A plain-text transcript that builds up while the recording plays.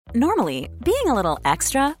Normally, being a little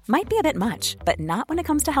extra might be a bit much, but not when it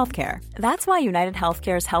comes to healthcare. That's why United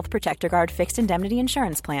Healthcare's Health Protector Guard fixed indemnity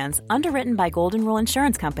insurance plans, underwritten by Golden Rule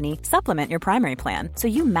Insurance Company, supplement your primary plan so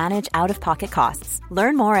you manage out-of-pocket costs.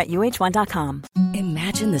 Learn more at uh1.com.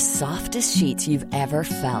 Imagine the softest sheets you've ever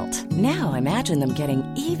felt. Now imagine them getting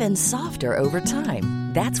even softer over time.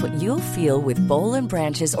 That's what you'll feel with Boll &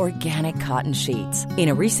 Branch's organic cotton sheets. In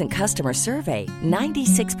a recent customer survey,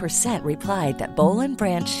 96% replied that Boll &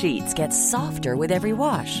 Branch sheets get softer with every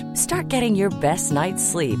wash. Start getting your best night's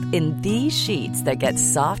sleep in these sheets that get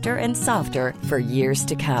softer and softer for years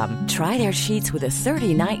to come. Try their sheets with a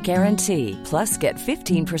 30-night guarantee. Plus, get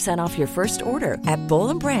 15% off your first order at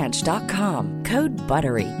bollandbranch.com. Code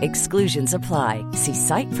BUTTERY. Exclusions apply. See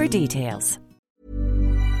site for details.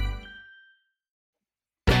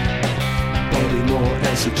 Bobby Moore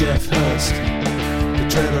and Sir Geoff Hurst, the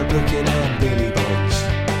Trevor Brooking and Billy Bonds,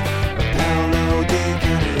 Paolo Di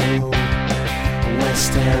Canio,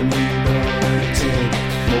 West Ham United,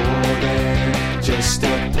 more than just a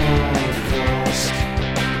podcast,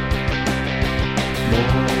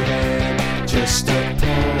 more than just a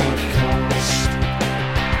podcast.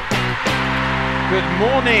 Good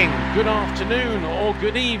morning, good afternoon, or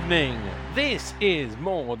good evening. This is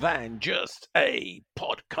More Than Just a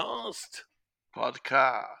Podcast.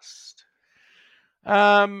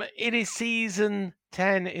 It is season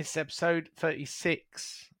 10. It's episode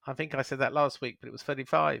 36. I think I said that last week, but it was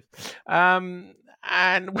 35. And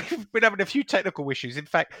we've been having a few technical issues. In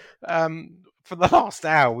fact, for the last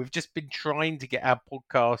hour, we've just been trying to get our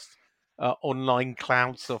podcast online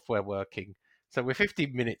cloud software working. So we're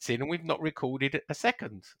 15 minutes in and we've not recorded a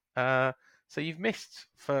second. So you've missed,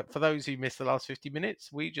 for those who missed the last 50 minutes,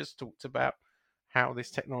 we just talked about how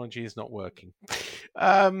this technology is not working.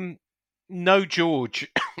 No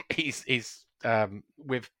George is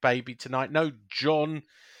with baby tonight. No John,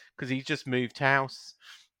 because he's just moved house.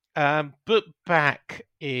 But back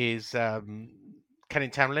is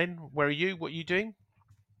Canning Town Len. Where are you? What are you doing?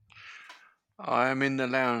 I am in the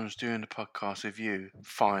lounge doing the podcast with you,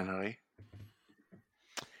 finally.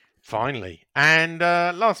 Finally. And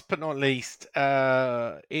last but not least,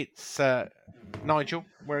 it's Nigel.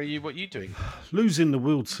 Where are you? What are you doing? Losing the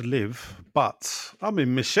will to live, but I'm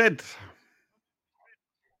in my shed.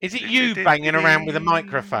 Is it you banging around with the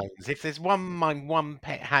microphones? If there's my one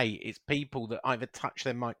pet hate, it's people that either touch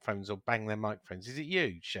their microphones or bang their microphones. Is it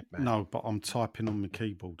you, Shedman? No, but I'm typing on my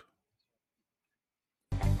keyboard.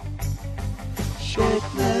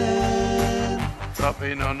 Shedman.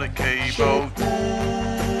 Tapping on the keyboard.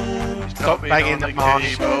 Stop banging the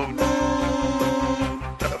keyboard.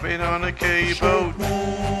 Tapping on the keyboard.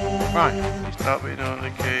 Right. He's tapping on the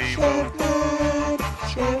keyboard.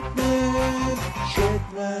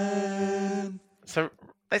 So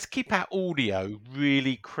let's keep our audio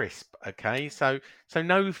really crisp, okay? So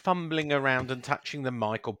no fumbling around and touching the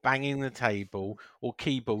mic or banging the table or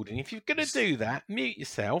keyboarding. If you're going to do that, mute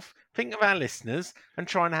yourself. Think of our listeners and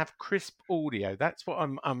try and have crisp audio. That's what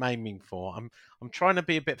I'm aiming for. I'm trying to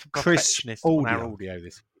be a bit of a perfectionist on our audio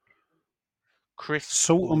this week. Crisp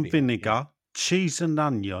salt audio, and vinegar, cheese and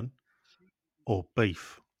onion, or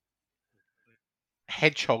beef.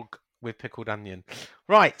 Hedgehog with pickled onion.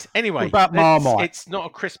 Right, anyway. What about Marmite? It's not a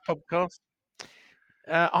crisp podcast.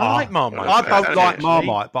 I like Marmite. I don't like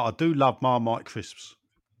Marmite, but I do love Marmite crisps.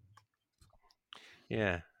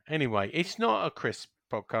 Yeah. Anyway, it's not a crisp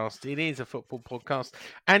podcast. It is a football podcast.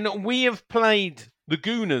 And we have played the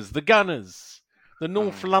Gooners, the Gunners, the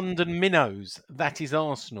North London Minnows. That is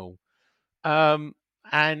Arsenal. I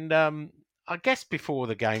guess before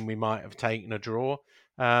the game we might have taken a draw.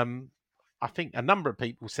 I think a number of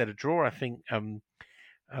people said a draw. I think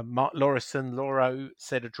Mark Lauro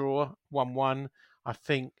said a draw, 1-1. I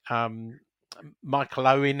think Michael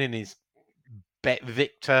Owen in his Bet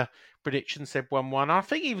Victor prediction said 1-1. I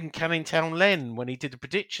think even Canning Town Len, when he did the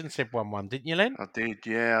prediction, said 1-1. Didn't you, Len? I did,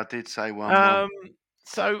 yeah. I did say 1-1.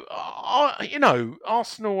 So,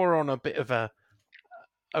 Arsenal are on a bit of a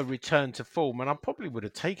return to form, and I probably would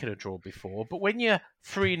have taken a draw before. But when you're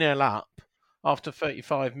 3-0 up after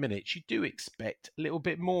 35 minutes, you do expect a little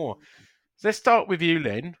bit more. So let's start with you,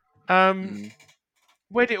 Len.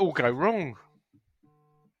 Where did it all go wrong?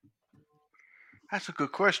 That's a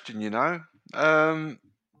good question, you know.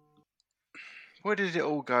 Where did it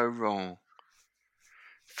all go wrong?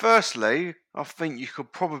 Firstly, I think you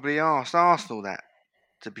could probably ask Arsenal that,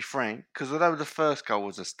 to be frank, because although the first goal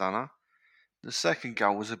was a stunner, the second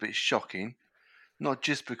goal was a bit shocking. Not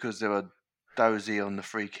just because they were dozy on the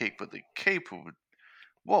free kick, but the keeper,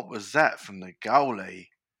 what was that from the goalie?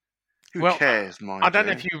 Who cares, mind I don't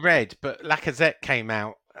know you? if you read, but Lacazette came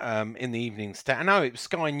out in the Evening Standard. No, it was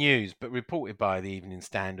Sky News, but reported by the Evening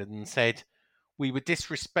Standard and said we were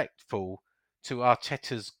disrespectful to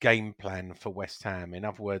Arteta's game plan for West Ham. In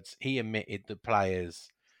other words, he admitted the players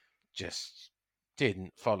just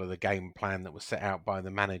didn't follow the game plan that was set out by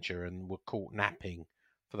the manager and were caught napping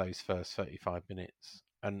for those first 35 minutes.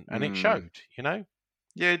 And it showed, you know?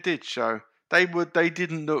 Yeah, it did show. They looked,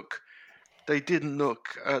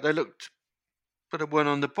 but they weren't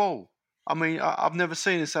on the ball. I mean, I've never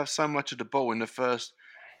seen us have so much of the ball in the first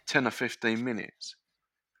 10 or 15 minutes.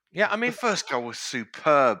 Yeah, I mean, the first goal was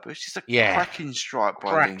superb. It's just a cracking strike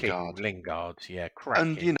by Lingard,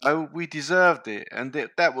 cracking. And we deserved it, and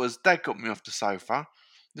that got me off the sofa.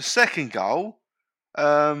 The second goal,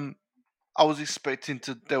 I was expecting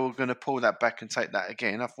they were going to pull that back and take that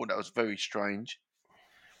again. I thought that was very strange.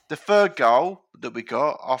 The third goal that we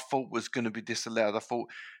got, I thought was going to be disallowed. I thought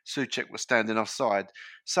Souček was standing offside.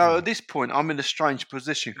 So at this point, I'm in a strange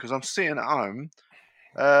position because I'm sitting at home.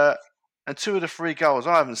 And 2 of the 3 goals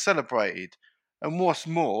I haven't celebrated. And what's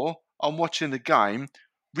more, I'm watching the game,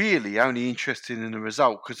 really only interested in the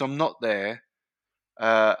result because I'm not there.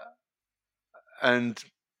 And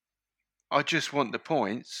I just want the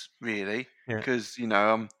points, really, because,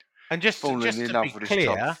 I'm just falling to in love be with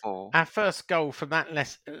clear, this top 4. Our first goal from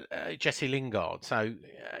that Jesse Lingard. So,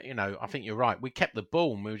 I think you're right. We kept the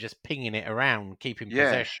ball and we were just pinging it around, keeping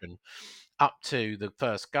possession up to the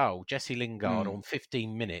first goal. Jesse Lingard on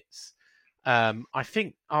 15 minutes. I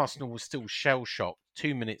think Arsenal was still shell-shocked.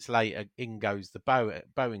 2 minutes later, in goes the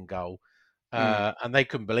Bowen goal, and they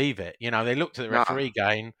couldn't believe it. They looked at the referee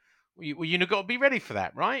going, you've got to be ready for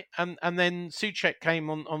that, right? And then Souček came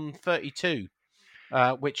on 32,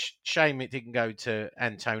 which shame it didn't go to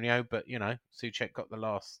Antonio, but, Souček got the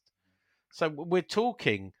last. So we're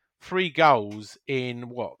talking 3 goals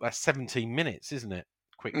in, that's 17 minutes, isn't it?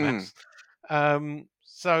 Quick maths.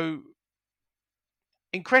 So,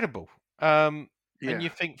 incredible. And you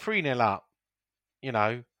think 3-0 up,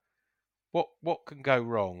 what can go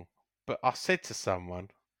wrong? But I said to someone,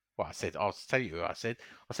 I'll tell you who I said.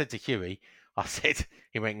 I said to Huey,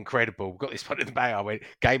 he went incredible. We've got this one in the bag. I went,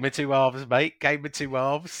 game of 2 halves, mate. Game of 2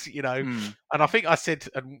 halves, And I think I said,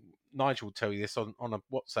 and Nigel will tell you this on a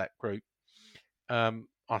WhatsApp group.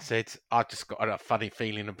 I said, I just got a funny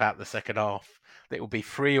feeling about the second half that it will be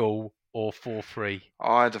 3-3 or 4-3.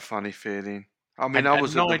 I had a funny feeling. I mean, I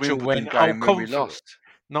was at the Wimbledon game when we lost.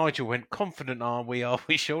 Nigel went, confident are we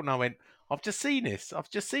sure? And I went, I've just seen this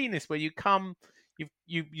where you come,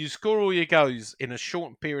 you score all your goals in a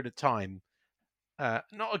short period of time,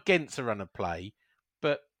 not against a run of play,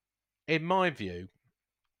 but in my view,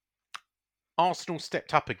 Arsenal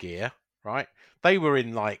stepped up a gear, right? They were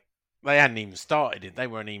in they hadn't even started it. They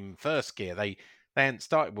weren't even first gear. They hadn't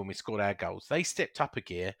started when we scored our goals. They stepped up a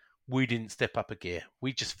gear. We didn't step up a gear.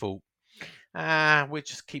 We just thought, we'll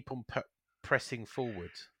just keep on pressing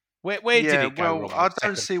forward. Where did it go wrong? I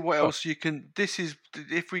don't see what else you can. This is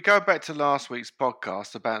if we go back to last week's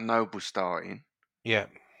podcast about Noble starting. Yeah,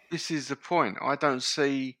 this is the point. I don't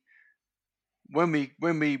see when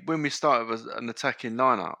we start with an attacking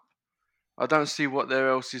lineup. I don't see what there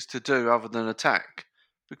else is to do other than attack.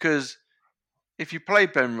 Because if you play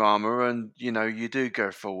Benrahma and you do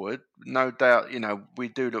go forward, no doubt we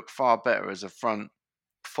do look far better as a front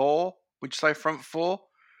 4. Would you say front 4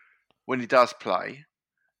 when he does play?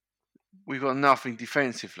 We've got nothing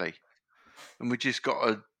defensively, and we just got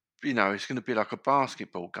to, it's going to be like a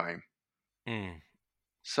basketball game.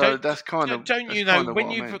 So that's kind of. Don't you know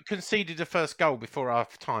when you've conceded the first goal before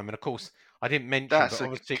half time, and of course I didn't mention, but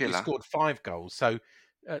obviously we scored 5 goals. So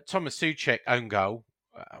Thomas Souček own goal,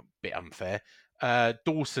 a bit unfair.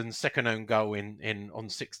 Dawson's second own goal on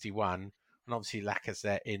 61, and obviously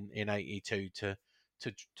Lacazette in 82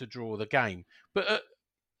 to draw the game. But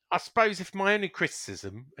I suppose if my only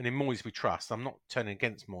criticism, and in Moyes we trust, I'm not turning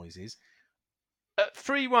against Moyes, at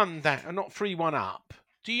 3-1 that and not 3-1 up,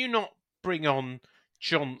 do you not bring on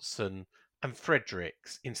Johnson and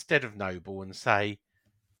Fredericks instead of Noble and say,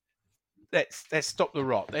 let's stop the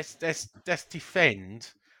rot, let's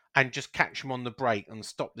defend and just catch them on the break and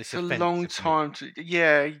stop this? It's a long time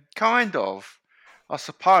kind of. I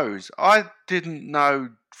suppose I didn't know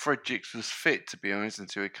Fredericks was fit, to be honest,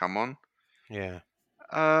 until he come on. Yeah.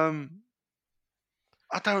 I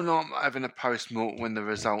don't know having a post-mortem when the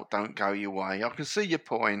result don't go your way. I can see your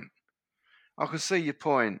point. But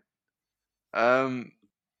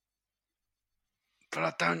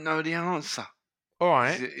I don't know the answer. All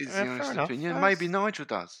right. Is the honest opinion. Maybe Nigel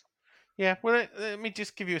does. Yeah, well, let me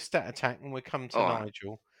just give you a stat attack and we'll come to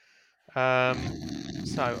Nigel.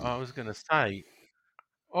 So I was going to say,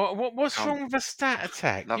 What's Can't- wrong with a stat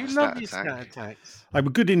attack? Love You a love stat your attack. stat attacks. They were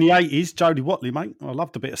good in the 80s, Jodie Watley, mate. I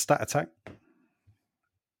loved a bit of stat attack.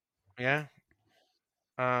 Yeah.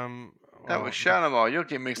 That well, was Shalimar. You're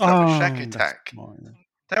getting mixed up with Shack that's Attack. fine.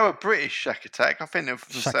 They were British Shack Attack. I think they were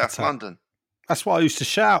from Shack South Attack. London. That's what I used to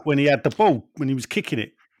shout when he had the ball, when he was kicking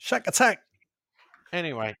it. Shack attack.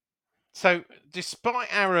 Anyway, so despite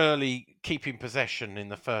our early keeping possession in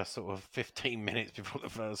the first sort of 15 minutes before the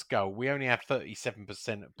first goal, we only had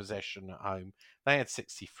 37% of possession at home. They had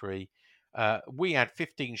 63. We had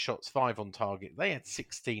 15 shots, 5 on target. They had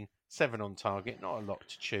 16, 7 on target. Not a lot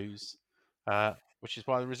to choose, which is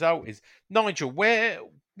why the result is. Nigel, where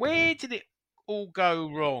did it all go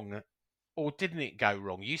wrong? Or didn't it go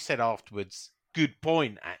wrong? You said afterwards, good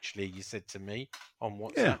point, actually, you said to me on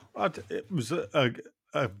WhatsApp. Yeah, it was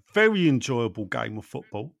a very enjoyable game of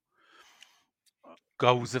football.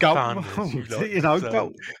 Goals of fun, as you like you know, to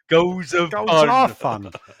say. Goals of fun. are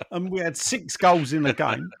fun. And we had 6 goals in the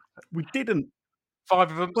game. We didn't.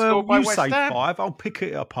 5 of them Well, scored by you West say Ham. 5. I'll pick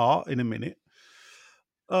it apart in a minute.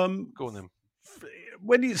 Go on then.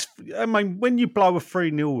 When you blow a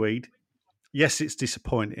 3-0 lead, yes, it's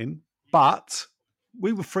disappointing, but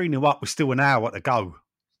we were 3-0 up with still an hour to go.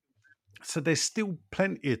 So there's still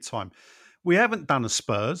plenty of time. We haven't done a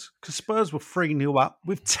Spurs because Spurs were 3-0 up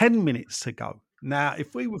with 10 minutes to go. Now,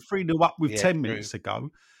 if we were 3-0 up with 10 minutes to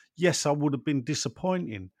go, yes, I would have been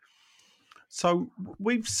disappointing. So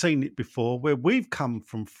we've seen it before where we've come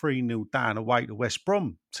from 3-0 down away to West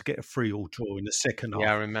Brom to get a 3-3 draw in the second half.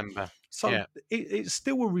 Yeah, I remember. So Yeah. it's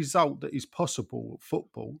still a result that is possible at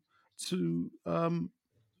football to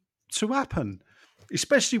happen,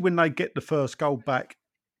 especially when they get the first goal back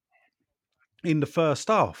in the first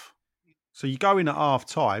half. So you go in at half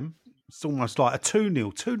time, it's almost like a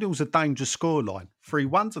 2-0. 2-0's a dangerous scoreline.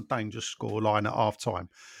 3-1's a dangerous scoreline at half time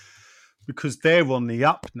because they're on the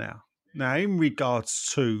up now. Now, in regards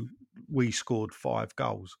to we scored 5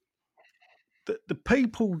 goals, the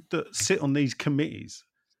people that sit on these committees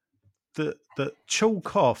that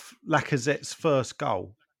chalk off Lacazette's first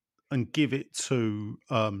goal and give it to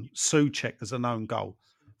Souček as an own goal,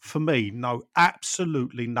 for me, know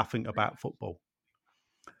absolutely nothing about football.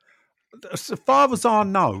 As far as I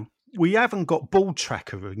know, we haven't got ball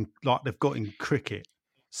tracker like they've got in cricket.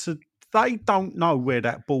 So they don't know where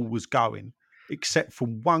that ball was going except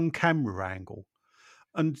from one camera angle.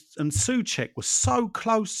 And Souček was so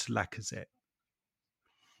close to Lacazette.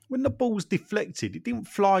 When the ball was deflected, it didn't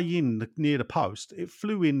fly in near the post. It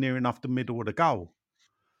flew in near enough the middle of the goal.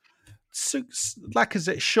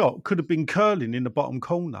 Lacazette's shot could have been curling in the bottom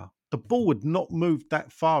corner. The ball had not moved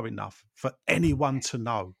that far enough for anyone to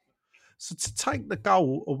know. So to take the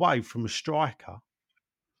goal away from a striker,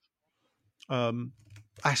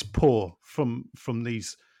 that's poor from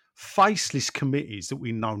these faceless committees that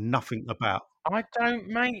we know nothing about. I don't,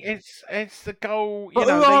 mate. It's the goal. But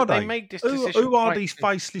You who know, are they they? made this Who decision. are like these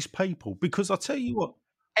faceless people? Because I tell you what,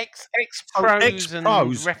 ex-pros and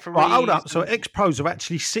ex-pros. referees. Right, hold up. So and- ex-pros are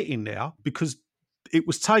actually sitting there because it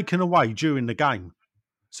was taken away during the game.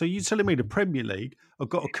 So you're telling me the Premier League have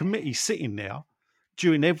got a committee sitting there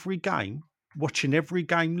during every game, watching every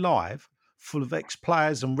game live, full of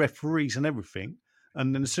ex-players and referees and everything,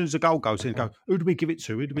 and then as soon as the goal goes in, go, who do we give it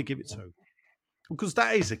to? Who do we give it to? Because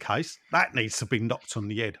that is the case. That needs to be knocked on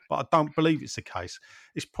the head. But I don't believe it's the case.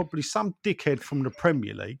 It's probably some dickhead from the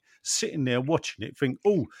Premier League sitting there watching it, think,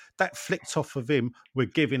 oh, that flicked off of him. We're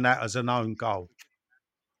giving that as an own goal.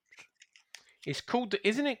 It's called,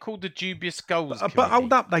 isn't it called the Dubious Goals But Committee?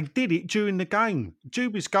 hold up, they did it during the game.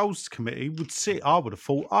 Dubious Goals Committee would sit, I would have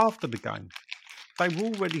thought, after the game. They were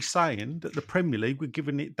already saying that the Premier League were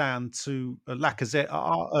giving it down to Lacazette.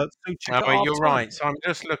 Souček at Oh, you're half-time. right. So I'm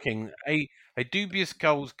just looking. A Dubious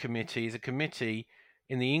Goals Committee is a committee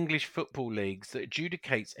in the English football leagues that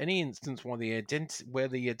adjudicates any instance where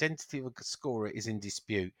the identity of a scorer is in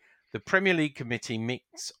dispute. The Premier League committee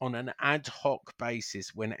meets on an ad hoc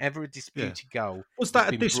basis whenever a disputed goal Was that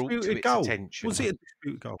a has been brought to disputed its goal? attention. Was it a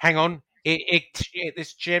disputed goal? Hang on.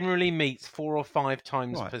 This generally meets 4 or 5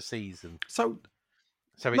 times Right. per season. So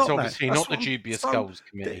So it's not that. obviously That's not the what I'm- Dubious so, Goals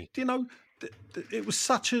Committee. You know, it was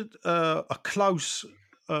such a close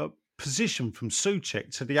position from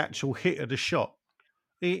Souček to the actual hit of the shot.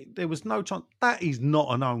 There was no chance. That is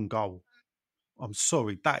not an own goal. I'm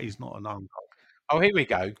sorry, that is not an own goal. Oh, here we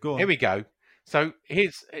go. Go on. Here we go. So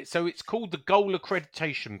it's called the Goal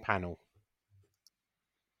Accreditation Panel.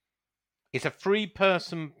 It's a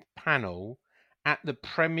 3-person panel at the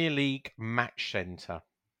Premier League Match Centre.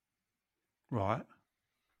 Right.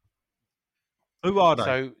 Who are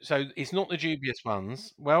they? So it's not the dubious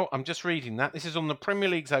ones. Well, I'm just reading that. This is on the Premier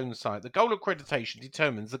League's own site. The goal accreditation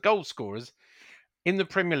determines the goal scorers in the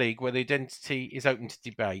Premier League where the identity is open to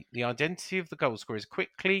debate. The identity of the goal scorer is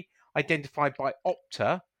quickly identified by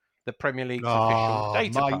Opta, the Premier League's official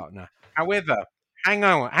data partner. However, hang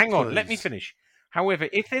on, let me Please. finish. However,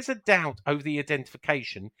 if there's a doubt over the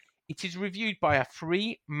identification, it is reviewed by a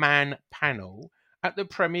 3-man panel at the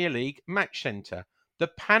Premier League Match Centre. The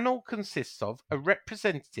panel consists of a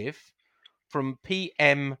representative from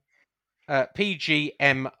PGMOL,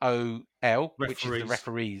 which is the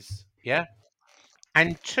referees, yeah,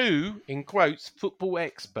 and 2, in quotes, football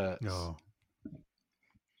experts. Oh.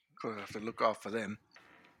 Gotta have to look after them.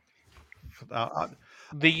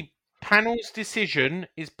 The panel's decision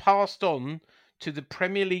is passed on to the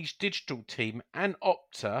Premier League's digital team and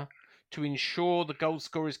Opta to ensure the goal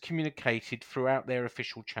scorer is communicated throughout their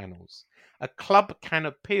official channels. A club can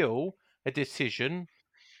appeal a decision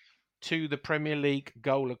to the Premier League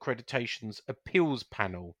Goal Accreditation's appeals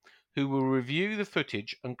panel, who will review the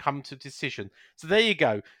footage and come to a decision. So there you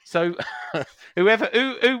go. So who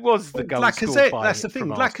was the goal scored by? That's the thing.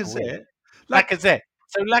 Lacazette.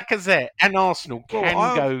 So Lacazette and Arsenal can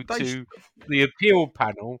go to the appeal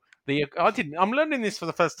panel. I'm learning this for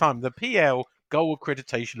the first time. The PL Goal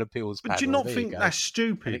Accreditation Appeals Panel. But do you not think that's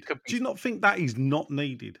stupid? Do you not think that is not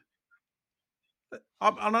needed?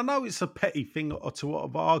 And I know it's a petty thing to what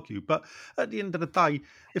I've argued, but at the end of the day,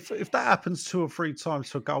 if that happens 2 or 3 times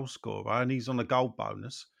to a goal scorer and he's on a goal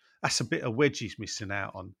bonus, that's a bit of wedge he's missing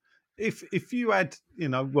out on. If you had,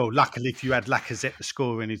 luckily if you had Lacazette to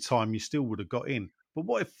score any time, you still would have got in. But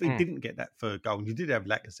what if he didn't get that third goal and you did have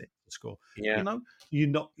Lacazette to score? Yeah. You're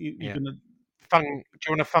going to... Do you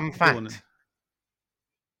want a fun fact?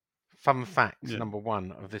 Fun fact number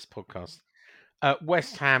 1 of this podcast.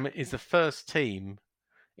 West Ham is the first team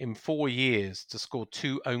in 4 years to score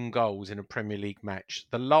 2 own goals in a Premier League match.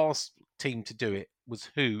 The last team to do it was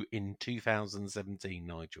who in 2017,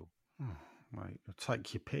 Nigel? Mate,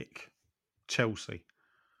 take your pick. Chelsea.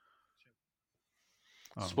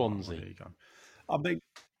 Swansea. There you go. I mean,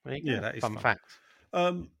 that is fun fact.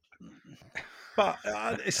 But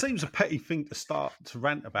it seems a petty thing to start to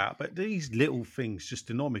rant about, but these little things just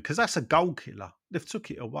annoy me because that's a goal killer. They've took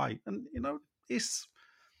it away, and it's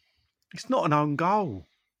not an own goal.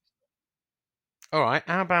 All right,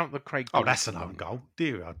 how about the Craig? Oh, that's an own goal.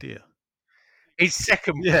 Dear, oh dear. His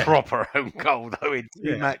second proper own goal though in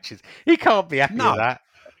 2 matches. He can't be happy with that,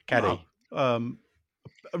 can he?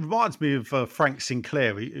 It reminds me of Frank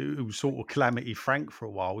Sinclair, who was sort of Calamity Frank for a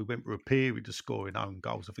while. We went through a period of scoring own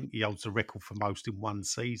goals. I think he holds the record for most in one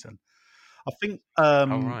season. I think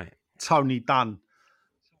Tony Dunn,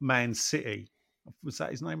 Man City, was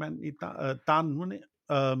that his name? Anthony Dunn, wasn't it?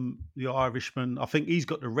 The Irishman. I think he's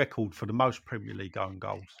got the record for the most Premier League own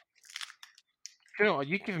goals. You know,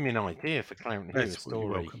 you've given me an idea for Clarence Hughes'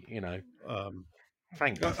 story.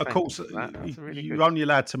 Thank you. Of course, you're only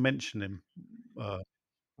allowed to mention him.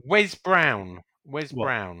 Wes Brown,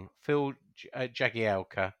 Phil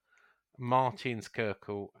Jagielka, Martin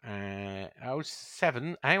Skirkle,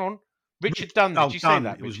 7. Hang on. Richard Dunn, did you say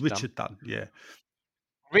that? It was Richard Dunn, yeah.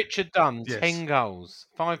 Richard Dunn, 10 goals.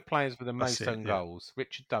 5 players with the most own goals.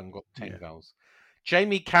 Richard Dunn got 10 goals.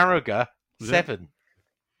 Jamie Carragher, 7.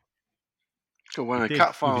 Got one of the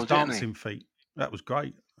cut finals, dancing feet. That was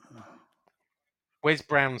great. Wes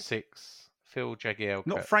Brown, 6. Phil Jagielka.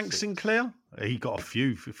 Not Frank 6. Sinclair? He got a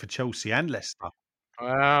few for Chelsea and Leicester.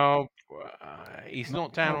 Well, he's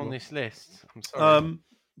not down on this list. I'm sorry.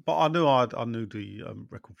 But I knew the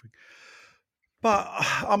record thing. But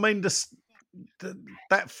I mean,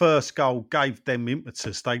 that first goal gave them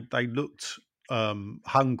impetus. They looked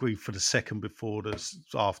hungry for the second before the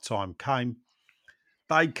half time came.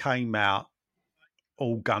 They came out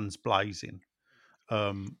all guns blazing.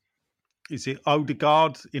 Is it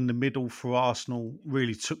Odegaard in the middle for Arsenal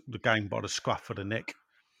really took the game by the scruff of the neck?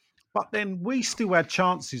 But then we still had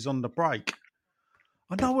chances on the break.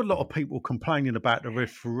 I know a lot of people complaining about the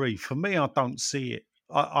referee. For me, I don't see it.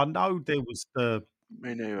 I know there was the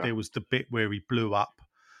bit where he blew up.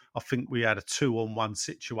 I think we had a 2-on-1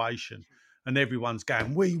 situation and everyone's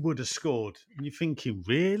going, we would have scored. And you're thinking,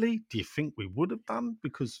 really? Do you think we would have done?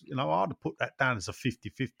 Because, I'd have put that down as a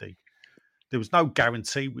 50-50. There was no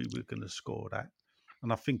guarantee we were going to score that.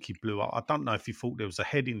 And I think he blew up. I don't know if he thought there was a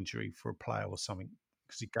head injury for a player or something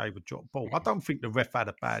because he gave a drop ball. I don't think the ref had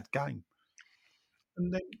a bad game.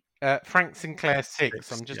 And then Frank Sinclair,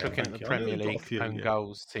 6. I'm just looking at the Premier League own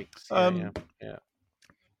goals, 6.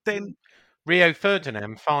 Then Rio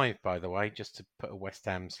Ferdinand, 5, by the way, just to put a West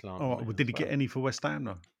Ham slant. Did he get any for West Ham,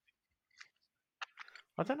 though?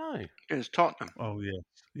 I don't know. It was Tottenham. Oh yeah,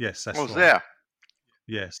 yes, that's I was right. there.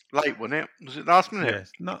 Yes, Late, wasn't it? Was it last minute?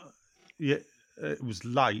 yes, no, yeah, it was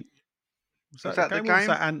late. Was that the Or was game?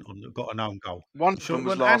 that Anton that got an own goal? One of Sure, them it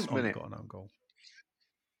was wasn't last Anton that minute. got an own goal.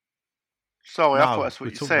 Sorry, I No, thought that's we're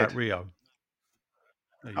what you talking said. about Rio.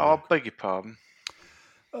 There you Oh, I go. beg your pardon.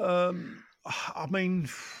 I mean,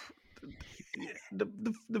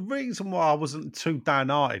 the reason why I wasn't too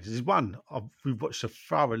downhearted is one, we've watched a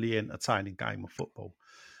thoroughly entertaining game of football,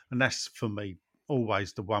 and that's for me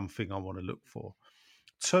always the one thing I want to look for.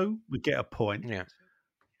 Two, we get a point. Yeah.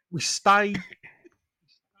 We stay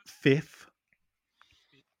fifth,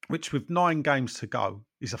 which with 9 games to go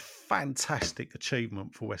is a fantastic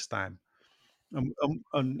achievement for West Ham. And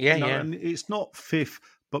Yeah, you know, yeah. and it's not fifth,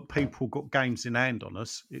 but people got games in hand on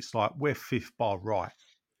us. It's like we're fifth by right.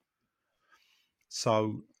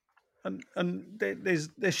 So, and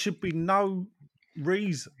there should be no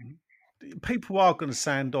reason. People are going to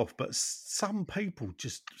sound off, but some people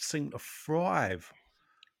just seem to thrive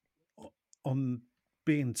on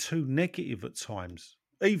being too negative at times,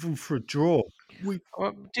 even for a draw.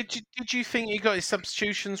 Well, did you think he got his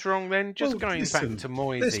substitutions wrong then? Just Well, going listen, back to let's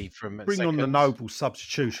Moisey from bring on the seconds. Noble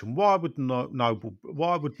substitution. Why would Noble?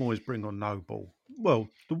 Why would Moyes bring on Noble? Well,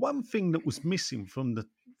 the one thing that was missing from the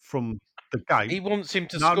game. He wants him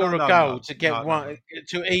to No, score no, a no, goal no, to get no, one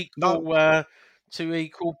no. to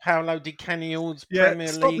equal Paolo Di Canio's Yeah, Premier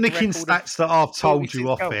stop League nicking record stats that I've told 46 you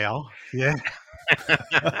off goals. air. Yeah.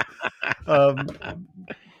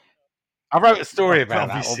 I wrote a story about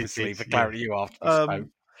that, Obviously obviously, did, for yeah. clarity. You after we spoke.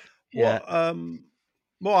 Yeah.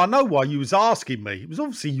 Well, I know why you was asking me. It was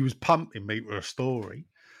obviously you was pumping me with a story.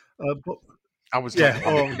 But I was yeah,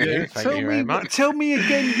 talking about you. Thank you very much. Tell me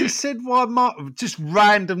again. You said why Mark just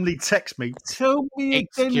randomly text me. Tell me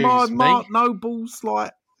again why Excuse me. Mark Noble's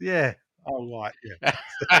like, yeah. Oh, right, yeah.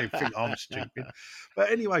 I think I'm stupid.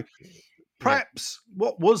 But anyway, perhaps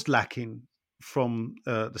what was lacking from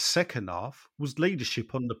the second half was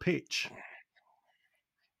leadership on the pitch.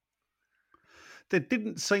 There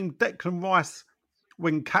didn't seem Declan Rice,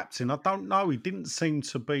 when captain, I don't know, he didn't seem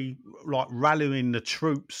to be like rallying the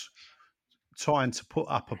troops, trying to put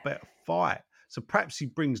up a better fight. So perhaps he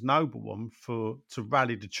brings Noble on to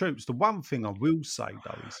rally the troops. The one thing I will say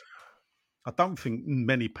though is, I don't think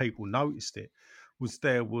many people noticed it.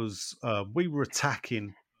 We were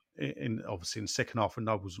attacking obviously in the second half when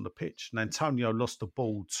Noble was on the pitch, and Antonio lost the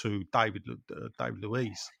ball to David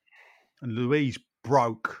Luiz, and Luiz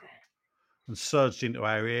broke and surged into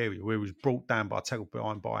our area where he was brought down by a tackle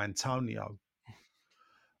behind by Antonio.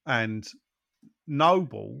 And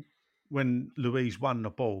Noble, when Luiz won the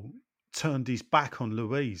ball, turned his back on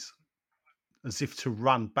Luiz as if to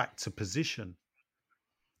run back to position.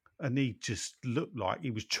 And he just looked like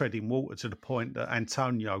he was treading water to the point that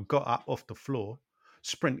Antonio got up off the floor,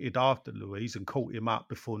 sprinted after Luiz and caught him up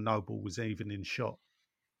before Noble was even in shot.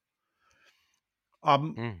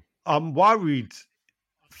 I'm worried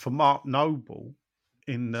for Mark Noble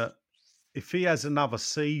in that if he has another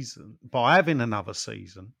season, by having another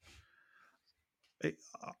season,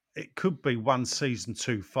 it could be one season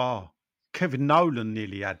too far. Kevin Nolan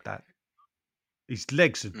nearly had that. His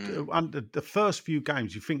legs are under the first few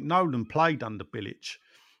games. You think Nolan played under Bilic,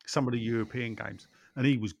 some of the European games, and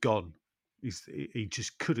he was gone. He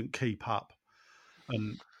just couldn't keep up.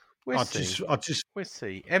 And We'll see. We'll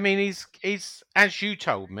see. I mean, he's as you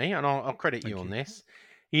told me, and I'll credit you on this.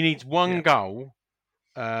 He needs one goal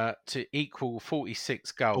to equal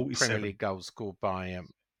 46 Premier League goals scored by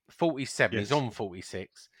 47. Yes. He's on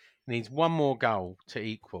 46. He needs one more goal to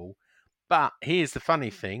equal. But here's the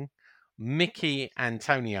funny thing: Mickey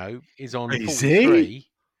Antonio is on 43.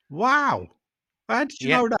 Wow. How did you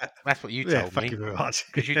know that? That's what you told me. Thank you very much.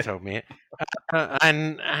 Because you told me it.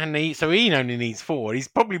 And he only needs 4. He's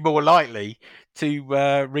probably more likely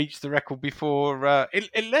to reach the record before,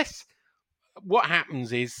 unless what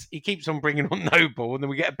happens is he keeps on bringing on Noble, and then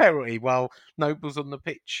we get a penalty while Noble's on the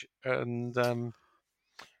pitch. And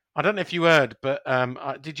I don't know if you heard, but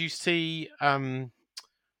did you see Declan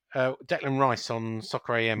Rice on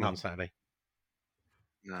Soccer AM on Saturday?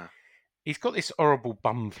 No. He's got this horrible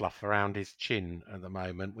bum fluff around his chin at the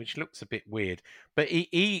moment, which looks a bit weird. But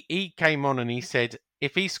he came on and he said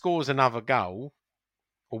if he scores another goal,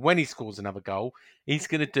 or when he scores another goal, he's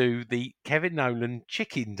going to do the Kevin Nolan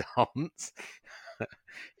chicken dance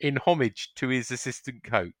in homage to his assistant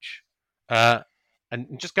coach. And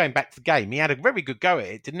just going back to the game, he had a very good go at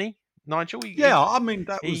it, didn't he, Nigel? I mean,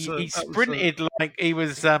 he sprinted like he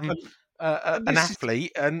was an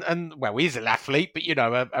athlete, and well, he's an athlete, but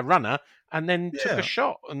a runner, and then took a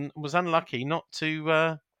shot and was unlucky not to.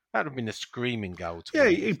 That would have been a screaming goal.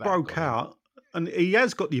 He broke out, And he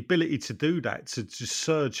has got the ability to do that, to just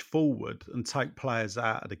surge forward and take players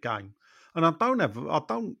out of the game. And a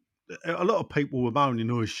lot of people were moaning,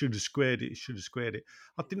 he should have squared it,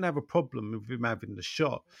 I didn't have a problem with him having the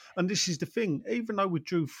shot. And this is the thing, even though we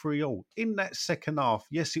drew 3-3, in that second half,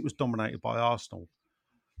 yes, it was dominated by Arsenal.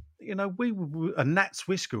 We were a gnat's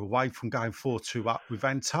whisker away from going 4-2 up with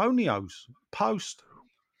Antonio's post.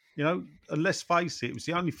 And let's face it was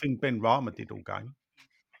the only thing Ben Rama did all game.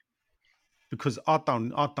 Because I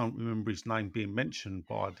don't remember his name being mentioned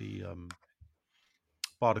by the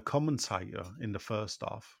commentator in the first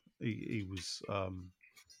half. He was I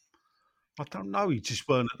don't know. He just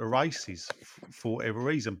weren't at the races for whatever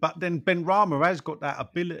reason. But then Ben Rama has got that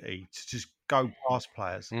ability to just go past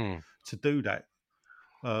players to do that.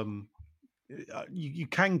 You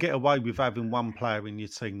can get away with having one player in your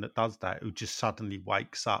team that does that, who just suddenly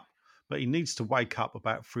wakes up. But he needs to wake up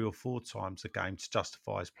about 3 or 4 times a game to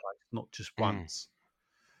justify his place, not just once.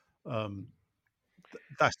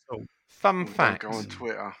 That's all. Fun fact. Go on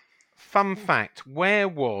Twitter. Fun fact. Where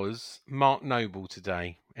was Mark Noble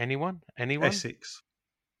today? Anyone? Essex.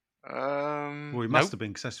 Well, he must have been,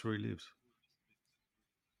 because that's where he lives.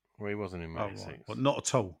 Well, he wasn't in Essex. Right. Well, not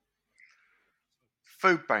at all.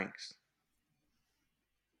 Food banks.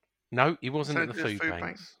 No, he wasn't at the food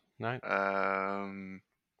banks. No.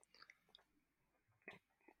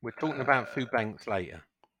 We're talking about food banks later.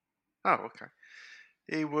 Oh, okay.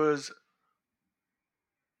 He was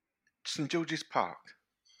St George's Park.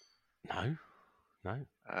 No.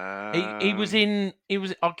 He was in.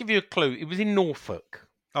 I'll give you a clue. It was in Norfolk.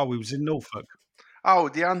 Oh, he was in Norfolk. Oh,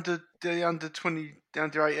 the under 20, the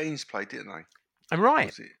under 18s played, didn't they? And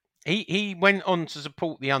right. He went on to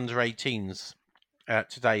support the under 18s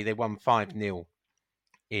today. They won 5-0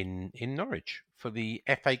 in Norwich for the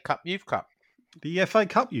FA Cup Youth Cup. The FA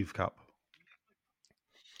Cup Youth Cup.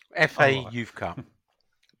 FA Youth Cup.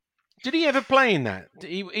 Did he ever play in that?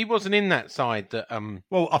 He wasn't in that side that.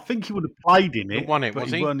 Well, I think he would have played in it. Won it, but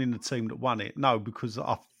was he weren't in the team that won it. No, because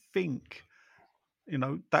I think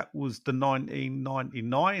that was the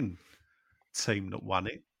 1999 team that won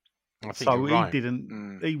it. I think so he right.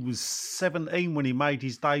 didn't. He was 17 when he made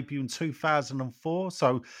his debut in 2004.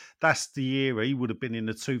 So that's the year he would have been in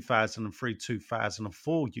the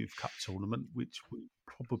 2003-2004 Youth Cup tournament, which we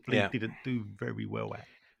probably didn't do very well at.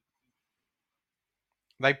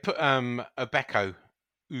 They put Udbeko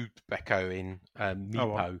in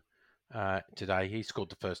Mipo today. He scored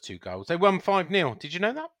the first 2 goals. They won 5-0. Did you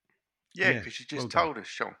know that? Yeah, because you just told us,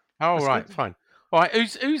 Sean. Oh, that's right, good. Fine. All right,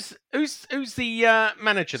 who's the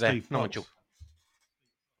manager there? Steve Nigel. Potts.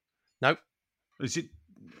 No. Is it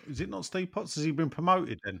not Steve Potts? Has he been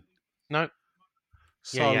promoted then? No.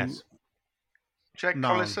 So, yes. Jack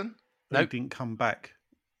Collison? He didn't come back.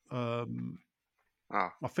 I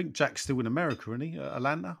think Jack's still in America, isn't he? At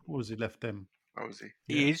Atlanta? Or has he left them? Oh, is he?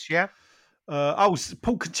 He is, yeah.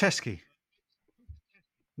 Paul Konchesky.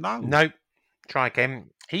 No. Try again.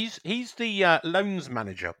 He's the loans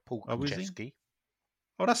manager, Paul Konchesky.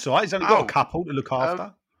 Oh, that's all right. He's only got a couple to look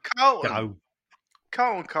after. Carlton.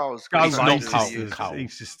 Carlton's He's not Carlton.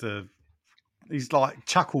 He's just he's like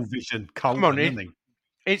Chuckle Vision Carlton, isn't he?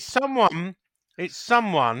 It's someone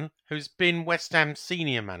who's been West Ham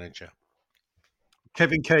senior manager.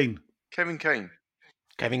 Kevin Keane. Kevin Keane.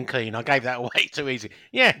 I gave that away too easy.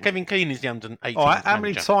 Yeah, Kevin Keane is the under 18. All right, how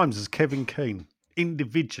many times has Kevin Keane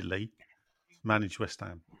individually managed West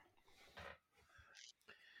Ham?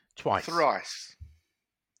 Twice. Thrice.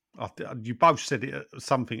 You both said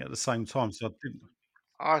something at the same time, so I didn't.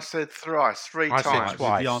 I said thrice, 3 times. Said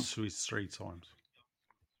twice. The answer is 3 times.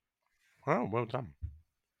 Oh, well done.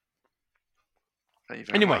 Thank you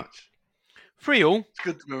very much. 3-3. It's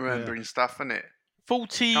good remembering stuff, isn't it?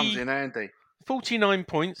 40 comes in handy. 49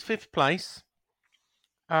 points, 5th place.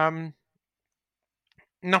 Nothing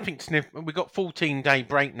to sniff. We've got 14-day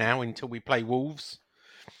break now until we play Wolves.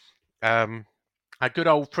 Our good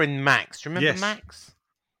old friend Max. Do you remember Max?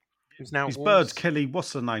 Who's now his Wolves? bird, Kelly,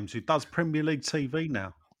 what's her name? Who does Premier League TV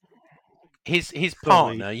now? His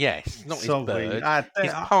partner, yes. Not his bird.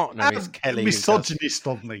 His partner is Kelly. Misogynist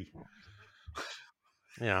of me.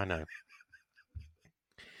 Yeah, I know.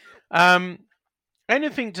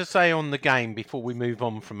 Anything to say on the game before we move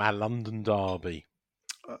on from our London derby?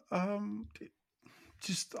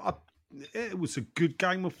 It was a good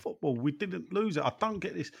game of football. We didn't lose it. I don't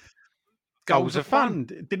get this. Goals are fun.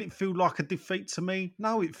 Did it feel like a defeat to me?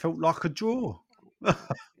 No, it felt like a draw. It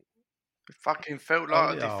fucking felt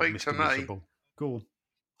like a defeat to me. Go on.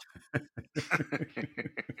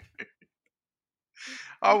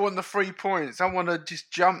 I want the 3 points. I want to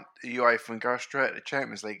just jump the UEFA and go straight to the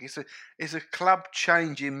Champions League. It's a club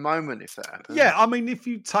changing moment if that happens. Yeah, I mean, if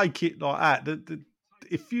you take it like that,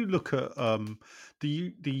 if you look at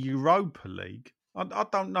the Europa League, I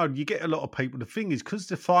don't know. You get a lot of people. The thing is, because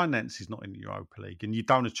the finance is not in the Europa League, and you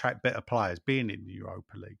don't attract better players being in the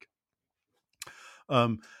Europa League.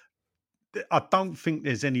 I don't think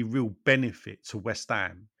there's any real benefit to West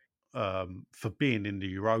Ham for being in the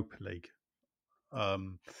Europa League.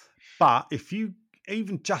 But if you,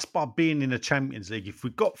 even just by being in the Champions League, if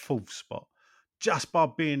we got fourth spot, just by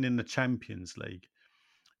being in the Champions League,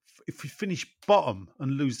 if we finish bottom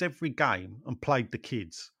and lose every game and played the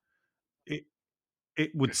kids,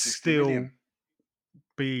 it would still million.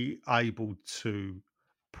 be able to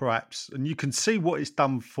perhaps, and you can see what it's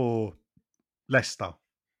done for Leicester.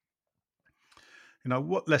 You know,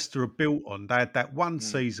 what Leicester are built on. They had that one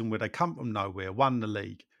season where they come from nowhere, won the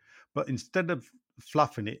league. But instead of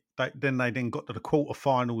fluffing it, they then got to the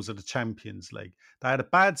quarterfinals of the Champions League. They had a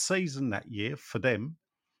bad season that year for them,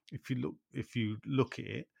 if you look at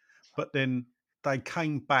it. But then they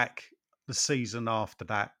came back the season after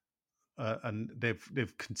that, and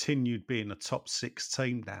they've continued being a top 6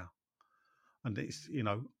 team now. And it's,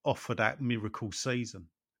 off of that miracle season.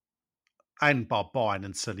 And by buying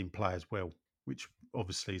and selling players well, which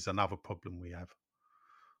obviously is another problem we have.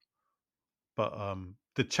 But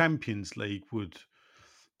the Champions League would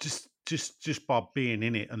just by being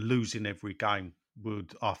in it and losing every game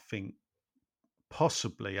would, I think,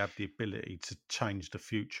 possibly have the ability to change the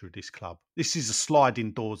future of this club. This is a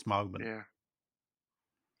sliding doors moment. Yeah,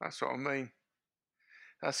 that's what I mean.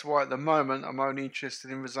 That's why at the moment I'm only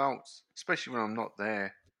interested in results, especially when I'm not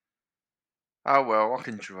there. Oh well, I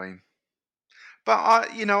can dream. But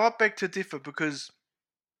I beg to differ, because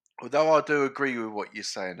although I do agree with what you're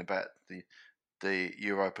saying about the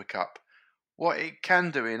Europa Cup, what it can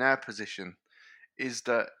do in our position is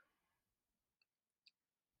that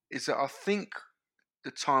I think the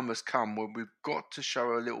time has come when we've got to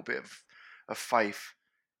show a little bit of faith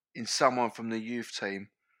in someone from the youth team,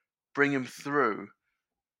 bring them through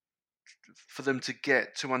for them to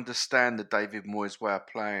get to understand the David Moyes way of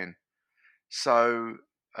playing. So,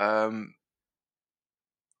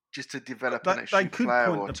 just to develop an extra they could player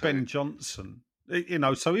point or to two. Ben Johnson.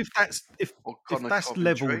 So if that's Coventry.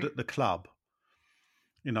 levelled at the club,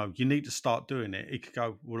 you need to start doing it. He could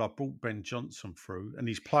go, well, I brought Ben Johnson through, and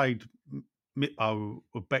he's played Mippo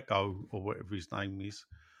or Becco or whatever his name is.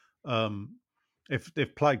 If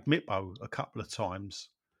they've played Mippo a couple of times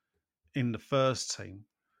in the first team,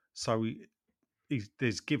 so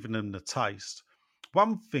there's given them the taste.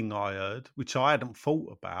 One thing I heard, which I hadn't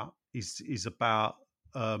thought about, is about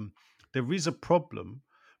there is a problem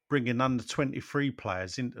bringing under 23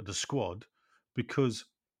 players into the squad, because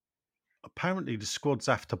apparently the squads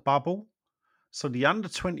have to bubble. So the under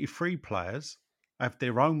 23 players have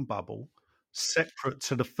their own bubble separate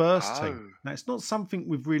to the first team. Now, it's not something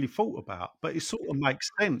we've really thought about, but it sort of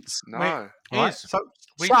makes sense. No. Right? So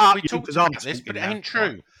we talked talked about this, but it ain't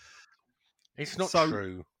true. It's not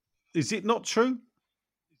true. Is it not true?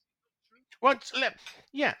 Well,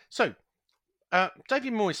 yeah. So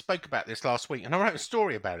David Moyes spoke about this last week, and I wrote a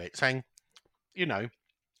story about it saying,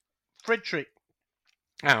 Frederick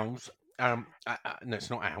Alves, no, it's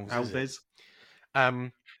not Alves.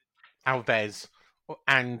 Alves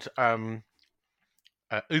and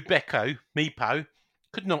Ubeko, Mipo,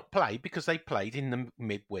 could not play because they played in the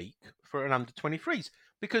midweek for an under-23s.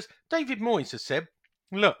 Because David Moyes has said,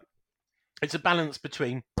 look, it's a balance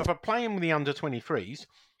between whether playing with the under-23s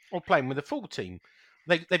or playing with the full team.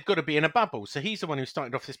 They've got to be in a bubble. So he's the one who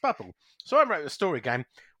started off this bubble. So I wrote a story game,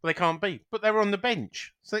 well, they can't be, but they were on the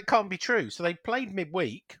bench. So it can't be true. So they played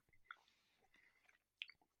midweek.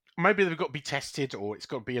 Maybe they've got to be tested, or it's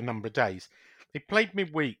got to be a number of days. They played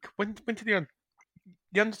midweek. When did the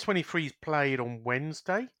under-23s played on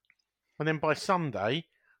Wednesday? And then by Sunday,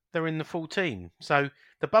 they're in the full team. So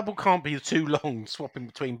the bubble can't be too long swapping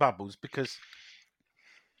between bubbles, because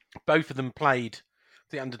both of them played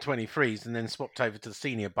the under-23s and then swapped over to the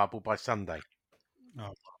senior bubble by Sunday.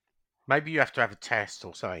 Oh. Maybe you have to have a test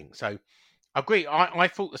or something. So I agree. I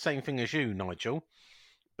thought the same thing as you, Nigel.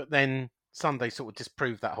 But then Sunday sort of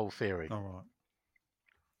disproved that whole theory. All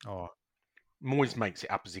right. Moyes makes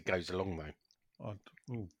it up as he goes along, though.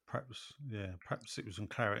 Perhaps it was on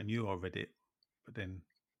Claret and You I read it, but then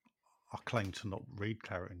I claim to not read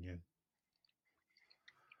Claret and You.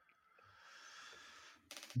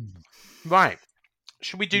 Right.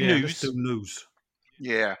 Should we do news? Let's do news.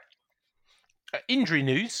 Yeah. Injury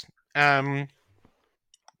news. Obviously,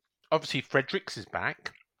 Fredericks is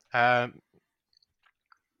back.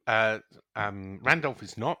 Randolph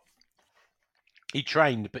is not. He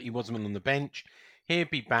trained, but he wasn't on the bench. He'll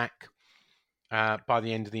be back by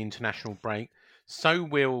the end of the international break. So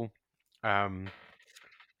will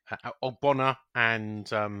Ogbonna and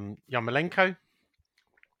Yarmolenko.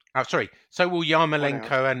 So will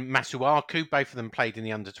Yarmolenko and Masuaku. Both of them played in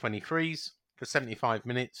the under-23s for 75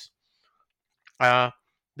 minutes.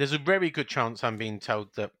 There's a very good chance I'm being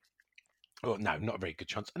told that... Well, no, not a very good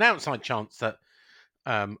chance. An outside chance that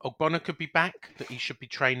Ogbonna could be back, that he should be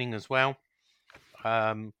training as well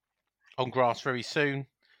on grass very soon.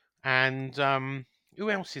 And who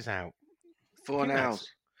else is out? Fornals.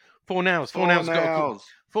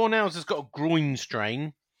 Fornals has got a groin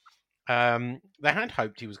strain. They had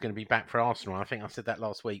hoped he was going to be back for Arsenal. I think I said that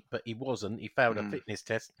last week, but he wasn't. He failed a fitness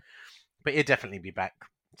test, but he'll definitely be back.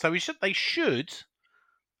 So they should,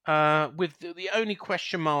 with the only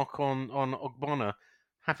question mark on Ogbonna,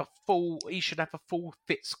 he should have a full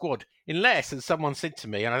fit squad. Unless, as someone said to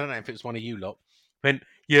me, and I don't know if it was one of you lot,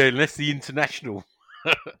 unless the international,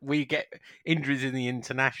 we get injuries in the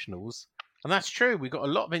internationals. And that's true. We've got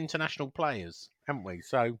a lot of international players, haven't we?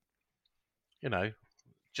 So,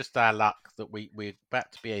 just our luck that we're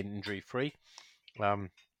about to be injury-free. And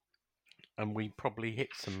we probably hit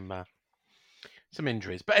some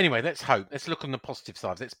injuries. But anyway, let's hope. Let's look on the positive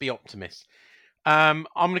side. Let's be optimists. I'm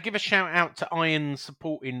going to give a shout-out to Iron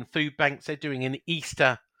supporting food banks. They're doing an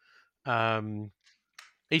Easter campaign.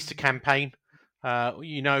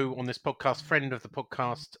 On this podcast, friend of the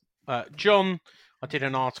podcast, John, I did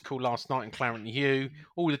an article last night in Claret Hugh.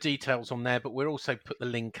 All the details on there, but we'll also put the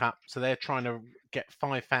link up. So they're trying to get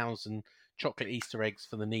 5,000 chocolate Easter eggs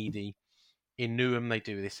for the needy in Newham. They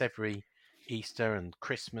do this every Easter and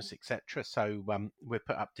Christmas, etc. So we'll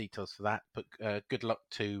put up details for that. But good luck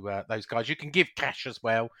to those guys. You can give cash as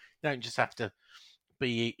well. You don't just have to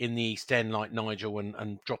be in the East End like Nigel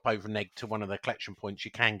and drop over an egg to one of the collection points.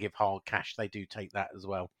 You can give hard cash. They do take that as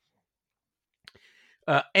well.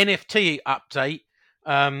 NFT update.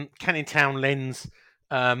 Canning Town Lens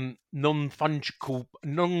non-fungible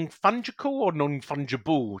or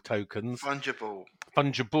non-fungible tokens.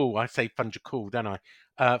 Fungible. I say fungible, don't I?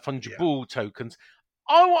 Fungible tokens.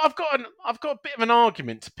 Oh, I've got a bit of an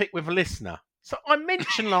argument to pick with a listener. So I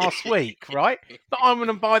mentioned last week, right, that I'm going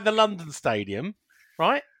to buy the London Stadium,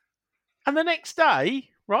 right? And the next day,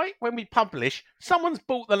 right, when we publish, someone's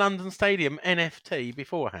bought the London Stadium NFT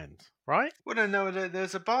beforehand, right? Well, I know that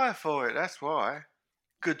there's a buyer for it. That's why.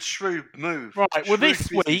 Good shrewd move. Right. Well,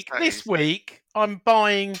 this week, I'm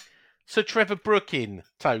buying Sir Trevor Brooking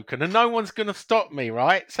token, and no one's going to stop me,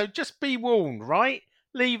 right? So just be warned, right?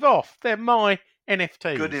 Leave off. They're my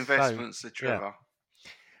NFTs. Good investment, Sir Trevor.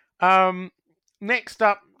 Yeah. Next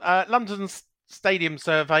up, London Stadium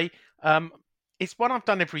survey. It's one I've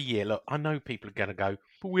done every year. Look, I know people are going to go,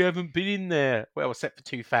 but we haven't been in there. Well, except for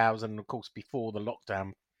 2000, of course, before the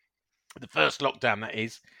lockdown. The first lockdown, that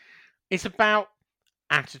is. It's about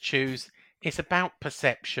attitudes. It's about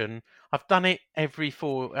perception. I've done it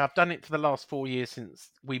I've done it for the last 4 years since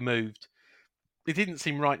we moved. It didn't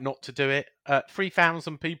seem right not to do it.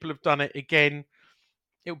 3,000 people have done it again.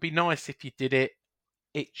 It would be nice if you did it.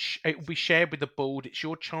 It will be shared with the board. It's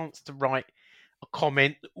your chance to write a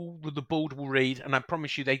comment that all the board will read, and I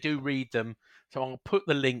promise you they do read them. So I'll put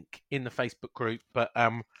the link in the Facebook group. But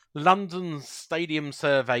London Stadium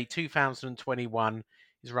Survey 2021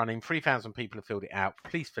 is running. 3,000 people have filled it out.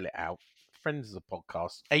 Please fill it out. Friends of the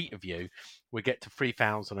podcast, 8 of you, we get to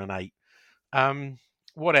 3,008.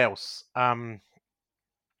 What else?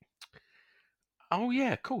 Oh,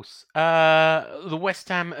 yeah, of course. The West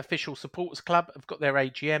Ham Official Supporters Club have got their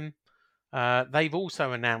AGM. They've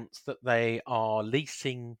also announced that they are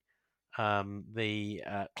leasing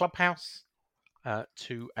the clubhouse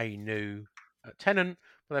to a new tenant.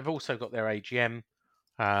 But they've also got their AGM.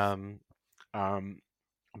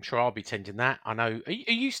 I'm sure I'll be attending that. I know. Are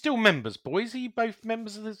you still members, boys? Are you both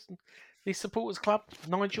members of the supporters club?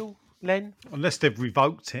 Nigel, Len? Unless they've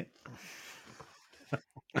revoked it.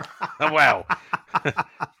 Well,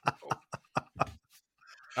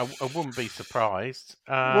 I wouldn't be surprised.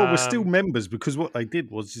 Well, we're still members because what they did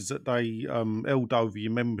is that they held over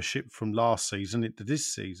your membership from last season into this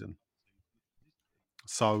season.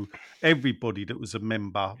 So everybody that was a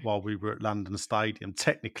member while we were at London Stadium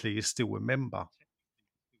technically is still a member,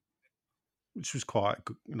 which was quite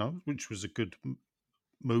good, which was a good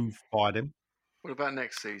move by them. What about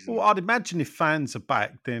next season? Well, I'd imagine if fans are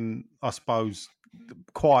back, then I suppose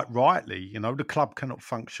quite rightly, the club cannot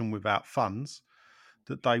function without funds,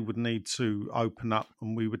 that they would need to open up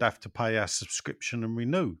and we would have to pay our subscription and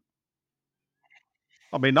renew.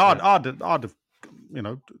 I mean, I'd have,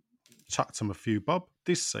 chucked them a few bob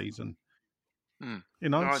this season. Mm. You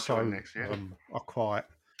know, I'll so join next year. I quite.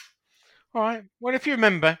 All right. Well, if you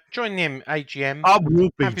remember, join the AGM. I will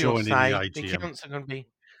be have your joining say. the The AGM. accounts are going to be.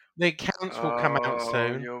 The accounts will come out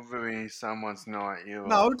soon. You're ruining someone's night. You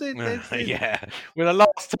No, are. Yeah. Well, the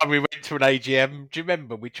last time we went to an AGM, do you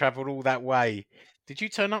remember we travelled all that way? Did you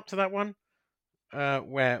turn up to that one?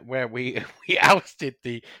 Where we ousted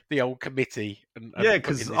the old committee. And yeah, put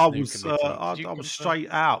because in this I new was committee. I Did you was confirm?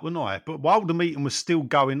 straight out, wasn't I? But while the meeting was still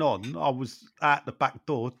going on, I was at the back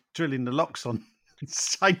door drilling the locks on,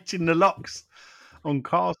 changing the locks on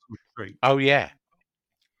Castle Street. Oh yeah.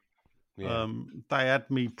 Yeah. They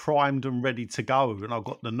had me primed and ready to go, and I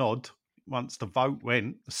got the nod once the vote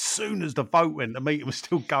went. As soon as the vote went, the meeting was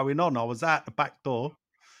still going on. I was out the back door,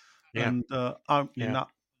 Yeah. and opening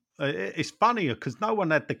up. It's funny because no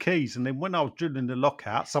one had the keys, and then when I was drilling the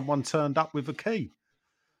lockout, someone turned up with a key.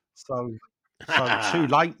 So too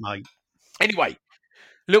late, mate. Anyway,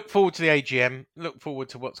 look forward to the AGM. Look forward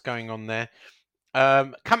to what's going on there.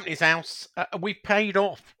 Company's House, we've paid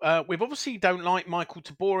off. We've obviously don't like Michael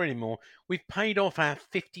Tabor anymore. We've paid off our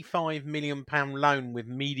 £55 million loan with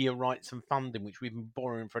media rights and funding, which we've been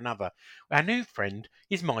borrowing for another. Our new friend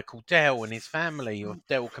is Michael Dell and his family of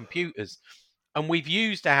Dell Computers. And we've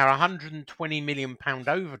used our £120 million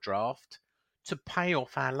overdraft to pay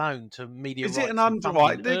off our loan to media rights and funding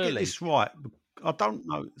right? They early. get this right. I don't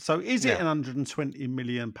know. So is it an £120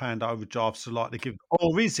 million overdraft, so like they give,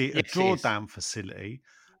 or is it a Yes, it is. drawdown facility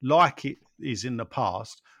like it is in the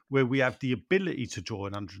past, where we have the ability to draw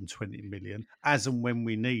 120 million as and when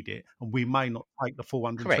we need it, and we may not take the full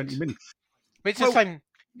 120 million? But it's the same.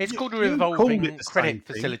 It's called a revolving credit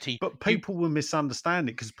facility. But people will misunderstand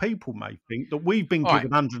it because people may think that we've been given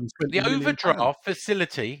 120 the million. overdraft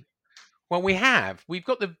facility. Well, we have. We've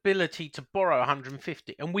got the ability to borrow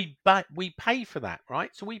 150, and we pay for that,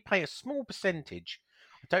 right? So we pay a small percentage.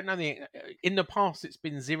 I don't know in the past it's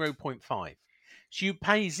been 0.5. So you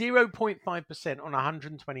pay 0.5% on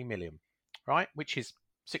 120 million, right? Which is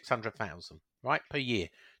 600,000, right, per year,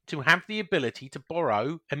 to have the ability to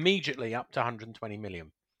borrow immediately up to 120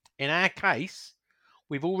 million. In our case,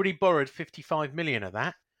 we've already borrowed 55 million of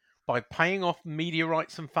that by paying off media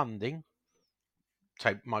rights and funding.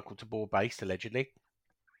 So Michael Tabor based, allegedly.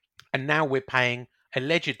 And now we're paying,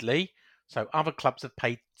 allegedly, so other clubs have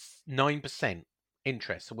paid 9%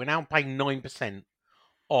 interest. So we're now paying 9%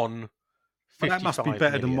 on 55 that must be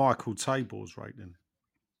better than million. Michael Tabor's rate then.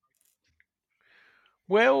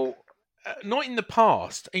 Well, not in the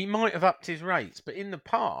past. He might have upped his rates, but in the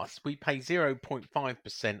past, we pay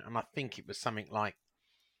 0.5%, and I think it was something like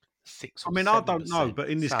 6 or 7%. I don't know, but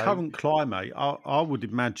in this current climate, I would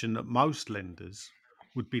imagine that most lenders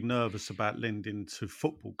would be nervous about lending to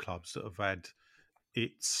football clubs that have had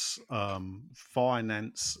its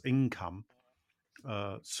finance income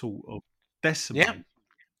sort of decimated.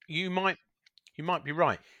 Yeah, you might be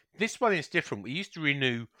right. This one is different. We used to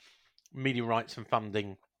renew media rights and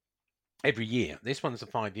funding every year. This one's a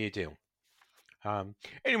 5-year deal.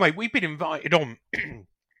 Anyway, we've been invited on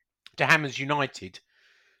to Hammers United.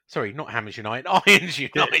 Sorry, not Hammers United. Irons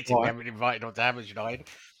United. Yeah, right. We haven't been invited on to Hammers United.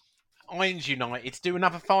 Irons United to do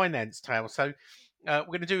another finance tale. So we're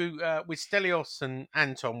going to do, with Stelios and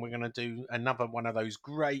Anton, we're going to do another one of those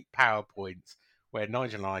great PowerPoints where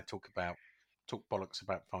Nigel and I talk bollocks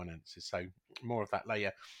about finances. So more of that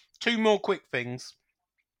later. 2 more quick things.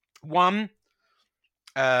 One,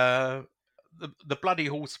 the bloody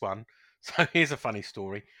horse one. So here's a funny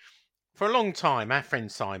story. For a long time, our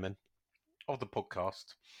friend Simon of the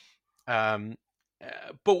podcast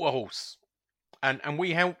bought a horse. And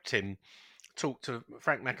we helped him talk to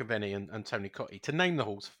Frank McAvenny and Tony Cottee to name the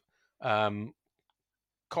horse Cottee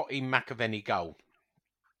McAvenny Gull.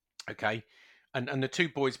 Okay. And the 2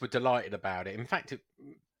 boys were delighted about it. In fact, it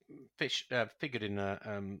figured in a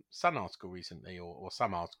Sun article recently, or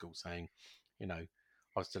some article saying, I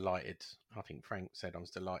was delighted. I think Frank said I was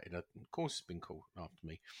delighted. Of course, it's been called after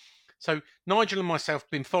me. So Nigel and myself have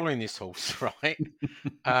been following this horse, right?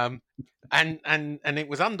 And it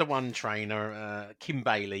was under one trainer, Kim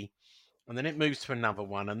Bailey, and then it moved to another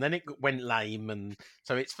one, and then it went lame, and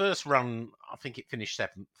so its first run, I think it finished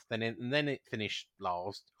 7th. Then it finished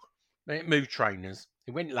last. Then it moved trainers.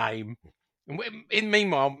 It went lame. And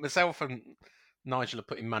meanwhile, myself and Nigel are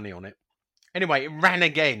putting money on it. Anyway, it ran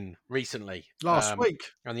again recently. Last week.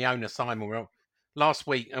 And the owner, Simon, last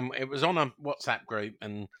week, and it was on a WhatsApp group,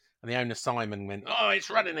 and the owner, Simon, went, "Oh, it's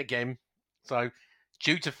running again." So,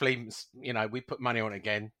 dutifully, we put money on it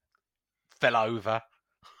again. Fell over.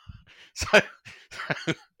 So,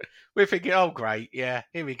 we're thinking, oh, great. Yeah,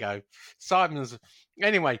 here we go. Simon's.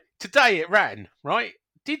 Anyway, today it ran, right?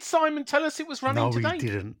 Did Simon tell us it was running No, today? he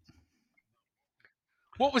didn't.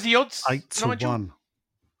 What was the odds, 8 Nigel? to 1.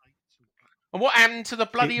 And what happened to the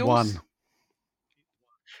bloody It horse? won.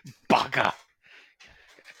 Bugger.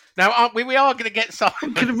 Now, we are going to get Simon.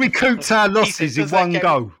 We could have recouped our losses in one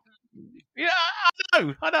go. Yeah,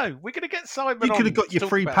 I know. We're going to get Simon. You could have got your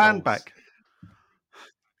 £3 back.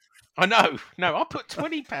 I know. No, I put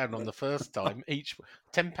 £20 on the first time,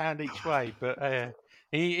 £10 each way. But I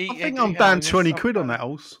think I'm down 20 quid on that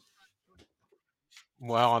horse.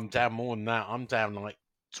 Well, I'm down more than that. I'm down like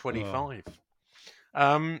 25.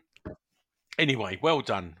 Anyway, well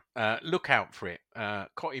done. Look out for it.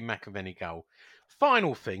 Cotty McAvenny goal.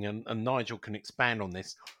 Final thing, and Nigel can expand on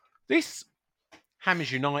this. This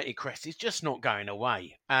Hammers United crest is just not going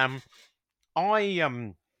away.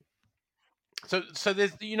 So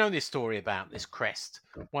there's this story about this crest,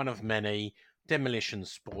 one of many, demolition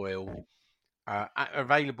spoil,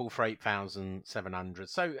 available for 8,700.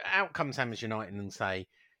 So out comes Hammers United and say,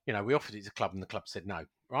 we offered it to the club, and the club said no.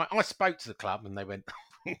 Right? I spoke to the club, and they went,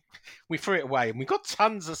 we threw it away, and we've got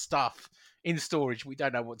tons of stuff in storage we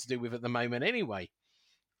don't know what to do with at the moment anyway.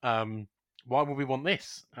 Why would we want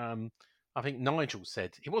this? I think Nigel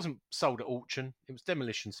said it wasn't sold at auction. It was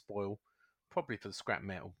demolition spoil, probably for the scrap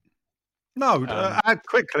metal. No,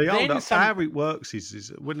 quickly, hold up. some- How it works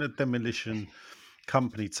is when a demolition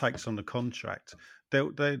company takes on the contract, they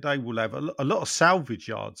will have a lot of salvage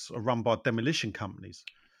yards are run by demolition companies.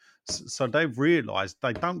 So they've realised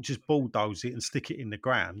they don't just bulldoze it and stick it in the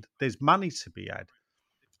ground. There's money to be had.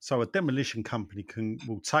 So a demolition company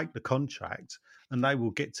will take the contract and they will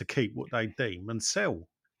get to keep what they deem and sell.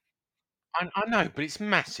 I know, but it's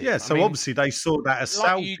massive. Yeah, so obviously they saw that as like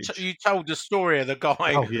salvage. you told the story of the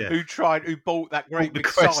guy who bought that great the big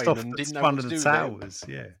crest sign off and didn't know one what of to the do with it.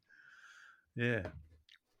 towers. Yeah.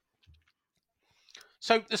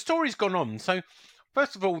 So the story's gone on. So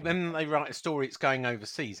first of all, then they write a story. It's going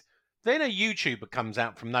overseas. Then a YouTuber comes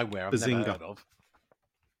out from nowhere I've never heard of.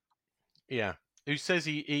 Yeah, who says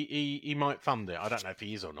he might fund it. I don't know if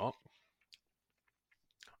he is or not.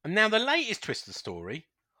 And now the latest twist of the story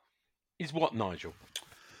is what, Nigel?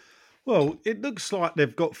 Well, it looks like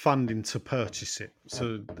they've got funding to purchase it.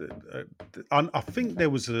 So I think there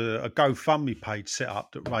was a GoFundMe page set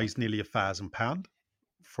up that raised nearly £1,000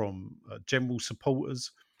 from general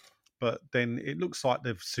supporters. But then it looks like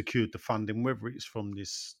they've secured the funding, whether it's from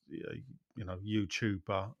this,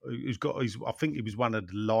 YouTuber who's got. I think he was one of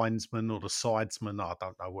the linesmen or the sidesmen. I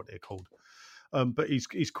don't know what they're called, but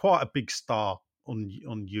he's quite a big star on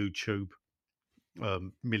YouTube,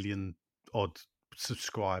 million odd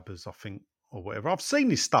subscribers, I think, or whatever. I've seen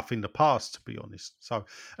his stuff in the past, to be honest. So,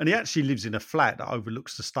 and he actually lives in a flat that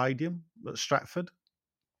overlooks the stadium at Stratford.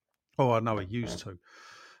 Oh, I know he used to.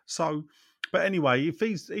 So. But anyway, if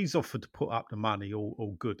he's offered to put up the money,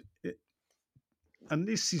 all good. And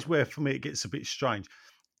this is where, for me, it gets a bit strange.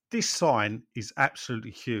 This sign is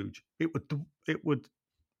absolutely huge. It would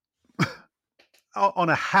on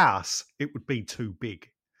a house, it would be too big.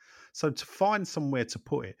 So to find somewhere to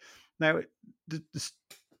put it. Now,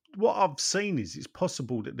 what I've seen is it's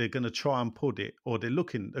possible that they're going to try and put it, or they're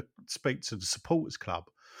looking to speak to the supporters club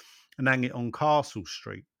and hang it on Castle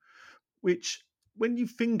Street, which, when you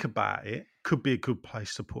think about it, could be a good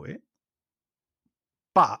place to put it.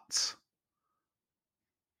 But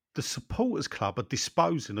the supporters club are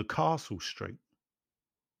disposing of Castle Street.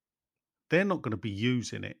 They're not going to be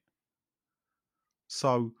using it.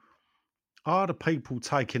 So are the people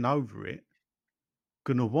taking over it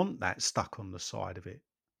going to want that stuck on the side of it?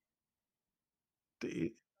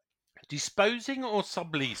 Disposing or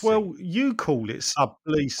subleasing? Well, you call it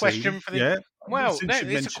subleasing. Question for the... Yeah. Well, no,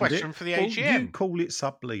 it's a question for the AGM. You call it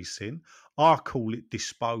subleasing. I call it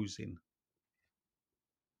disposing.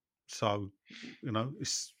 So,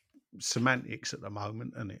 it's semantics at the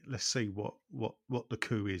moment, isn't it? Let's see what the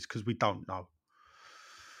coup is, because we don't know.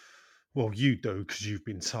 Well, you do, because you've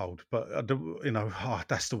been told. But,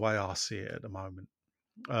 that's the way I see it at the moment.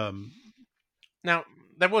 Now,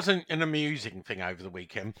 there wasn't an amusing thing over the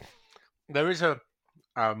weekend. There is a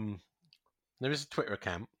Twitter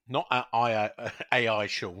account, not AI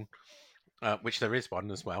Sean, which there is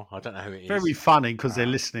one as well. I don't know who it is. Very funny, because they're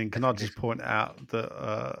listening. Can I just point out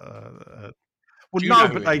that?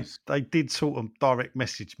 But they did sort of direct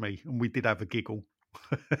message me, and we did have a giggle.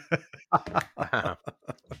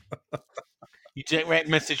 You direct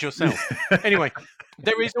message yourself. Anyway,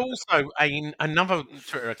 there is also another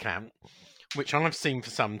Twitter account which I've seen for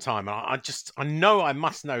some time. I know I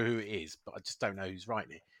must know who it is, but I just don't know who's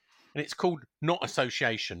writing it. And it's called Not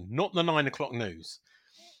Association, not the 9 o'clock news.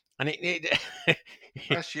 And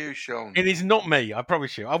That's you, Sean. It is not me, I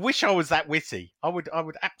promise you. I wish I was that witty. I would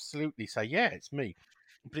absolutely say, yeah, it's me.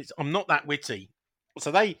 But I'm not that witty.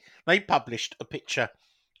 So they published a picture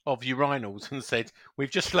of urinals and said, we've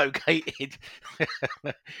just located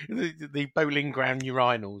the Bowling Ground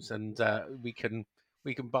urinals, and we can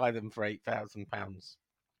buy them for £8,000.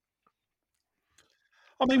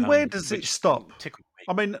 I mean, where does it which stop? tickled me.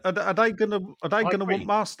 I mean, are they gonna agree. want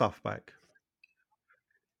my stuff back?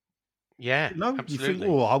 Yeah, You know, absolutely. you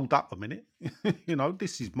think, oh, hold up a minute. You know,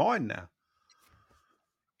 this is mine now.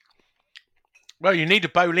 Well, you need a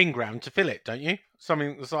bowling ground to fill it, don't you?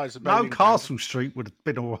 Something the size of No, bowling Castle Street would have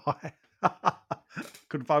been all right.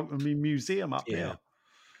 Could have opened me museum up Yeah. there.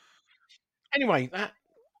 Anyway,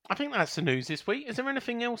 I think that's the news this week. Is there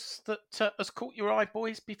anything else that has caught your eye,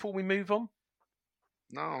 boys, before we move on?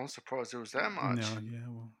 No, I'm surprised there was that much. No, yeah,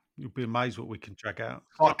 well, you'll be amazed what we can drag out.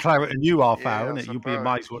 Like Claret and you half Yeah, hour, I isn't it? You'll be suppose.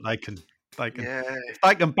 amazed what they can. Yeah. If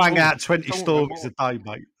they can bang Oh, out 20 talking stories about- a day,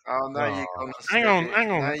 mate. Oh, no, you Oh, gonna hang on,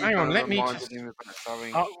 hang on, Now you've hang on, gone let me reminded just- him about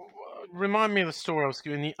something. Remind me of the story I was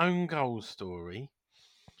giving, the own goal story.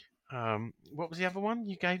 What was the other one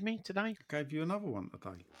you gave me today? Gave you another one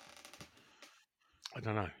today. I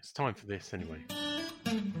don't know. It's time for this anyway.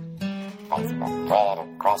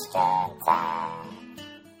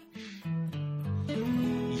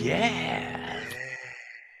 Yeah.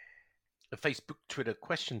 The Facebook Twitter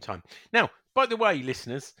question time. Now, by the way,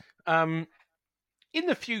 listeners, in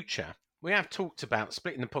the future, we have talked about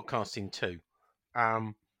splitting the podcast in two,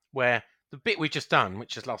 where the bit we've just done,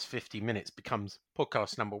 which is last 50 minutes, becomes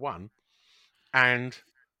podcast number 1, and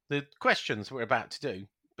the questions we're about to do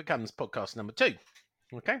becomes podcast number 2.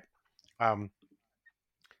 Okay?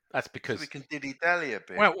 That's So because we can dilly-dally a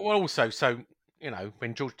bit. well, also, so, you know,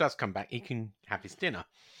 when George does come back, he can have his dinner.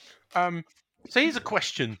 So here's a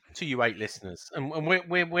question to you 8 listeners, and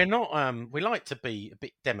we're not we like to be a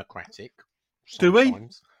bit democratic. Do we?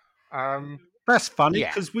 Sometimes. That's funny Yeah,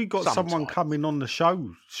 because we got someone sometimes. coming on the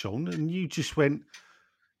show, Sean, and you just went,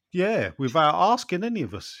 yeah, without asking any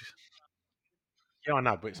of us. Yeah, I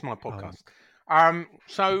know, but it's my Oh. podcast.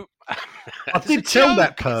 So I it's did a tell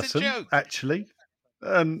that joke, it's a person, joke. actually.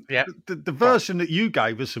 Yeah. The version that you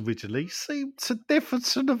gave us originally seemed to differ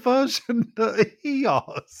to the version that he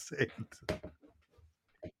asked.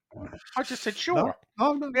 I just said sure. No?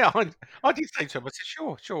 Oh, no. Yeah, I did say to him. I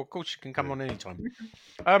said sure. Of course, you can come on anytime.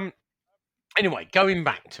 Anyway, going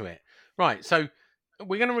back to it. Right, so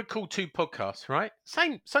we're going to record 2 podcasts, right?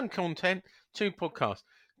 Same content, 2 podcasts.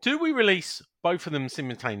 Do we release both of them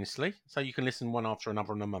simultaneously, so you can listen one after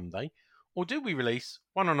another on a Monday? Or do we release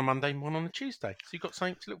one on a Monday and one on a Tuesday? So you've got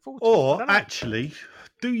something to look forward to. I Or don't know. actually,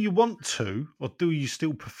 do you want to, or do you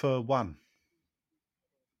still prefer one?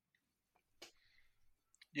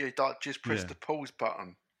 Yeah, like just press Yeah. the pause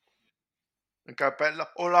button and go back,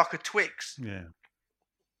 or like a Twix. Yeah.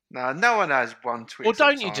 No one has one Twix. Or at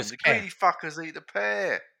don't a you time. just The care? greedy fuckers eat the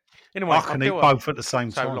pair. Anyway, I can eat both at the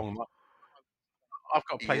same so time. long. I've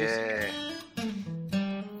got to play this.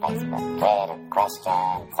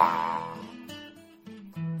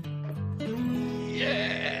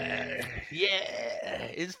 Yeah. Yeah.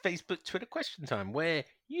 It's Facebook Twitter question time, where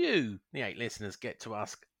you, the 8 listeners, get to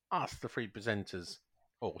ask us, the 3 presenters,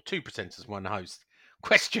 or 2 presenters, 1 host,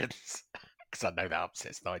 questions. Because I know that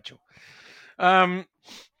upsets Nigel.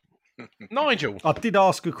 Nigel. I did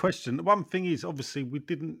ask a question. One thing is, obviously, we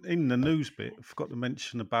didn't, in the news bit, I forgot to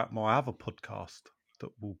mention about my other podcast that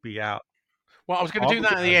will be out. Well, I was going to do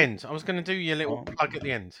that at the Okay. end. I was going to do your little plug at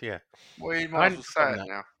the end. Yeah. Well, you I might as hadn't well say forgotten it that.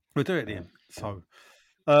 now. We'll do it at the end. So,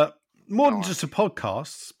 more than Nice. just a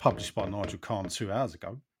podcast, published by Nigel Khan 2 hours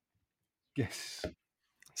ago. Yes.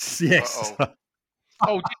 Yes. Uh-oh.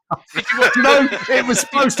 Oh, did you watch? No, it was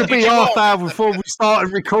supposed to be Did you half watch? hour before we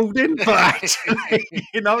started recording, but actually,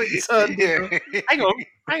 you know, it turned. Yeah.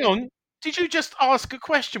 Hang on. Did you just ask a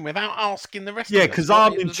question without asking the rest Yeah, of us because what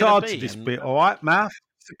I'm it in was gonna charge be? of this And- bit, all right, Math?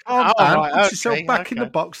 So calm Oh, down, right, put yourself okay, back in the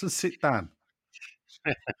okay. box and sit down.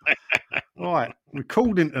 Right,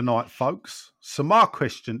 recording tonight, folks. So my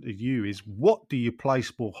question to you is, what do you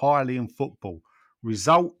place more highly in football?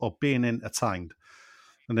 Result or being entertained?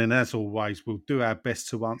 And then, as always, we'll do our best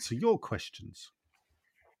to answer your questions.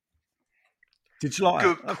 Did you like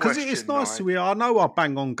Good that? Because it's question, nice to Nigel. hear. I know I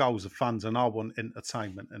bang on goals of funds and I want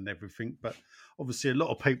entertainment and everything, but obviously a lot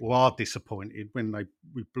of people are disappointed when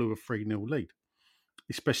we blew a 3-0 lead,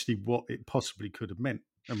 especially what it possibly could have meant.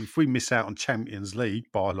 And if we miss out on Champions League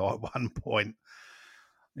by like 1 point,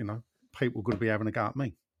 you know, people are going to be having a go at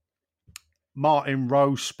me. Martin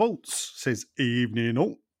Rose Sports says, evening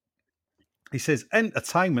all. He says,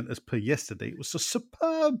 entertainment as per yesterday, it was a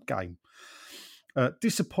superb game.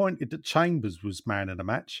 Disappointed that Chambers was man of the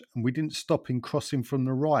match and we didn't stop him crossing from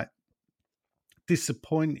the right.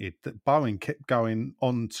 Disappointed that Bowen kept going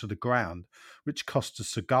on to the ground, which cost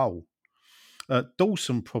us a goal.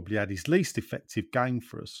 Dawson probably had his least effective game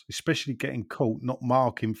for us, especially getting caught not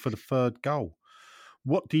marking for the third goal.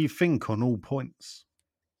 What do you think on all points?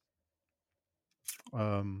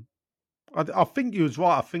 I think you was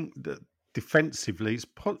right. I think that defensively, it's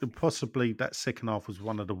possibly that second half was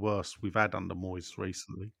one of the worst we've had under Moyes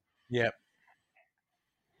recently. Yeah.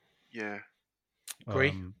 Yeah.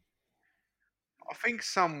 Agree. I think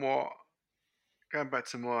somewhat, going back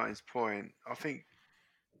to Martin's point, I think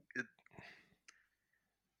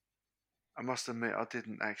I must admit I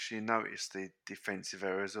didn't actually notice the defensive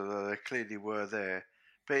errors, although they clearly were there.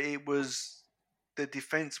 But it was, the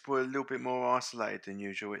defence were a little bit more isolated than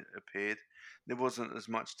usual, it appeared. There wasn't as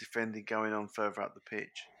much defending going on further up the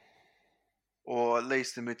pitch. Or at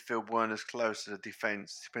least the midfield weren't as close to the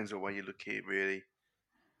defence. Depends what way you look at it, really.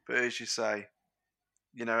 But as you say,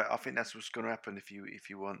 you know, I think that's what's going to happen if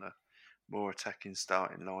you want a more attacking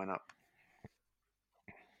starting lineup.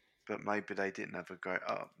 But maybe they didn't have a great.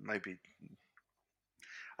 Maybe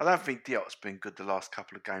I don't think Diop's been good the last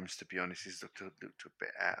couple of games. To be honest, he's looked a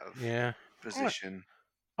bit out of position.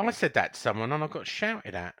 I said that to someone and I got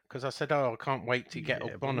shouted at because I said, "Oh, I can't wait to get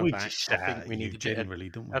Ogbonna we back." just I shout think at we you need generally,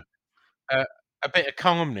 don't we? a bit of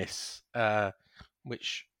calmness,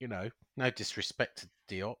 which, you know, no disrespect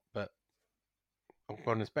to Diop, but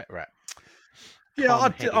Ogbonna's better at.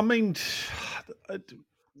 Yeah, I mean,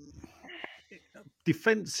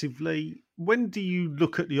 defensively, when do you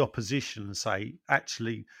look at the opposition and say,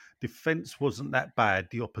 actually, defence wasn't that bad,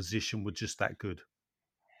 the opposition were just that good?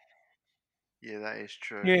 Yeah, that is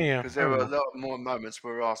true. Yeah. Because there were a lot more moments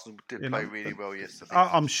where Arsenal did play really well yesterday.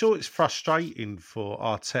 I'm sure it's frustrating for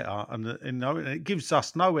Arteta, and it gives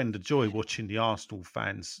us no end of joy watching the Arsenal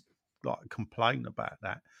fans like complain about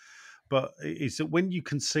that. But is that when you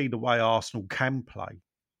can see the way Arsenal can play,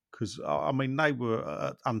 because I mean they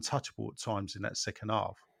were untouchable at times in that second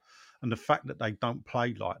half, and the fact that they don't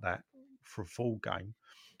play like that for a full game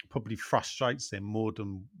probably frustrates them more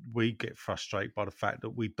than we get frustrated by the fact that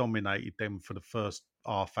we dominated them for the first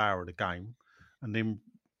half hour of the game and then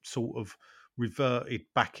sort of reverted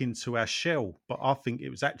back into our shell. But I think it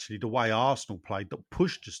was actually the way Arsenal played that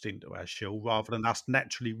pushed us into our shell rather than us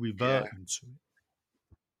naturally reverting to it.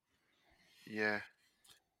 Yeah.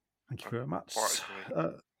 Thank you very much.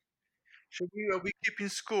 Are we keeping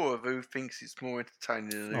score of who thinks it's more entertaining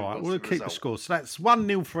than who all right, wants we'll the keep result? the score. So that's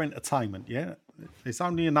 1-0 for entertainment, yeah? There's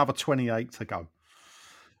only another 28 to go.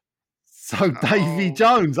 So Davy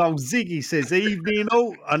Jones, old Ziggy says, evening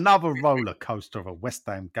all, another roller coaster of a West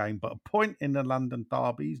Ham game, but a point in the London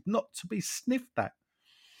derby is not to be sniffed at.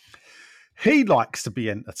 He likes to be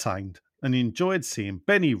entertained and enjoyed seeing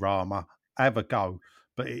Benny Rama have a go,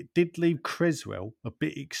 but it did leave Creswell a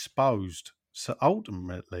bit exposed. So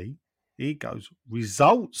ultimately, he goes,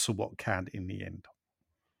 results are what count in the end.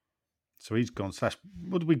 So he's gone,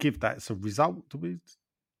 what do we give that? It's a result, do we?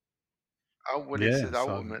 It says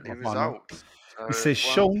ultimately results. He says,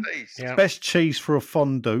 Sean, best cheese for a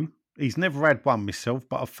fondue. He's never had one myself,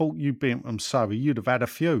 but I thought you being from Surrey, you'd have had a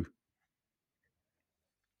few.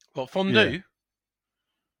 What, fondue?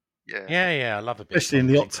 Yeah, I love a bit. Especially in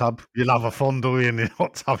the hot tub. You love a fondue in the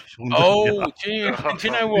hot tub. Oh, do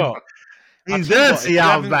you know what? He's dirty,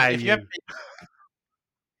 old man.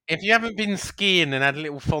 If you haven't been skiing and had a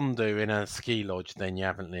little fondue in a ski lodge, then you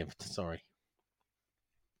haven't lived. Sorry.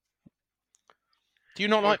 Do you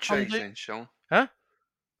not like fondue? Then, Sean? Huh?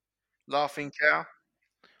 Laughing cow?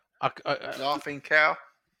 Laughing cow?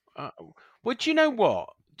 Well, do you know what?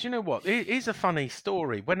 It is a funny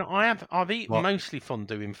story. When I've eaten mostly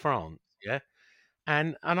fondue in France, yeah?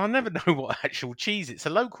 And I never know what actual cheese. It's a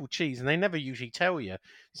local cheese, and they never usually tell you.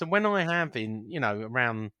 So when I have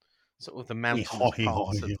around sort of the mountainous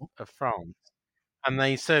parts of France, and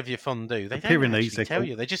they serve you fondue, they don't actually tell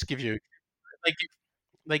you. They just give you.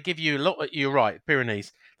 They give you a lot. You're right,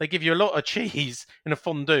 Pyrenees. They give you a lot of cheese in a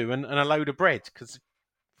fondue and a load of bread because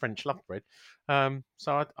French love bread.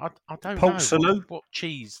 So I don't know what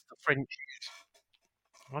cheese the French use.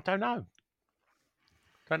 I don't know.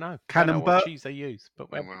 Don't know what cheese they use, but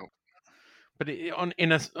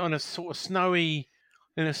in a sort of snowy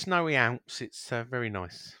ounce, it's very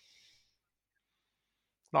nice.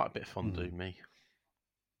 Like a bit of fondue, me.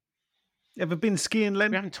 Ever been skiing,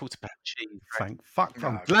 Len? We haven't talked about cheese. Thank fuck.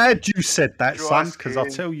 I'm glad you said that, son, because I'll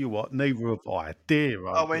tell you what, neither have I. Dear.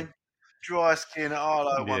 dry ski in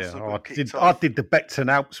Arlo once Yeah, and I I got kicked I off. did the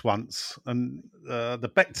Beckton Alps once, and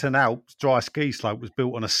the Beckton Alps dry ski slope was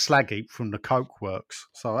built on a slag heap from the Coke Works,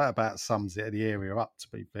 so that about sums it the area up. To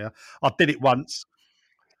be fair, I did it once,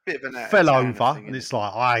 Bit of an fell out-of-towner over, thing, and innit? it's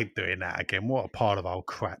like I ain't doing that again. What a pile of old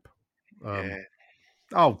crap. Yeah,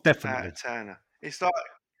 Oh, definitely. out-of-towner. It's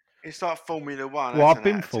like Formula One. Well, That's I've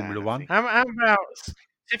an been Formula out-of-towner One. thing. How about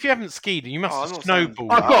if you haven't skied, you must Oh, have I'm not saying-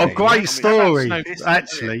 snowballed. I've got a Oh, great I mean, story, how about It's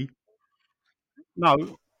actually.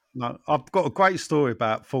 No, I've got a great story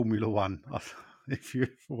about Formula One. If you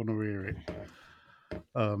want to hear it.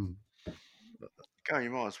 Go, you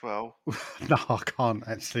might as well. No, I can't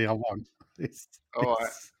actually. I won't. All right,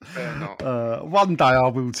 fair not. One day I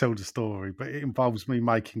will tell the story, but it involves me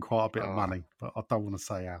making quite a bit of Oh. money. But I don't want to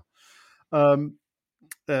say how.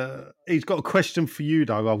 He's got a question for you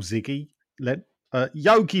though, old Ziggy. Len.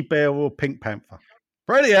 Yogi Bear or Pink Panther?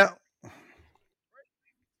 Ready out.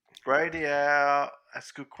 Brady out.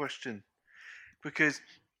 That's a good question. Because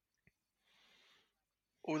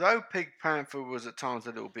although Pink Panther was at times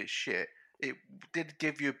a little bit shit, it did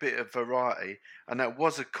give you a bit of variety, and that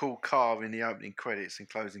was a cool car in the opening credits and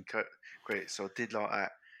closing credits. So I did like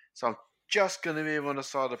that. So I'm just going to be on the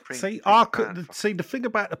side of Pink Panther. See the thing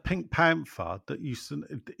about the Pink Panther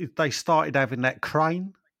that they started having that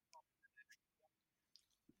crane,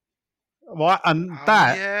 right? And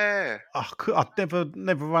that Yeah. I never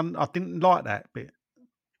run. I didn't like that bit.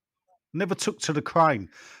 Never took to the crane.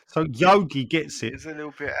 So Yogi gets it. It's a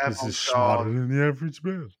little bit This is smarter avant-garde. than the average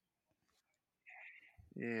man.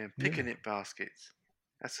 Yeah, picnic baskets.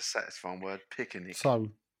 That's a satisfying word, picnic. So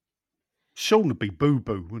Sean would be Boo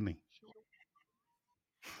Boo, wouldn't he?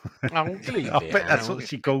 Oh, leave I it bet that's out. what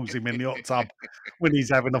she calls him in the hot tub when he's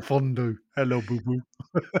having a fondue. Hello, Boo Boo.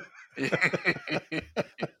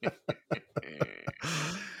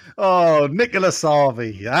 Oh, Nicholas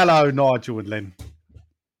Harvey. Hello, Nigel and Len.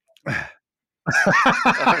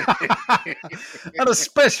 And a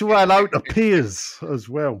special hello to Piers as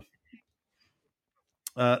well.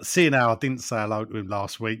 Seeing how I didn't say hello to him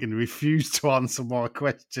last week and he refused to answer my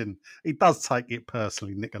question, he does take it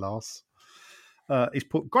personally, Nicholas. He's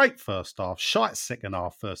put great first half, shite second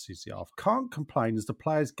half versus the half. Can't complain as the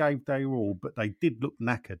players gave their all, but they did look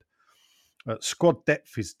knackered. Squad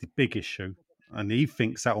depth is the big issue, and he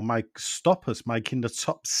thinks that will stop us making the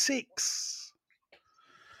top 6.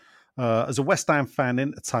 As a West Ham fan,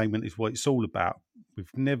 entertainment is what it's all about. We've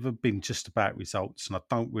never been just about results, and I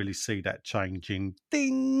don't really see that changing.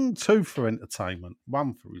 Ding! 2 for entertainment,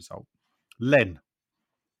 1 for result. Len,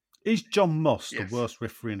 is John Moss Yes. the worst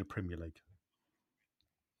referee in the Premier League?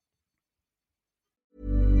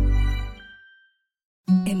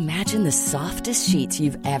 Imagine the softest sheets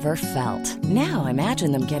you've ever felt. Now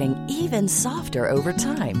imagine them getting even softer over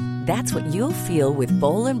time. That's what you'll feel with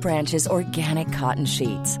Boll & Branch's organic cotton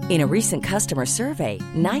sheets. In a recent customer survey,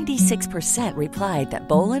 96% replied that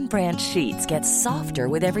Boll & Branch sheets get softer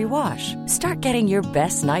with every wash. Start getting your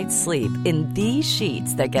best night's sleep in these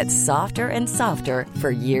sheets that get softer and softer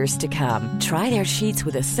for years to come. Try their sheets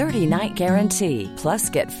with a 30-night guarantee.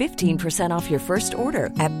 Plus, get 15% off your first order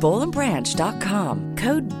at bollandbranch.com.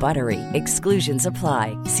 Code BUTTERY. Exclusions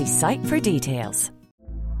apply. See site for details.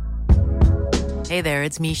 Hey there,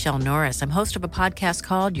 it's Michelle Norris. I'm host of a podcast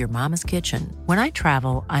called Your Mama's Kitchen. When I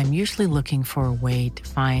travel, I'm usually looking for a way to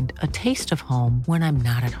find a taste of home when I'm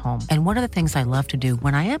not at home. And one of the things I love to do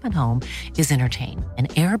when I am at home is entertain. And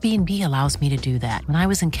Airbnb allows me to do that. When I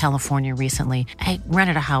was in California recently, I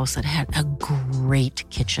rented a house that had a great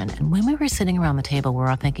kitchen. And when we were sitting around the table, we're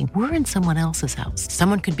all thinking, we're in someone else's house.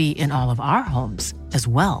 Someone could be in all of our homes as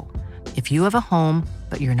well. If you have a home,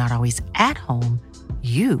 but you're not always at home,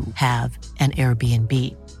 you have an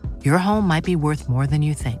Airbnb. Your home might be worth more than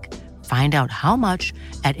you think. Find out how much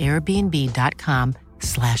at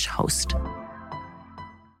airbnb.com/host.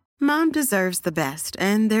 Mom deserves the best,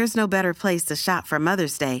 and there's no better place to shop for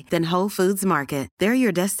Mother's Day than Whole Foods Market. They're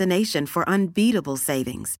your destination for unbeatable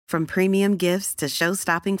savings, from premium gifts to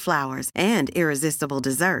show-stopping flowers and irresistible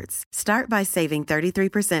desserts. Start by saving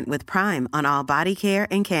 33% with Prime on all body care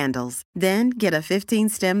and candles. Then get a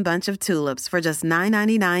 15-stem bunch of tulips for just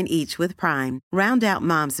 $9.99 each with Prime. Round out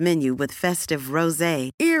Mom's menu with festive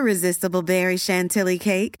rosé, irresistible berry chantilly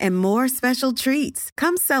cake, and more special treats.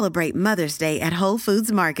 Come celebrate Mother's Day at Whole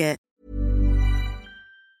Foods Market.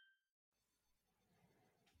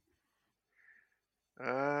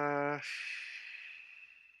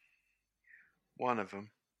 One of them.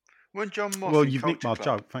 When John Moss. Well, in you've nicked my Culture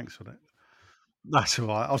Club. joke. Thanks for that. That's all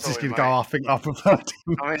right. I was just Sorry, going to go, mate. I think I preferred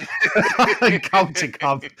him. I mean, Culture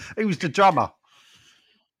Club. He was the drummer.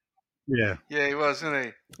 Yeah. Yeah, he was, wasn't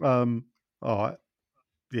he? All right.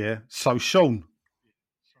 Yeah. So Sean,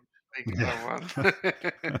 Big one.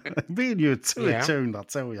 me and you are two Yeah. attuned, I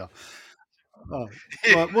tell you.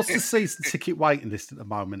 Right, what's the season ticket waiting list at the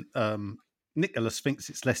moment? Nicholas thinks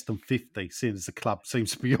it's less than 50, seeing as the club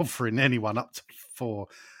seems to be offering anyone up to 4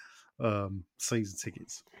 season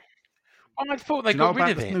tickets. I thought they Do you know got rid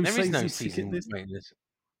about of the it. new There is no season season ticket list? waiting list.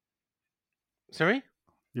 Sorry?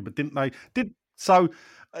 Yeah, but didn't they?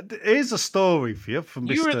 Here's a story for you from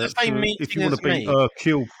You were at the same if meeting you want as to be me.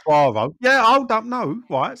 Hercule Poirot. Yeah, I don't know,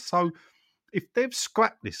 right? So if they've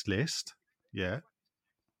scrapped this list, yeah,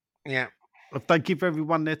 Yeah. if they give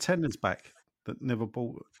everyone their tenants back that never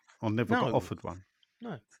bought or never got No. offered one.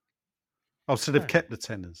 No. Oh, so they've No. kept the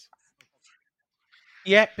tenants.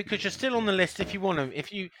 Yeah, because you're still on the list if you want to.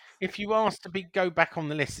 If you ask to go back on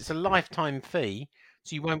the list, it's a lifetime fee,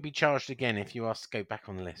 so you won't be charged again if you ask to go back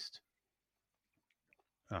on the list.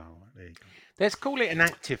 Oh, there you go. Let's call it an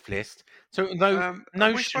active list. So though Are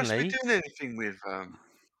we supposed to be notionally, doing anything with?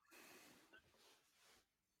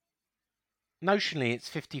 it's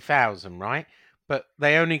 50,000, right? But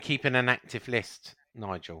they only keep in an active list,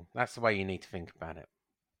 Nigel. That's the way you need to think about it.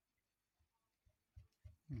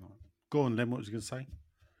 Go on, then. What was you going to say?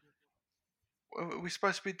 Are we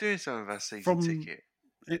supposed to be doing something with our season From ticket?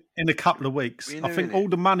 in a couple of weeks, Were you I think doing all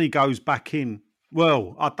the money goes back in.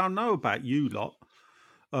 Well, I don't know about you lot,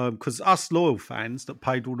 because us loyal fans that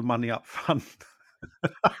paid all the money up front.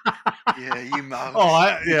 Yeah, you mugs.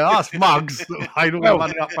 Us mugs that paid all the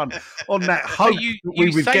money up front on that hope you- that we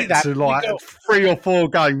you would say get that, to we like got- 3 or 4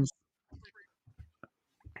 games.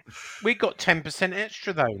 We got 10%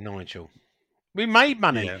 extra though, Nigel. We made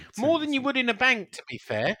money. Yeah, More than you 10%. would in a bank, to be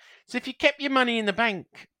fair. So if you kept your money in the bank,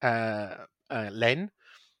 Len,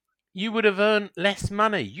 you would have earned less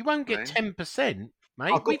money. You won't get Len? 10%,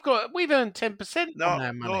 mate. We've earned 10% on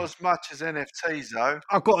our money. Not as much as NFTs though.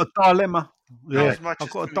 I've got a dilemma. Not Yeah, as much I've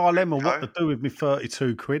as got a doing dilemma what crypto. to do with me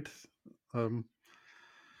 32 quid.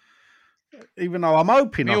 Even though I'm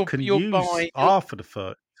hoping I can use half of the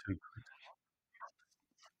 32 quid.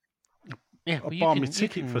 Yeah, I'll well, buy me a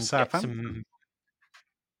ticket for get Southampton.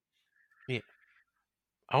 Yeah.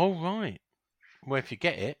 Oh, right. Well, if you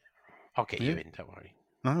get it, I'll get you Yeah. in, don't worry.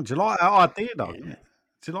 No, do you like that idea though? Yeah.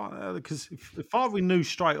 Do you like that? Because if I renew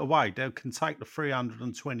straight away, they can take the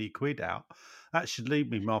 320 quid out. That should leave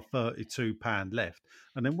me my £32 left.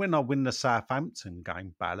 And then when I win the Southampton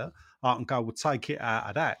game ballot, I can go, we'll take it out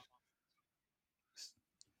of that.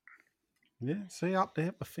 Yeah, see up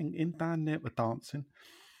there, we're thinking, down there, we're dancing.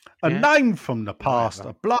 A name from the past,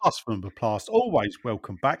 Whatever. a blast from the past, always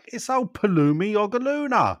welcome back. It's old Palumi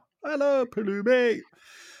Ogaluna. Hello, Palumi.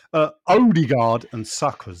 Odegaard and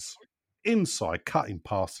Suckers. Inside cutting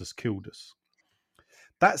past us killed us.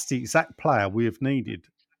 That's the exact player we have needed.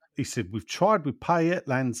 He said, we've tried with Payet,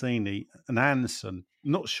 Lanzini and Anderson.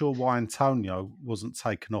 Not sure why Antonio wasn't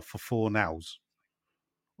taken off for 4 nows.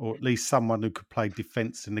 Or at least someone who could play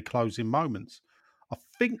defence in the closing moments. I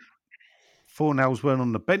think 4 nows weren't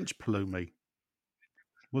on the bench, Palumi.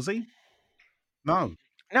 Was he? No.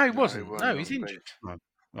 No, he No, wasn't. he wasn't No, on he's the injured. No.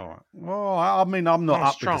 All right. Well, I mean, I'm not Nice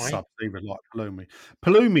up with the try. subs either like Palumi.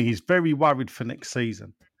 Palumi is very worried for next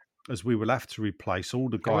season, as we will have to replace all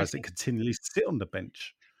the guys is he? that continually sit on the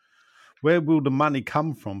bench. Where will the money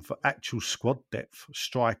come from for actual squad depth,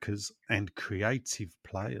 strikers, and creative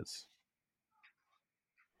players?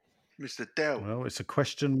 Mr. Dell. Well, it's a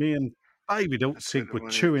question me and David Ultzig the were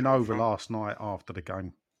money chewing come over from. last night after the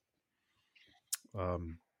game.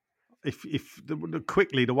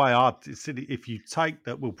 Quickly, the way I said it, if you take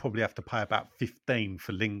that, we'll probably have to pay about 15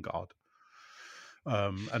 for Lingard,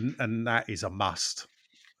 and that is a must.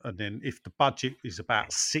 And then if the budget is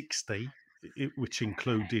about 60, which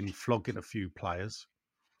including flogging a few players,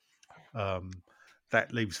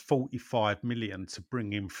 that leaves 45 million to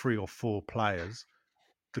bring in 3 or 4 players.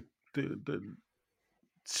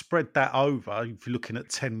 Spread that over. If you're looking at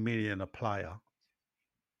 10 million a player,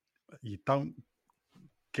 you don't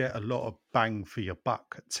get a lot of bang for your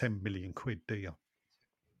buck at 10 million quid, do you?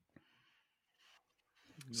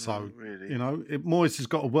 So, really. Moyes has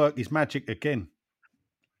got to work his magic again.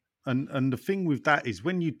 And the thing with that is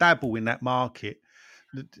when you dabble in that market,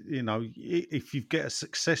 if you get a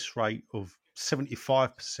success rate of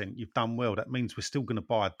 75%, you've done well. That means we're still going to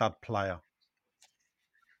buy a dud player.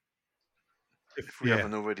 If we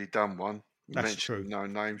haven't already done one. That's true. No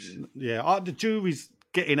names. Yeah, the jury's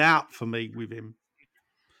getting out for me with him.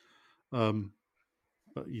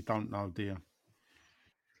 But you don't know, do you?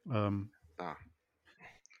 No.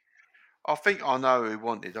 I think I know who he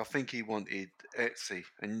wanted. I think he wanted Etsy,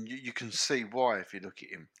 and you can see why if you look at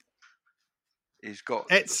him. He's got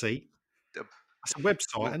Etsy. That's a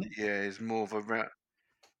website, isn't it? Yeah, he's more of a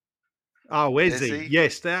Oh, is he? he?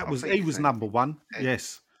 Yes, I think he was so. number one. Yeah.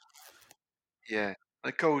 Yes. Yeah.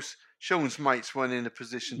 And of course, Sean's mates weren't in a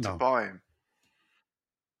position to No. buy him.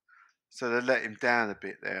 So they let him down a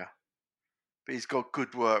bit there. But he's got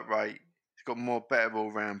good work rate. He's got better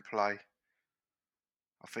all-round play.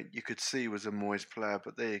 I think you could see he was a Moyes player,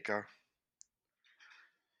 but there you go.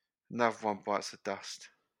 Another one bites the dust.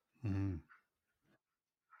 Mm.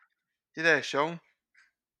 You there, Sean?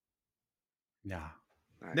 Yeah.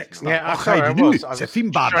 No, he's Next not. up. Yeah, sorry, I was. I was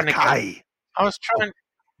Finbar trying to Mackay. get- I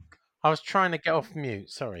was trying to get off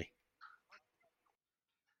mute. Sorry.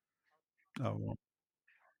 Oh, well,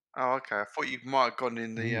 Oh, okay. I thought you might have gone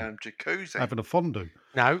in the jacuzzi. having a fondue.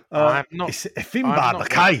 No, I'm not. It's I'm Finbar not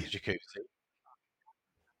Mackay. going to the jacuzzi.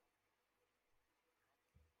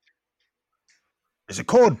 There's a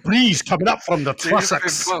cold breeze coming up from the There's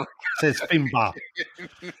Trossachs, Finbar. says Finbar.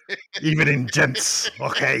 Evening, gents.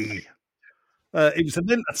 Okay. It was an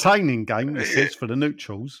entertaining game, he says, for the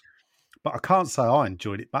neutrals, but I can't say I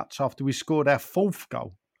enjoyed it much after we scored our fourth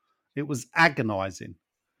goal. It was agonising.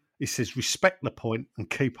 He says, respect the point and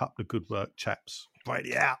keep up the good work, chaps.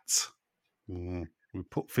 Brady out. We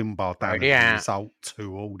put Finbar down Brady as a out. result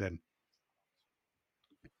 2-2 then.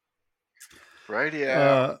 Brady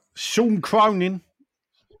out. Sean Cronin,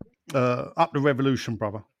 up the revolution,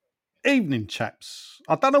 brother. Evening, chaps.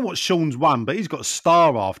 I don't know what Sean's won, but he's got a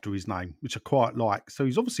star after his name, which I quite like. So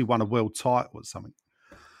he's obviously won a world title or something.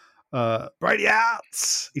 Brady out.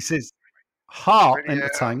 He says, heart Brady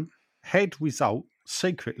entertain, head result,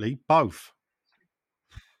 secretly both.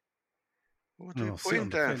 What do you Oh, put sit him on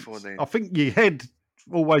the down fence. for then? I think your head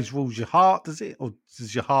always rules your heart, does it? Or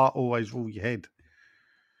does your heart always rule your head?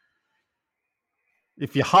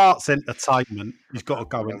 If your heart's entertainment, you've got to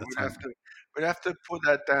go entertainment. We'd have to put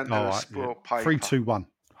that down to All a right, spoiled yeah. paper. 3, 2, 1.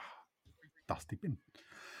 Dusty bin.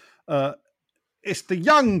 It's the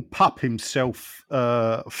young pup himself,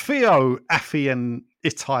 Theo Aphianitis.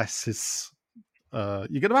 You're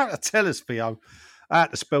going to have to tell us, Theo, how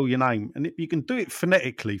to spell your name. And if you can do it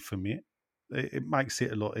phonetically for me, it makes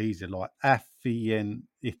it a lot easier. Like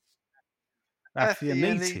Aphianitis.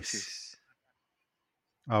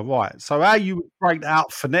 Oh, right. So how you would break it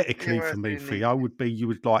out phonetically Yeah, for me, Aphianitis. Theo, would be you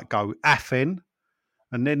would like go Aphen,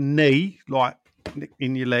 and then knee, like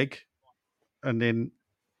in your leg, and then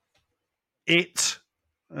it,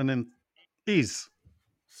 and then is.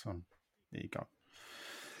 So there you go.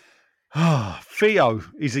 Theo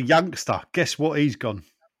is a youngster. Guess what he's gone?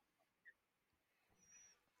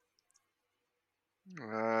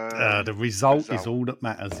 The result is all that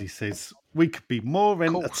matters, he says. We could be more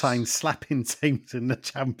entertained slapping teams in the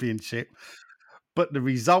Championship, but the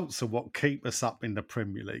results are what keep us up in the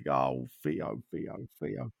Premier League. Oh, Theo. Oh,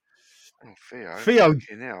 Theo. Theo.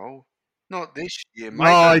 Fucking hell. Not this year, mate. No,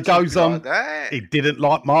 Don't he talk goes like on. that. He didn't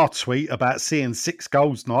like my tweet about seeing 6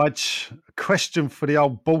 goals, Nige. A question for the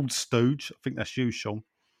old bald stooge. I think that's you, Sean.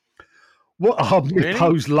 What are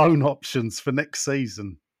Mipo's loan options for next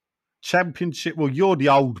season? Championship. Well, you're the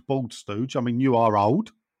old bald stooge. I mean, you are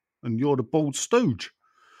old, and you're the bald stooge.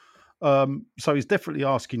 So he's definitely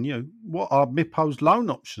asking you, what are Mipo's loan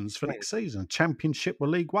options for next season? Championship or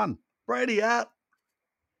League One? Brady out.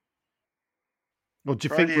 Or do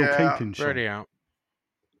you think we'll keep him, Sean? Brady out.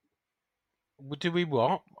 Do we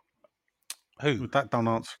what? Who? That don't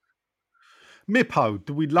answer. Mipo,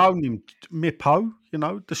 do we loan him? Mipo, you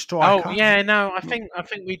know, the striker. Oh yeah, no, I think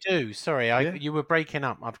we do. Sorry, Yeah. you were breaking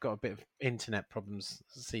up. I've got a bit of internet problems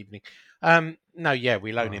this evening. No, yeah,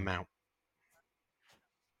 we loan him out.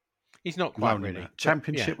 He's not quite Loan him ready. out.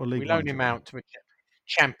 Championship or League We loan One, him do you out to a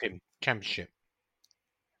championship.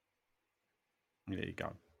 There you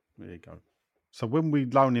go. So when we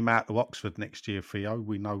loan him out to Oxford next year, Theo,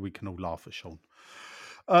 we know we can all laugh at Sean.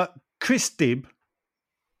 Chris Dibb,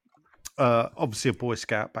 obviously a Boy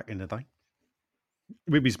Scout back in the day,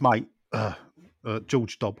 with his mate,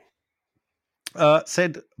 George Dobb,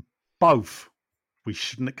 said both. We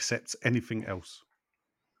shouldn't accept anything else.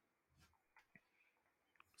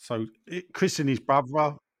 So Chris and his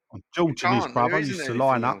brother, George and his brother used to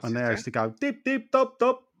line up and they used to go, dip, dip, dop,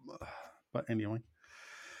 dop. But anyway.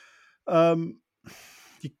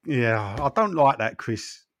 Yeah, I don't like that,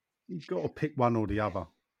 Chris. You've got to pick one or the other.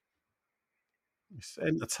 It's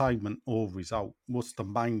entertainment or result. What's the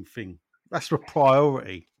main thing? That's the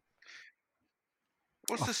priority.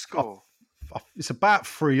 What's the score? It's about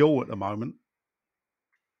 3-3 at the moment.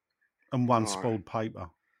 And 1 Right. spoiled paper.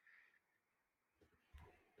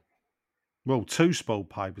 Well, 2 spoiled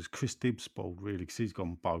papers. Chris Dibb spoiled, really, because he's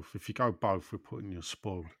gone both. If you go both, we're putting you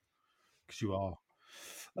spoiled. Because you are.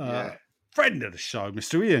 Yeah. Friend of the show,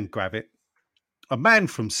 Mr. Ian Gravitt, a man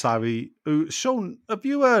from Surrey who, Sean, have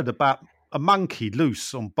you heard about a monkey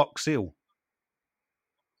loose on Box Hill?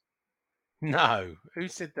 No. Who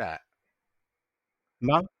said that?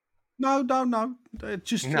 No.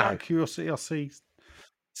 Just No. out of curiosity, I see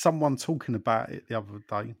someone talking about it the other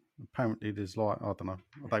day. Apparently, there's like, I don't know.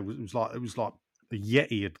 It was like the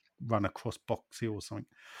Yeti had run across Box Hill or something.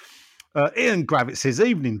 Ian Gravitt says,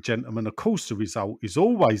 "Evening, gentlemen. Of course, the result is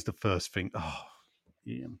always the first thing." Oh,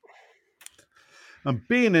 Ian. And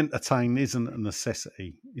being entertained isn't a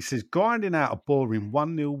necessity. He says, grinding out a boring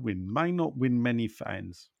 1-0 win may not win many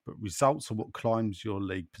fans, but results are what climbs your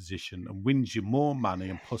league position and wins you more money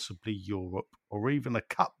and possibly Europe, or even a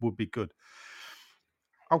cup would be good.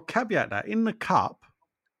 I'll caveat that. In the cup,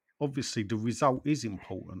 obviously the result is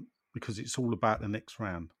important because it's all about the next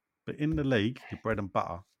round. But in the league, your bread and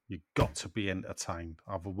butter, you've got to be entertained.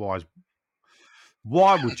 Otherwise,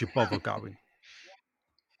 why would you bother going?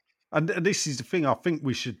 And this is the thing I think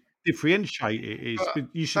we should differentiate it is,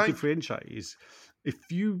 you should differentiate is if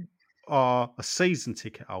you are a season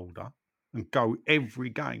ticket holder and go every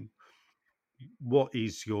game, what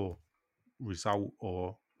is your result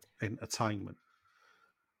or entertainment?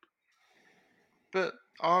 But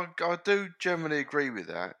I do generally agree with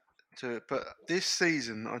that. But this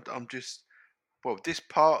season, this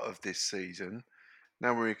part of this season,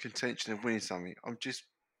 now we're in contention of winning something.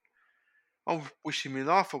 I'm wishing my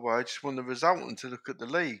life away. I just want the result and to look at the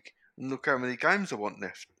league and look how many games I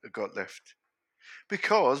got left.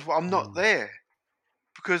 Because I'm not there.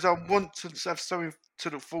 Because I want to have something to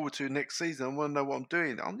look forward to next season. I want to know what I'm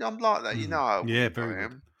doing. I'm like that, you know. Yeah, very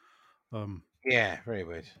weird. Yeah, very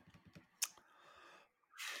weird.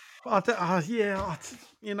 I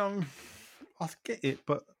get it,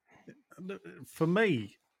 but for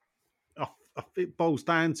me, it boils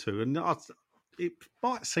down to, and it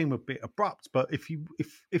might seem a bit abrupt, but if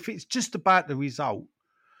it's just about the result,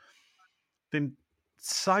 then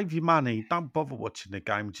save your money. Don't bother watching the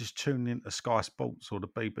game. Just tune in to Sky Sports or the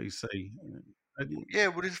BBC. Yeah,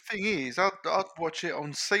 well, the thing is, I'd watch it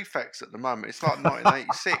on CFAX at the moment. It's like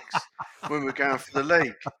 1986 when we're going for the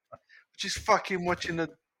league. Just fucking watching the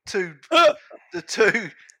two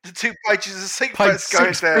pages of CFAX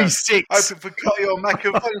going down. Open for Cotty or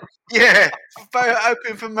McAvenny. Yeah,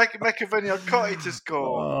 open for McAvenny or Cotty to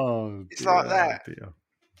score. Oh, it's like that.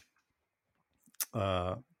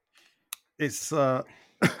 It's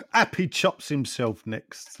Happy chops himself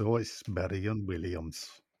next to it's Marion Williams.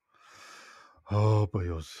 Oh,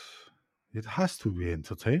 boys, it has to be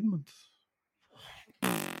entertainment.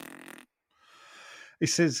 He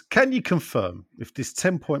says, can you confirm if this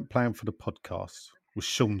 10-point plan for the podcast was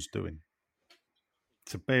Sean's doing?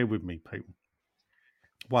 So bear with me, people.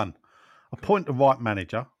 1, appoint the right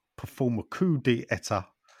manager, perform a coup d'etat,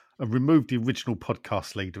 and remove the original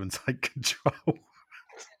podcast leader and take control.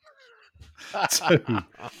 2,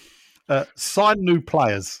 sign new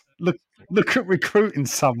players. Look at recruiting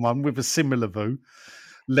someone with a similar view,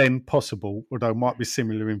 Len possible, although might be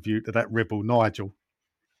similar in view to that rebel Nigel.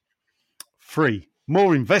 3,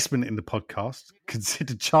 more investment in the podcast.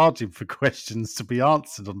 Consider charging for questions to be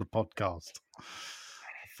answered on the podcast.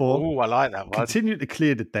 4, Oh, I like that one. Continue to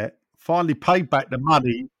clear the debt. Finally pay back the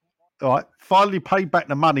money. All right. Finally pay back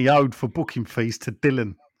the money owed for booking fees to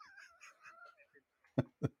Dylan.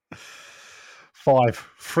 5,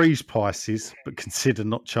 freeze prices, but consider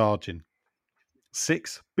not charging.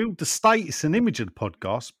 6, build the status and image of the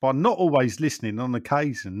podcast by not always listening, on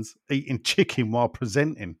occasions eating chicken while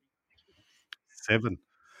presenting. 7,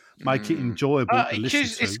 make it enjoyable to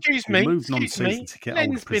listen to. Excuse me. Remove non-season ticket Len's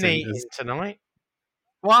old been presenters. eating tonight.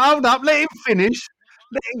 Well, hold up. Let him finish.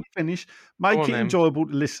 Make Go on, it then. enjoyable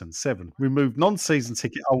to listen. 7, remove non-season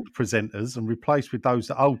ticket old presenters and replace with those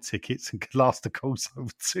that old tickets and could last a course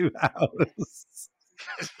over 2 hours.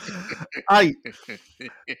 8,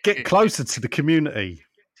 get closer to the community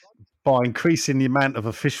by increasing the amount of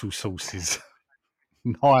official sources.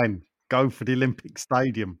 9, go for the Olympic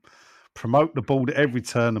Stadium. Promote the ball at every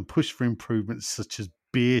turn and push for improvements such as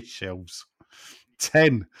beer shelves.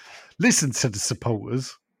 10, listen to the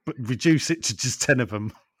supporters, but reduce it to just 10 of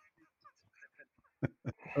them.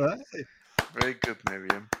 Very good,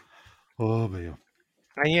 Miriam. Oh, man.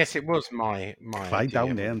 And yes, it was my Play idea down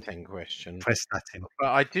with there the and 10 questions. press that in. But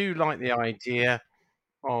I do like the idea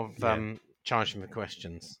of Yeah. charging for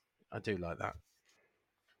questions. I do like that.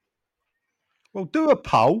 Well, do a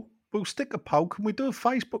poll. We'll stick a poll. Can we do a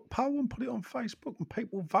Facebook poll and put it on Facebook and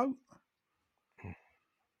people vote?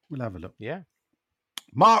 We'll have a look. Yeah.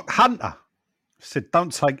 Mark Hunter said,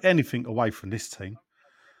 don't take anything away from this team,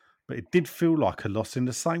 but it did feel like a loss in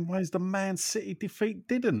the same way as the Man City defeat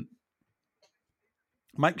didn't.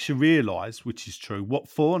 Makes you realise, which is true, what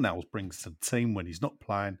Fornals brings to the team when he's not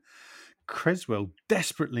playing. Creswell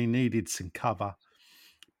desperately needed some cover.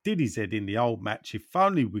 Did his head in the old match. If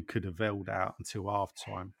only we could have held out until half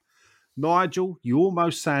time. Nigel, you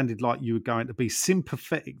almost sounded like you were going to be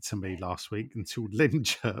sympathetic to me last week until Len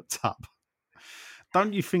chirped up.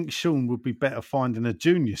 Don't you think Sean would be better finding a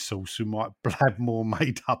junior source who might blab more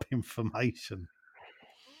made up information?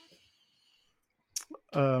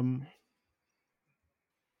 He's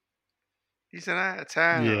an out of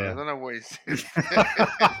town. Yeah. I don't know what he's.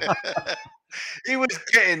 He was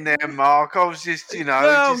getting there, Mark. I was just,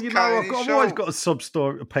 Well, just I've always got a sub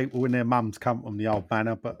story to people when their mums come from the old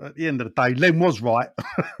manor, but at the end of the day, Len was right.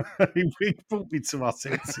 He brought me to my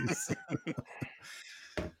senses.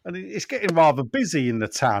 And it's getting rather busy in the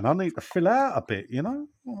town. I need to fill out a bit, I don't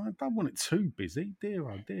want it too busy. Dear,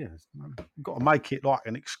 oh dear. We've got to make it like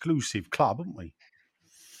an exclusive club, haven't we?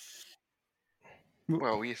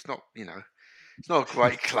 Well, it's not, it's not a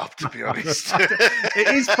great club, to be honest. It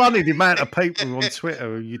is funny the amount of people on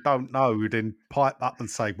Twitter who you don't know who then pipe up and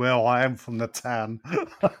say, well, I am from the town.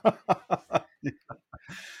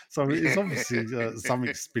 So it's obviously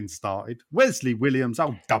something's been started. Wesley Williams,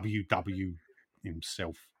 old WW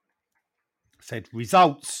himself, said,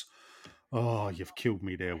 results. Oh, you've killed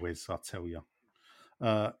me there, Wes, I tell you.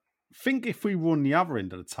 Think if we were on the other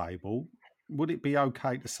end of the table, would it be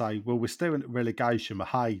okay to say, well, we're staring at relegation, but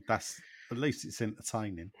hey, at least it's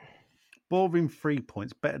entertaining. Boring 3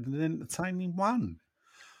 points better than entertaining 1.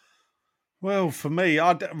 Well, for me,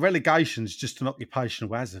 relegation's just an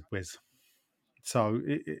occupational hazard, Wes. So,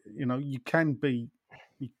 you can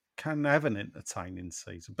have an entertaining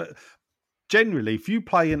season. But generally, if you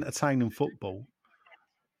play entertaining football,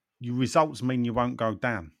 your results mean you won't go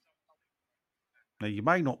down. Now, you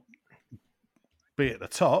may not be at the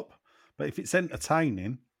top, but if it's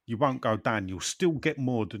entertaining, you won't go down. You'll still get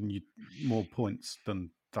more points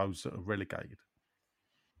than those that are relegated.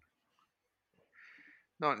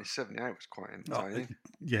 1978 was quite entertaining.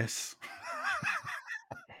 Yes.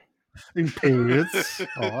 In periods.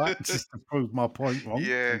 All right, just to prove my point wrong.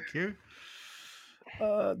 Yeah. Thank you.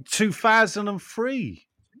 2003.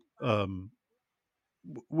 When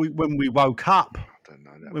we woke up. I don't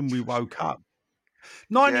know that. When we woke up.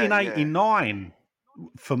 1989,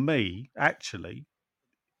 for me, actually,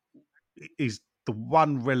 is the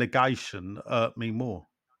one relegation that hurt me more.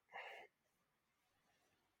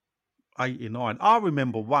 89. I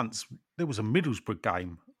remember once there was a Middlesbrough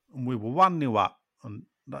game and we were 1-0 up and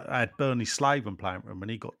I had Bernie Slaven playing for him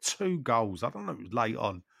and he got 2 goals. I don't know if it was late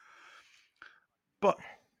on. But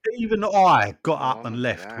even I got up and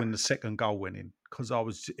left when the second goal went in because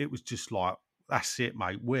it was just like, that's it,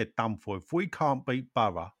 mate. We're done for. If we can't beat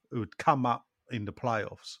Borough, who would come up in the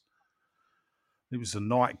playoffs. It was a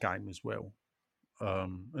night game as well.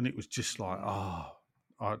 And it was just like, I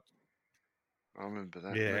remember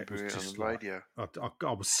that. Yeah, it was just on the radio. I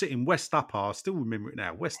was sitting West Upper. I still remember it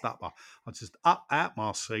now. West Upper. I just up out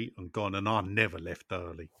my seat and gone, and I never left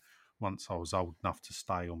early once I was old enough to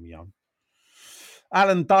stay on my own.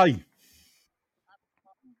 Alan Day.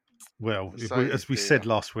 Well, as we said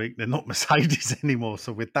last week, they're not Mercedes anymore,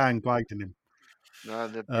 so we're downgrading him. No,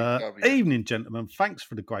 they're BMW. Evening, gentlemen. Thanks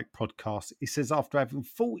for the great podcast. He says, after having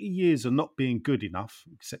 40 years of not being good enough,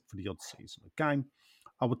 except for the odd season of game,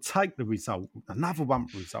 I would take the result, another one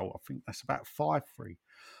result. I think that's about 5-3.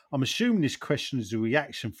 I'm assuming this question is a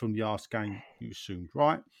reaction from the last game you assumed,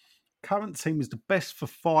 right? Current team is the best for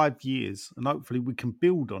 5 years, and hopefully we can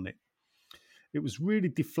build on it. It was really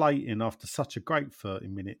deflating after such a great 30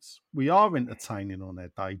 minutes. We are entertaining on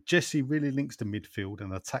their day. Jesse really links the midfield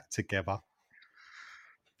and attack together.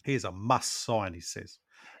 Here's a must sign, he says.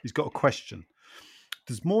 He's got a question.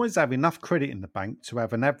 Does Moyes have enough credit in the bank to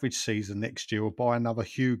have an average season next year or buy another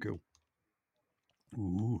Hugo?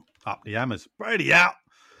 Ooh, up the hammers. Brady out.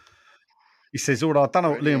 He says, I don't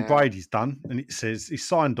know what Liam Brady's done. And it says he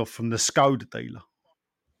signed off from the Skoda dealer.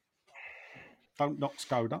 Don't knock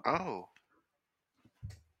Skoda. Oh.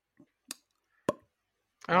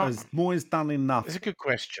 Has Moyes done enough? It's a good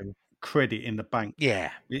question. Credit in the bank.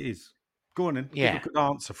 Yeah. It is. Go on then. Yeah. Give a good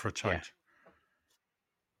answer for a change.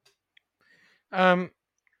 I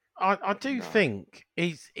do think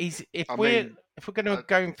he's if we're going to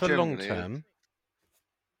go for long term.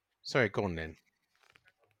 Sorry, go on then.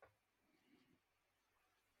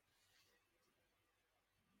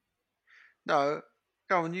 No,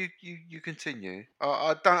 go on. You continue.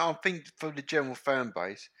 I think for the general fan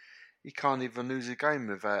base, he can't even lose a game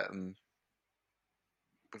without him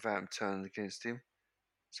turning against him.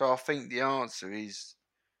 So I think the answer is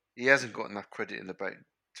he hasn't got enough credit in the bank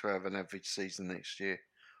to have an average season next year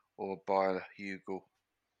or buy a Hugo.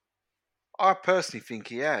 I personally think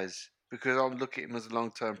he has, because I look at him as a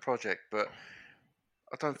long-term project. But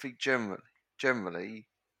I don't think generally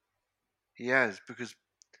he has, because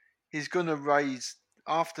he's going to raise,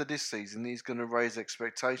 after this season, he's going to raise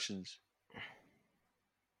expectations.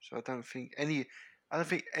 So I don't think any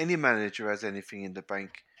manager has anything in the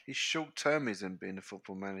bank. His short-termism being a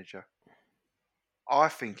football manager. I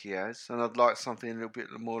think he has, and I'd like something a little bit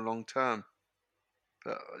more long-term.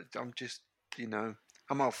 But I'm just,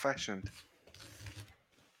 I'm old-fashioned.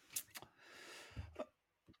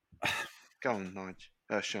 Go on,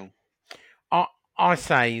 Nigel. Sean. I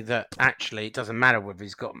say that actually it doesn't matter whether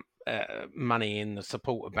he's got money in the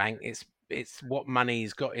supporter bank. It's what money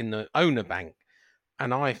he's got in the owner bank,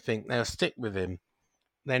 and I think they'll stick with him.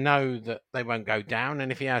 They know that they won't go down,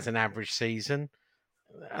 and if he has an average season,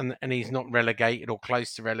 and he's not relegated or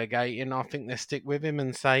close to relegating, I think they'll stick with him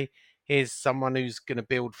and say, here's someone who's going to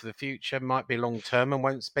build for the future, might be long term, and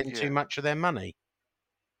won't spend too much of their money.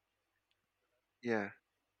 Yeah.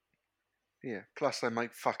 Yeah. Plus, they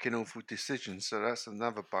make fucking awful decisions, so that's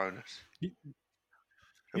another bonus.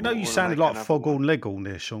 You sounded like Foghorn Leghorn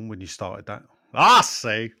there, Sean, when you started that. I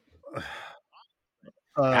see.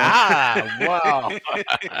 Well.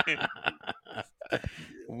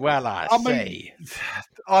 Well, I see.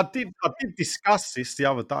 I did discuss this the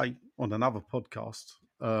other day on another podcast,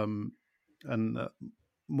 and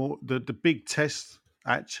more the big test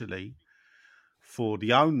actually for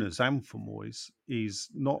the owners and for Moyes is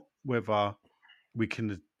not whether we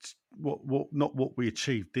can not what we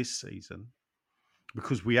achieved this season,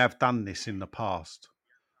 because we have done this in the past,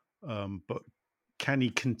 but can he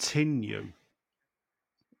continue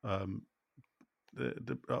a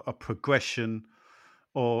progression?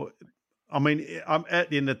 Or, at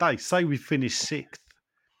the end of the day, say we finish 6th,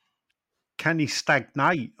 can he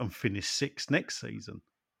stagnate and finish 6th next season?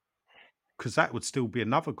 Because that would still be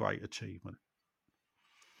another great achievement.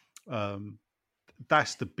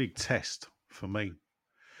 That's the big test for me,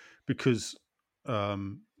 because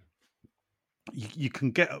you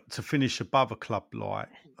can get up to finish above a club like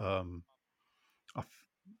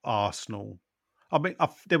Arsenal.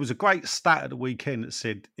 There was a great stat at the weekend that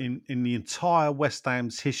said in the entire West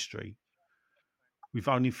Ham's history, we've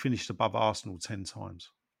only finished above Arsenal 10 times.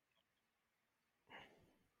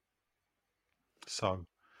 So,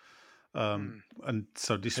 and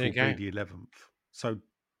so this will be the 11th. So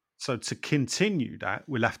to continue that,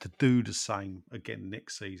 we'll have to do the same again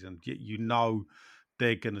next season.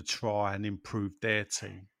 They're going to try and improve their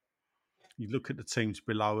team. You look at the teams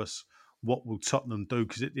below us. What will Tottenham do?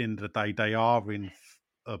 Because at the end of the day, they are in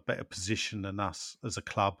a better position than us as a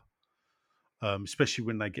club, especially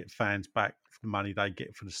when they get fans back. The money they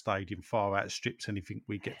get for the stadium far outstrips anything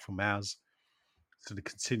we get from ours. So the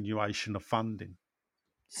continuation of funding.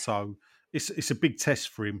 So it's a big test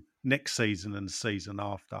for him next season and the season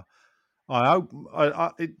after. I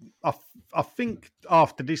think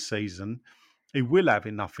after this season, he will have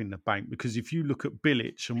enough in the bank, because if you look at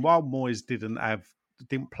Bilic, and while Moyes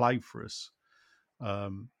didn't play for us,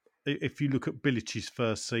 if you look at Bilic's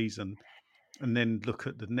first season and then look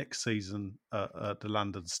at the next season at the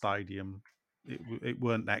London Stadium, it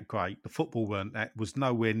weren't that great. The football was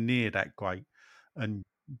nowhere near that great, and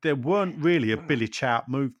there weren't really a Bilic out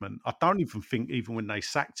movement. I don't even think even when they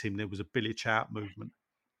sacked him there was a Bilic out movement.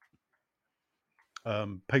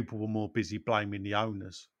 People were more busy blaming the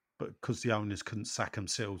owners, but because the owners couldn't sack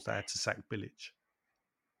themselves, they had to sack Bilic.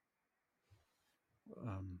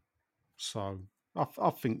 So I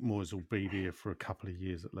think Moyes will be here for a couple of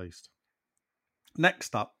years at least.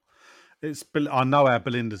 Next up, I know how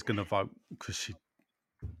Belinda's going to vote, because she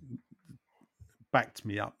backed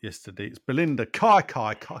me up yesterday. It's Belinda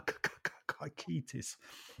Kaikitis.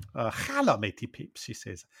 Hello, matey pips, she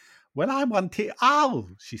says. Well, I want it all,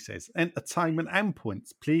 she says. Entertainment and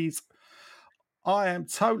points, please. I am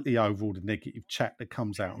totally over all the negative chat that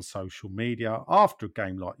comes out on social media after a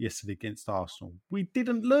game like yesterday against Arsenal. We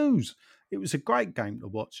didn't lose. It was a great game to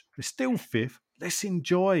watch. We're still 5th. Let's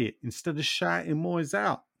enjoy it instead of shouting Moyes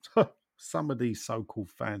out. Some of these so-called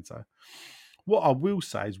fans, though. What I will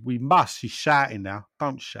say is we must, she's shouting now,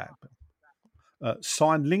 don't shout,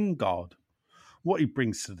 sign Lingard. What he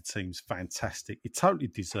brings to the team's fantastic. He totally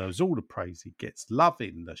deserves all the praise he gets.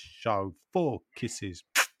 Loving the show. 4 kisses.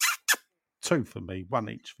 2 for me, 1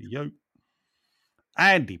 each for you.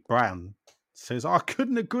 Andy Brown says, I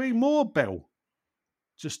couldn't agree more, Bill.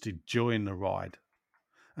 Just enjoying the ride.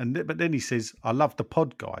 But then he says, I love the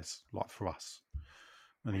pod guys, like for us.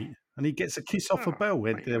 And he gets a kiss off a bell.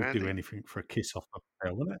 They'll do anything for a kiss off a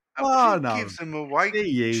bell, wouldn't it? Oh, no. Gives them away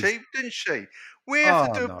cheap, didn't she? We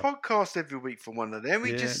have to do a podcast every week for one of them.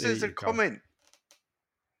 He just says a comment.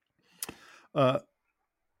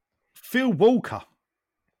 Phil Walker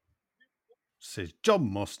says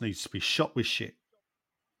John Moss needs to be shot with shit.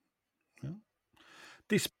 Yeah.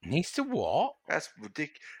 This Needs to what? That's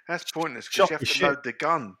ridiculous. That's pointless Shot because you have with to shit. load the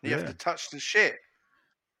gun. You have Yeah. to touch the shit.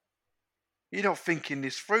 You're not thinking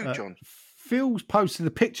this through, John. Phil's posted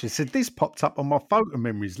a picture. Said this popped up on my photo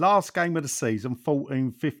memories. Last game of the season,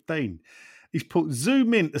 14-15. He's put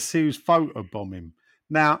zoom in to see who's photobomb him.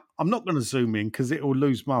 Now, I'm not going to zoom in because it will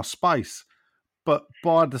lose my space. But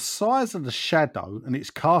by the size of the shadow, and it's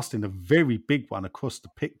casting a very big one across the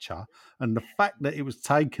picture, and the fact that it was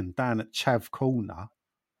taken down at Chav Corner,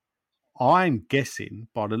 I'm guessing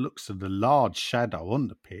by the looks of the large shadow on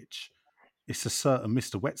the pitch, it's a certain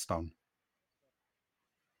Mr. Whetstone.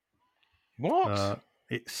 What?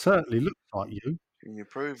 It certainly looks like you. Can you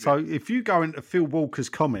prove So it? if you go into Phil Walker's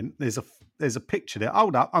comment, there's a picture there.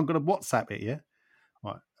 Hold up, I'm going to WhatsApp it. Yeah,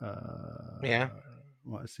 right. Yeah.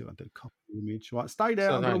 Right. Let's see if I do copy image. Right, stay there.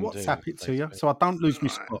 So I'm going to don't do WhatsApp it to you, Facebook. so I don't lose my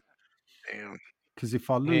Right. spot. Damn. Because if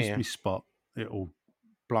I lose Yeah. my spot, it'll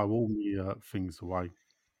blow all my things away.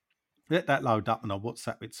 Let that load up, and I'll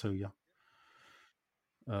WhatsApp it to you.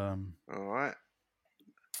 All right.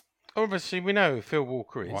 Obviously, we know who Phil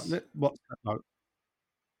Walker is. Right, let WhatsApp load.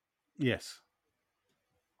 Yes.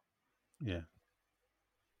 Yeah.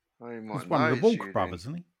 Well, you might He's one of the notice Walker you brothers,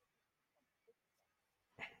 then. isn't he?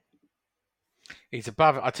 He's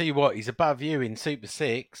above. I tell you what, he's above you in Super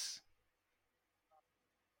 6.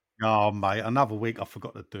 Oh, mate, another week I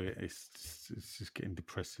forgot to do it. It's just getting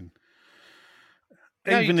depressing.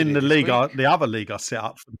 No, you Even did in it the this league, week. the other league I set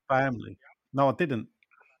up for the family. No, I didn't.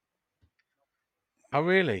 Oh,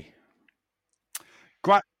 really?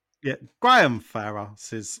 Graham Farrer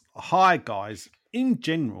says, "Hi guys. In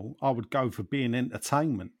general, I would go for being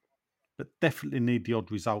entertainment, but definitely need the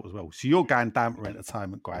odd result as well. So you're going down for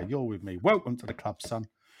entertainment, Graham. You're with me. Welcome to the club, son.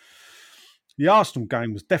 The Arsenal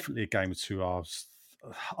game was definitely a game of 2 halves.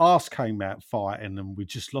 Arse came out fighting, and we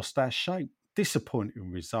just lost our shape.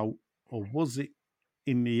 Disappointing result, or was it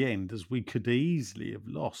in the end, as we could easily have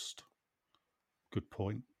lost? Good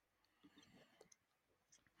point."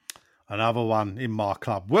 Another one in my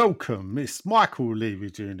club. Welcome, Miss Michael Levy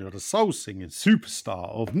Jr., the soul-singing superstar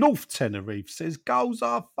of North Tenerife, says goals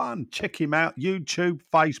are fun. Check him out, YouTube,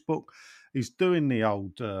 Facebook. He's doing the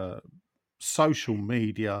old social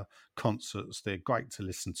media concerts. They're great to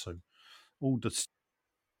listen to. All the...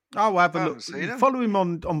 Oh, have a I look. haven't seen him. Follow him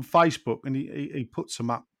on Facebook, and he puts them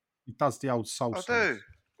up. He does the old soul I songs. do.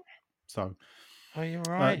 So, Oh, you're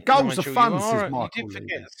right. goals Nigel, are fun, you says are- Michael You did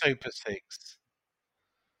forget Levy. Super 6.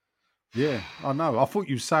 Yeah, I know. I thought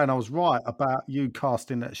you were saying I was right about you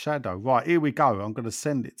casting that shadow. Right, here we go. I'm going to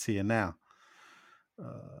send it to you now.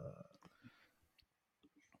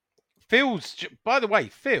 By the way,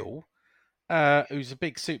 Phil, who's a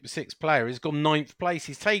big Super 6 player, has gone 9th place.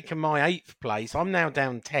 He's taken my 8th place. I'm now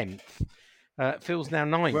down 10th. Phil's now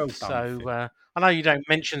 9th. Well done, so Phil. I know you don't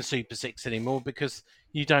mention Super 6 anymore because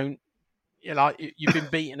you don't. You've been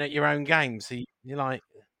beaten at your own games. So you're like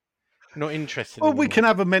not interested. Well, we anymore. can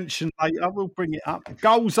have a mention later. We'll bring it up.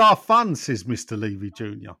 Goals are fun, says Mr. Levy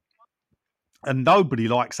Jr. And nobody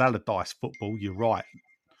likes Allardyce football. You're right.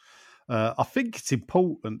 I think it's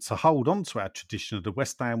important to hold on to our tradition of the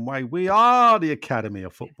West Ham way. We are the Academy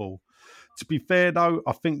of Football. To be fair, though,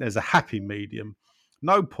 I think there's a happy medium.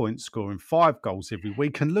 No point scoring 5 goals every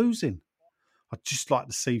week and losing. I'd just like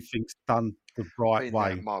to see things done the right think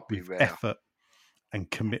way that might be with rare. effort and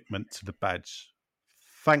commitment to the badge.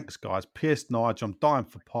 Thanks, guys. P.S. Nigel, I'm dying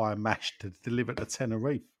for pie and mash to deliver to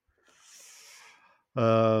Tenerife.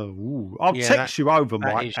 I'll Yeah, text you over,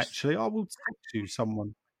 that Mike, is- actually. I will text you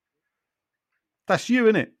someone. That's you,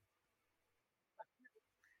 innit?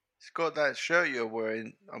 It's got that shirt you're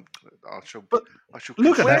wearing. I shall. But I shall.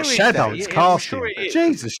 Look at Where that is shadow that? it's Yeah, I'm casting. sure it is.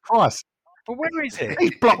 Jesus Christ. But where is it?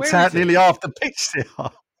 He's blocked Where out is it? nearly half the pitch there.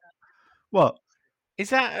 What? Is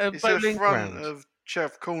that a It's at the bowling front ground? of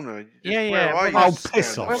Chav Corner. Yeah, Where yeah, are you? well, Oh,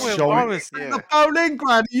 piss Stand off, up. Sean. I was- Yeah. The bowling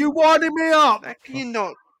ground, are you winding me up? Now, can you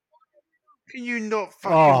not? Can you not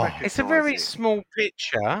fucking Oh. recognise It's a very it? small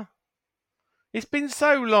picture. It's been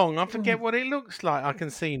so long, I forget Mm. what it looks like. I can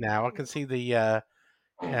see now. I can see the Yeah,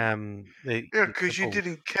 because you ball.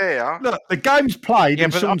 didn't care. Look, the game's played Yeah,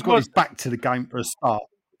 and but Sean's I got was- his back to the game for a start.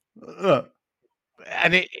 Look,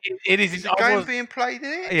 And it is. Is the I game was, being played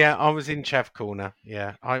in it? yeah, I was in Chav Corner.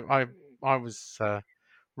 Yeah, I was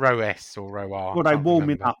row S or row R. well, they can't warming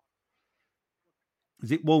remember. up.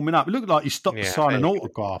 Is it warming up? It looked like you stopped to Yeah, sign an there-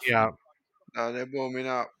 autograph. Yeah, No, they're warming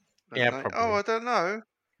up. don't Yeah, they? probably. Oh, I don't know.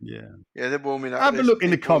 Yeah. Yeah, they're warming up. Have a There's look in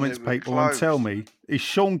the people comments, there with people, and tell clothes. me, is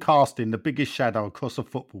Sean casting the biggest shadow across a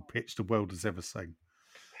football pitch the world has ever seen?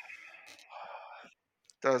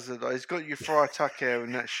 Does it? He's got your Friar Tuck hair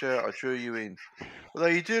in that shirt I drew you in. Although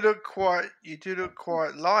you do look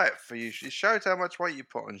quite light for you. It shows how much weight you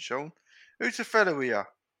put on, Sean. Who's the fella with you?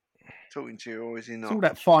 Talking to you, or is he It's not? all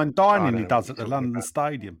that fine dining don't he know does what at the you're talking London about.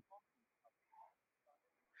 Stadium.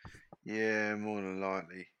 Yeah, more than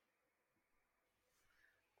likely.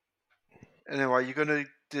 Anyway, you're going to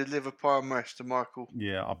deliver pie and mash to Michael.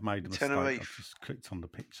 Yeah, I've made a mistake. Tenerife. I've just clicked on the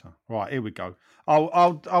picture. Right, here we go.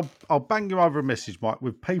 I'll bang you over a message, Mike,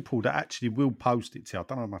 with people that actually will post it to you. I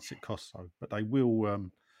don't know how much it costs though, but they will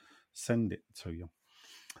send it to you.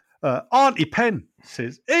 Auntie Pen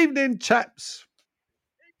says, "Evening, chaps.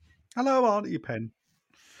 Hello, Auntie Pen.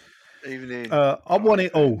 Evening. I want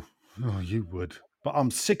it all. Oh, you would. But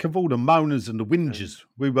I'm sick of all the moaners and the whingers.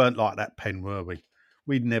 We weren't like that, Pen, were we?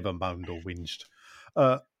 We'd never moaned or whinged.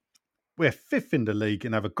 We're fifth in the league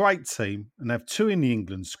and have a great team and have 2 in the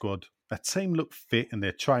England squad. Our team look fit and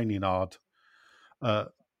they're training hard.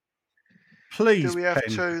 Please, Do we have Pen,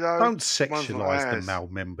 2 though? don't One's sexualise not the ours. male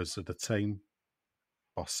members of the team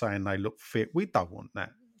by saying they look fit. We don't want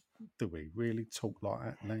that. Do we really talk like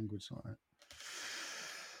that, language like that?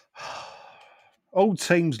 All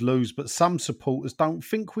teams lose, but some supporters don't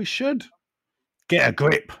think we should. Get a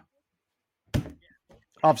grip.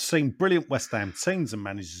 I've seen brilliant West Ham teams and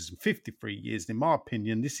managers in 53 years. In my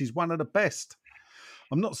opinion, this is one of the best.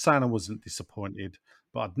 I'm not saying I wasn't disappointed,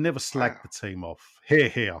 but I'd never slag the team off.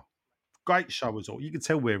 Here. Great show as always. You can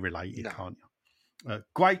tell we're related, can't you?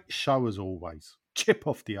 Great show as always. Chip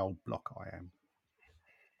off the old block, I am.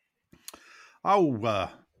 Oh,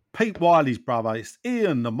 Pete Wiley's brother, it's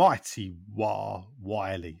Ian the Mighty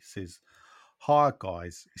Wiley, says, "Hi,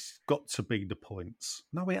 guys. It's got to be the points."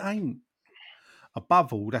 No, it ain't.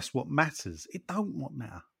 Above all, that's what matters. It don't what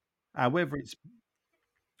matter. However, it's...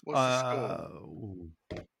 What's the score?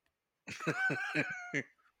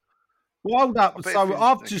 Well, hold up. So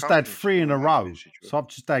I've just had 3 in a row. So I've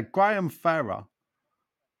just had Graham Farrer.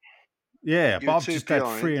 Yeah, but I've just had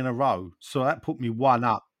 3 in a row. So that put me 1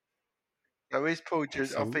 up. No, he's pulled you.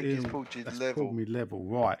 I think he's pulled you level. Pulled me level,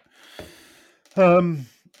 right.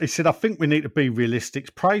 He said, "I think we need to be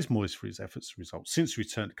realistic. Praise Moyes for his efforts and results. Since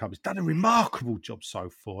return to club, he's done a remarkable job so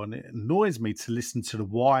far, and it annoys me to listen to the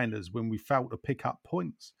whiners when we fail to pick up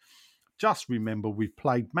points. Just remember, we've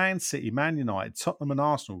played Man City, Man United, Tottenham and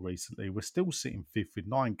Arsenal recently. We're still sitting 5th with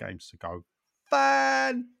 9 games to go.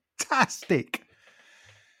 Fantastic,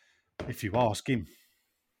 if you ask him."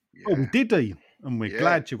 Yeah. Oh, did he? And we're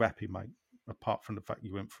glad you're happy, mate, apart from the fact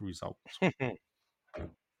you went for results.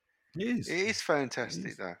 It is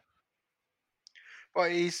fantastic, though.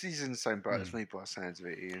 But he's in the same boat as me by the sounds of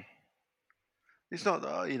it, Ian. It's not that,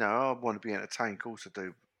 I want to be entertained, of course I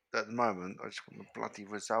do. At the moment, I just want the bloody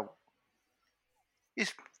result.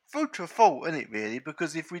 It's food for thought, isn't it, really?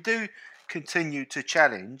 Because if we do continue to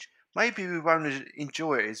challenge, maybe we won't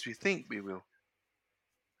enjoy it as we think we will.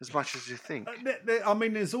 As much as you think. I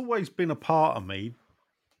mean, there's always been a part of me,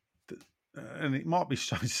 and it might be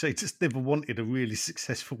strange to say, just never wanted a really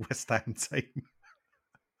successful West Ham team.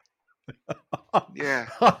 Yeah.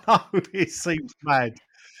 I know, it seems mad.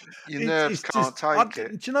 Your nerves can't take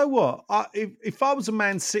it. Do you know what? If I was a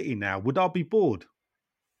Man City now, would I be bored?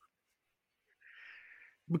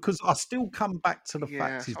 Because I still come back to the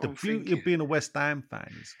fact is the beauty of being a West Ham fan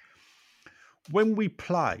is when we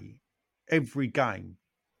play every game,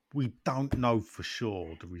 we don't know for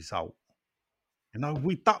sure the result. We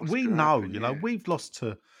know, we've lost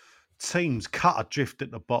to teams cut adrift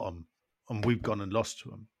at the bottom and we've gone and lost to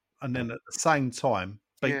them. And then at the same time,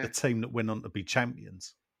 beat the team that went on to be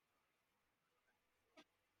champions.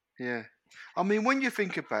 Yeah. I mean, when you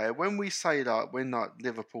think about it, when we say when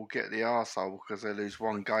Liverpool get the arsehole because they lose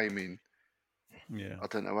 1 game in, I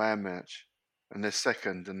don't know how much, and they're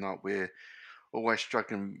second and we're always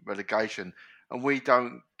struggling relegation, and we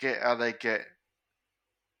don't get how they get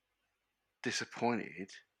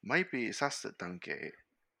disappointed, maybe it's us that don't get it.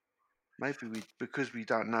 Maybe because we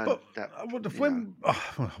don't know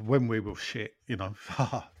when we were shit,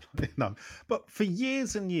 But for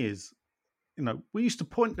years and years, we used to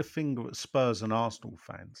point the finger at Spurs and Arsenal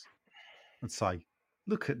fans and say,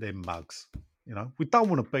 "Look at them mugs." We don't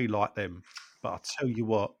want to be like them, but I tell you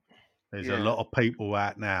what, there's a lot of people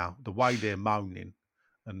out now. The way they're moaning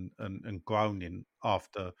and groaning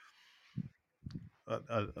after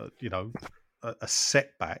a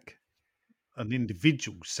setback, an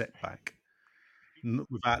individual setback,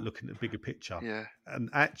 without looking at the bigger picture. Yeah. And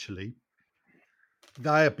actually,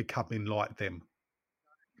 they are becoming like them.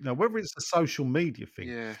 Now, whether it's a social media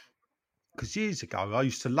thing, because years ago, I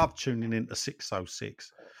used to love tuning into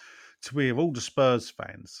 606 to hear all the Spurs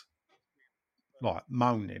fans like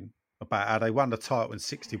moaning about how they won the title in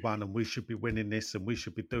 '61 and we should be winning this and we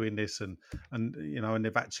should be doing this and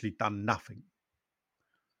they've actually done nothing.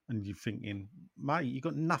 And you're thinking, mate, you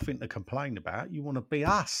got nothing to complain about. You want to be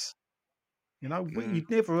us. You'd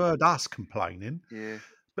never heard us complaining. Yeah.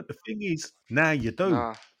 But the thing is, now you do.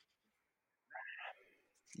 Nah.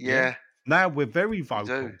 Yeah. Now we're very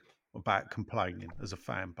vocal about complaining as a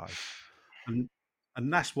fan base.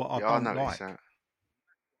 And that's what I don't like. That.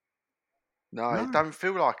 No, it don't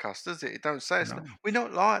feel like us, does it? It don't say us. We're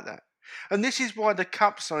not like that. And this is why the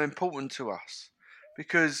cup's so important to us.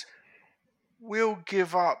 Because we'll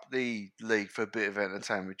give up the league for a bit of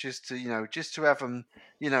entertainment just to have them,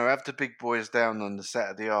 have the big boys down on the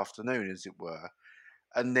Saturday afternoon, as it were,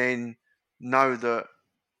 and then know that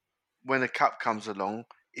when a cup comes along,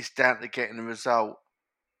 it's down to getting the result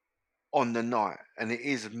on the night, and it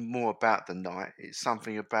is more about the night. It's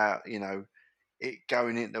something about it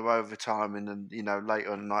going into overtime, and then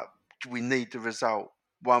later on the night we need the result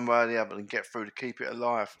one way or the other and get through to keep it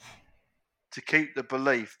alive, to keep the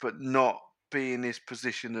belief, but not be in this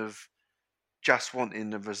position of just wanting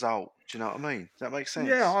the result. Do you know what I mean? Does that make sense?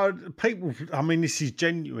 Yeah, this is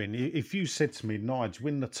genuine. If you said to me, Nige,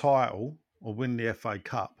 win the title or win the FA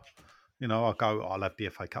Cup, I'll go, I'll have the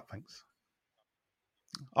FA Cup, thanks.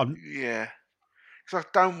 Yeah. Because I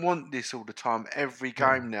don't want this all the time. Every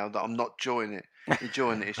game now that I'm not enjoying it,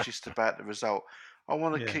 it's just about the result. I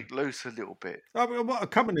want to kick loose a little bit.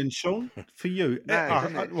 Coming in, Sean, for you.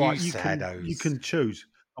 You can choose.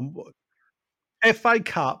 FA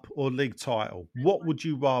Cup or league title, what would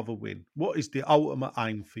you rather win? What is the ultimate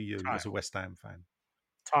aim for you as a West Ham fan?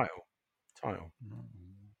 Title.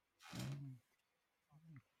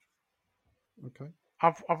 Okay.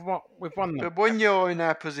 We've won them. But when you're in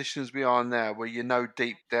our position as we are now, where you know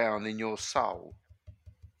deep down in your soul,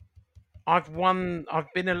 I've won.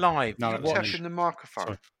 I've been alive. No, touching the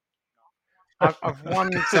microphone. I've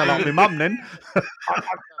won. Sound like my mum then.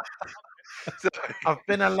 I've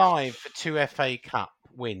been alive for 2 FA Cup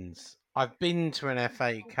wins. I've been to an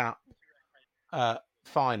FA Cup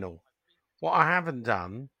final. What I haven't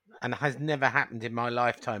done, and has never happened in my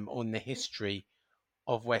lifetime on the history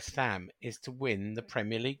of West Ham, is to win the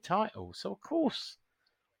Premier League title. So, of course,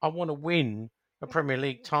 I want to win a Premier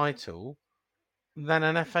League title than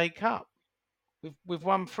an FA Cup. We've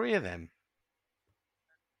won 3 of them.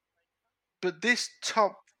 But this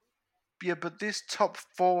top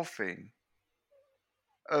 4 thing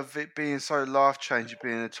of it being so life-changing,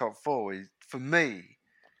 being in the top 4, for me,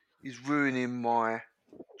 is ruining my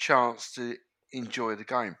chance to enjoy the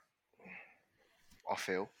game, I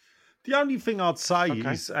feel. The only thing I'd say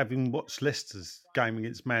is, having watched Leicester's game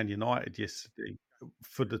against Man United yesterday,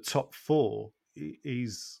 for the top 4,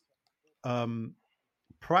 is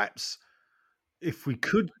perhaps if we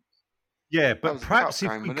could... Yeah, but perhaps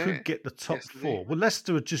if we could get the top 4... Well,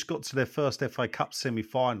 Leicester had just got to their first FA Cup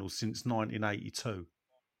semi-final since 1982,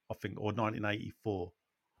 I think, or 1984.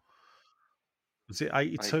 Was it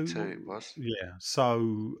 82? 82 it was. Yeah,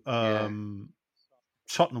 so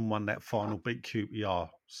Tottenham won that final, beat QPR.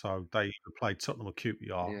 So they played Tottenham or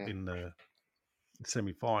QPR in the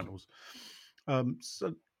semi-finals.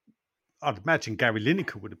 So I'd imagine Gary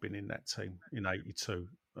Lineker would have been in that team in 82,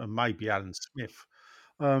 and maybe Alan Smith.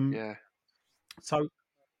 So,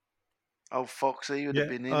 Foxy would have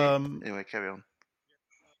been in it. Anyway, carry on.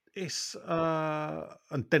 It's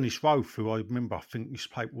and Dennis Rowe, who I remember, I think used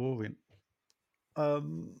to play Warren.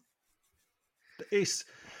 It's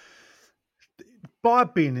by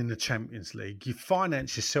being in the Champions League, you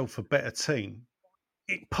finance yourself a better team.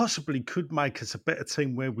 It possibly could make us a better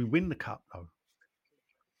team where we win the cup, though.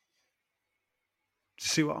 Do you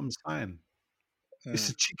see what I'm saying? It's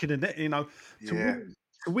a chicken and egg, to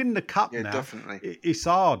win the cup now, definitely. It's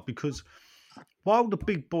hard because while the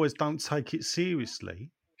big boys don't take it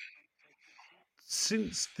seriously,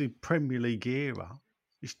 since the Premier League era,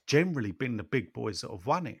 it's generally been the big boys that have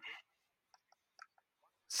won it.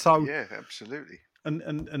 So yeah, absolutely.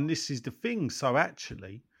 And this is the thing. So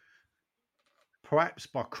actually, perhaps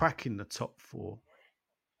by cracking the top 4,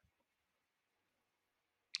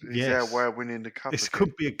 is our way of winning the cup. This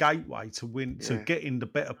could be a gateway to win, to getting the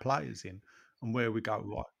better players in, and where we go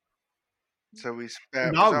right. So it's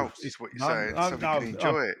about results, is what you're saying, so we can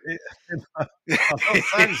enjoy it. I'm not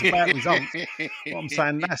saying it's about results. What I'm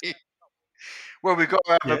saying that's... Well, we've got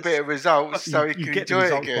to have a bit of results so we can enjoy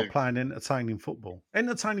it again. By playing entertaining football.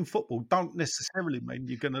 Entertaining football don't necessarily mean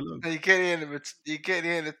you're going to lose. You get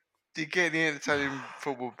the entertaining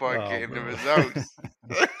football by getting the results.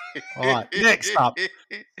 All right, next up.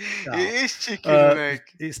 It is chicken and egg.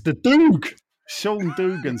 It's the Doog. Sean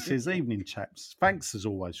Dugan says, evening, chaps. Thanks, as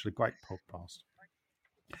always, for the great podcast.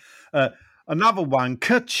 Another one,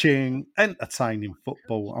 ka-ching, entertaining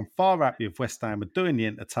football. I'm far happy if West Ham are doing the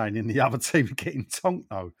entertaining, the other team are getting tonked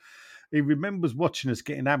though. He remembers watching us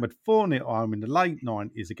getting hammered 4-0 at home in the late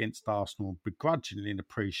 90s against Arsenal and begrudgingly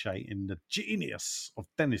appreciating the genius of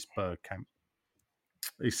Dennis Bergkamp.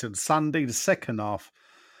 He said Sunday, the second half,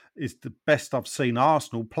 is the best I've seen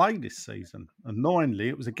Arsenal play this season. Annoyingly,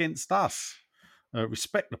 it was against us.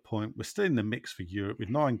 Respect the point. We're still in the mix for Europe with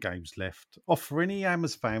 9 games left. Offer any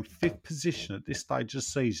Hammers fan 5th position at this stage of the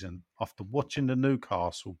season after watching the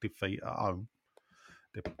Newcastle defeat at home.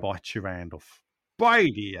 They'll bite your hand off.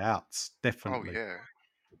 Brady out, definitely. Oh, yeah.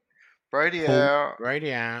 Brady Paul- out.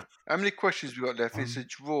 Brady out. How many questions we got left? It's a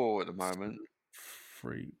draw at the moment.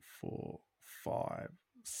 3, 4, 5,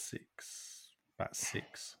 6. About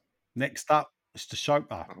 6. Next up, Mr.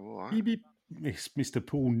 Shoper. Oh, all right. Beep, beep. It's Mr.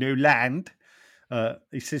 Paul Newland.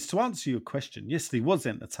 He says, to answer your question, yesterday was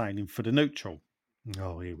entertaining for the neutral.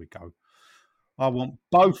 Oh, here we go. I want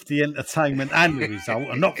both the entertainment and the result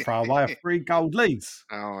and not throw away a 3 gold leads.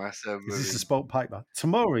 Oh, that's a Is this a sport paper?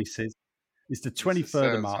 Tomorrow, he says, is the 23rd of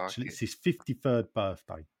sounds March like and it's his 53rd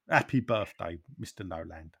birthday. Happy birthday, Mr.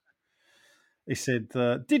 Noland. He said,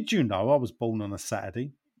 did you know I was born on a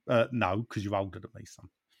Saturday? No, because you're older than me, son.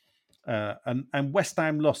 And West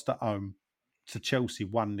Ham lost at home to Chelsea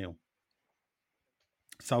 1-0.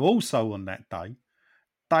 So also on that day,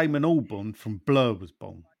 Damon Albarn from Blur was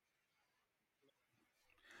born.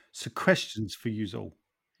 So questions for you all.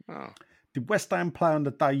 Oh. Did West Ham play on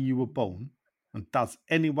the day you were born? And does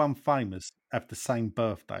anyone famous have the same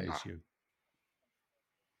birthday as you?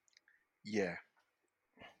 Yeah.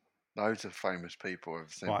 Loads of famous people have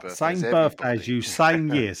the same Right, birthdays. same birthday as Everybody. you,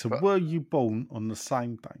 same year. So But- were you born on the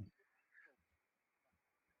same day?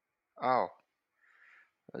 Oh.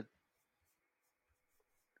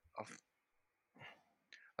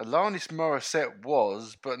 Alanis Morissette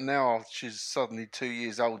was, but now she's suddenly 2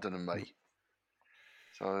 years older than me.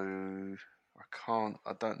 So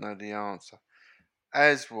I don't know the answer.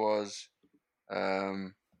 As was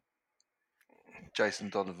Jason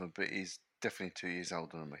Donovan, but he's definitely 2 years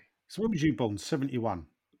older than me. So when was you born? 71?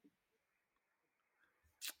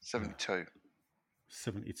 72.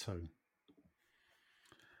 72.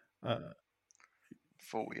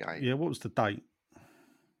 48. Yeah, what was the date?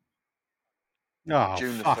 Oh,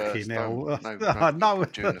 June the fucking 1st. hell. No, No.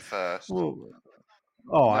 June the 1st. Well,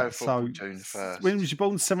 all right, No football, so June the 1st. when was you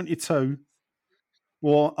born? 72?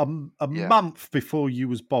 Well, a Yeah. month before you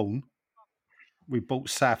was born, we beat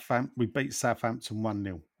Southampton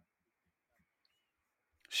 1-0.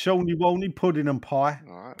 Shawnee Walney, pudding and pie.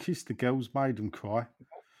 All right. Kissed the girls, made them cry.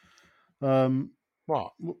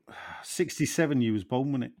 What? 67 you was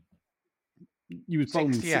born, wasn't it? You was born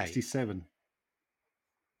in 68. 67.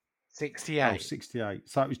 68. Oh, 68.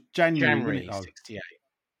 So it was January, January wasn't it? though? 68.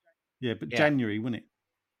 Yeah, but Yeah. January, wasn't it?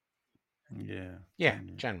 Yeah. Yeah,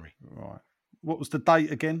 January. Right. What was the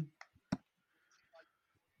date again?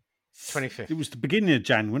 25th. It was the beginning of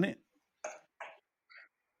Jan, wasn't it?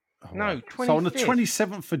 All No, right. So on the 25th.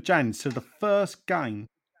 27th of Jan, so the first game.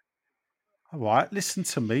 All right, listen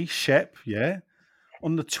to me, Shep, yeah?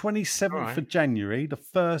 On the 27th All right. of January, the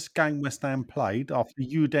first game West Ham played after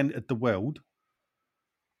you'd entered the world,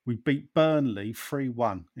 we beat Burnley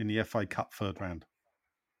 3-1 in the FA Cup third round.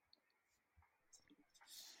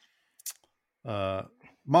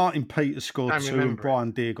 Martin Peters scored Don't 2 and remember it.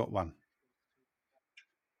 Brian Deere got 1.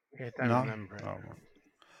 Yeah, don't No? remember it. Oh, right.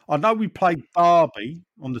 I know we played Derby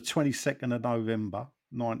on the 22nd of November,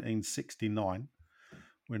 1969,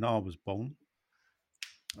 when I was born.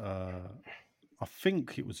 I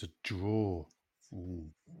think it was a draw.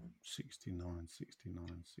 Ooh, 69.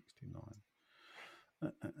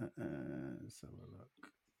 Let's have a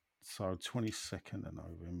look. So 22nd of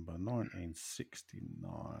November,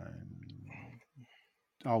 1969.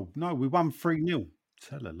 Oh, no, we won 3-0.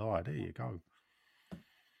 Tell a lie. There you go.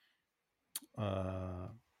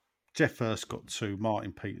 Jeff Hurst got 2.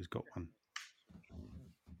 Martin Peters got 1.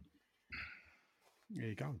 There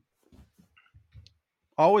you go.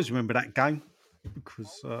 I always remember that game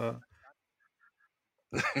because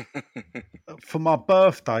for my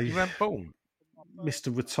birthday, You weren't born.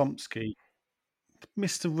 Mr. Ratomski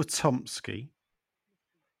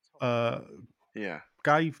Yeah.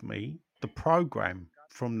 gave me the program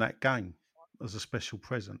from that game as a special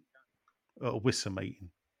present at a WISA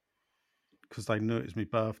meeting because they knew it was my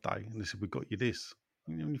birthday and they said, "We got you this."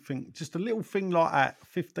 And you think just a little thing like that,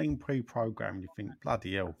 15 pre-program, you think,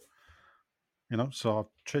 bloody hell. You know, so I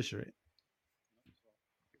treasure it.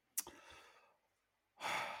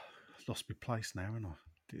 Lost my place now, haven't I?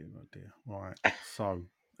 Dear, oh dear. Right. So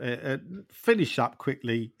finish up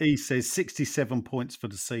quickly. He says 67 points for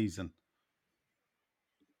the season.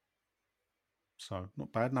 So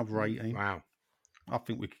not bad. Another 18. Wow. I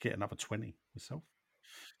think we could get another 20 myself.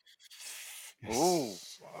 Oh.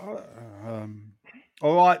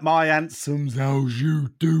 All right, my handsomes, how's you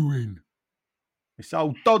doing? It's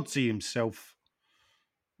old Dodsy himself,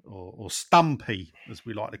 or Stumpy, as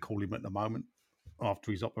we like to call him at the moment,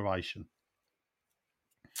 after his operation.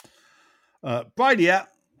 Brady out.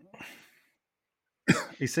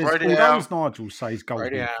 He says, Brady although out. as Nigel says goals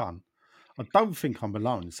Brady been out. fun, I don't think I'm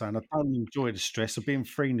alone in saying I don't enjoy the stress of being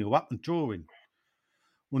 3-0 up and drawing.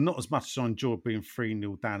 Well, not as much as I enjoyed being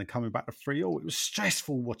 3-0 down and coming back to 3-0. It was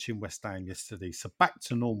stressful watching West Ham yesterday. So back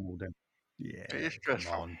to normal then. Yeah, It is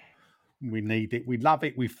stressful. come on. We need it. We love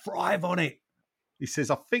it. We thrive on it. He says,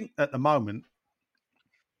 I think at the moment,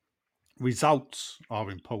 results are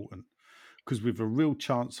important because we've a real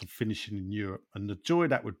chance of finishing in Europe and the joy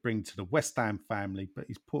that would bring to the West Ham family. But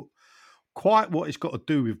he's put quite what it's got to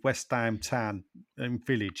do with West Ham Town and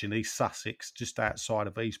Village in East Sussex, just outside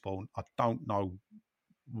of Eastbourne. I don't know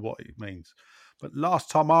what it means. But last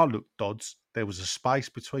time I looked, Dodds, there was a space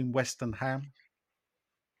between West and Ham,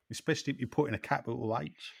 especially if you put in a capital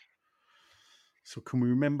H. So can we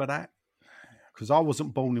remember that? Because I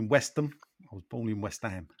wasn't born in Westham. I was born in West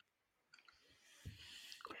Ham.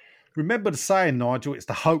 Remember the saying, Nigel, it's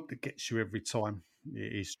the hope that gets you every time.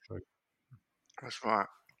 It is true. That's right.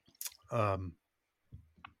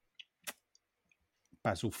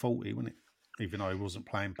 Basil 40, wasn't it? Even though he wasn't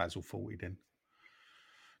playing Basil 40 then.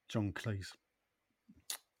 John Cleese.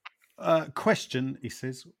 Question, he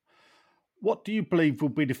says, what do you believe will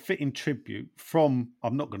be the fitting tribute from,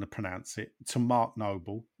 I'm not going to pronounce it, to Mark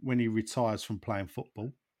Noble when he retires from playing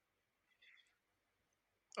football?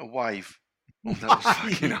 A wave. That was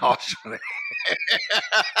fucking harsh on it.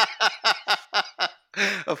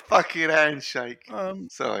 A fucking handshake.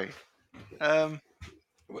 Sorry.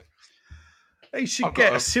 He should I've get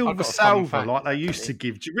got a a silver fun salver fact, like they used to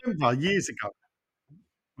actually. give. Do you remember years ago?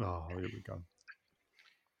 Oh, here we go.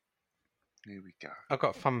 Here we go. I've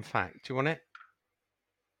got a fun fact. Do you want it?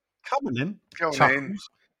 Come on in. Go on Chuckles.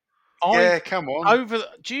 in. Yeah, come on.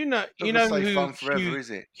 Do you know? You Doesn't know say who fun forever, is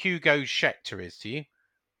it? Hugo Schechter is? Do you?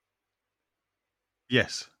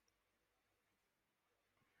 Yes.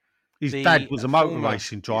 His The dad was a motor former-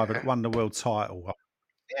 racing driver that won the world title.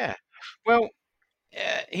 Yeah. Well,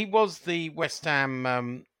 he was the West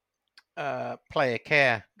Ham player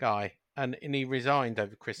care guy, and he resigned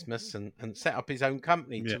over Christmas and set up his own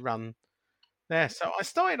company Yeah. to run there. So I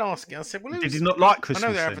started asking. I said, "Well, Did who's, he not like I Christmas?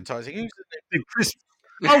 know they're then? advertising. Who's Did Christmas?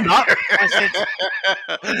 Oh no! I said,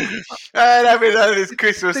 And having done this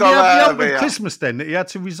Christmas, Did he have the I'm old out of Christmas then that he had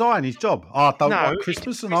to resign his job? I don't no, like he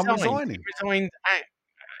Christmas and resigned. I'm resigning.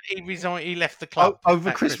 He resigned. He left the club Over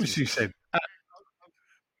at Christmas, you said.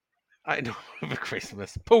 No, over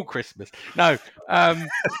Christmas, Paul Christmas. No,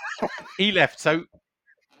 he left. So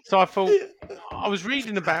I thought I was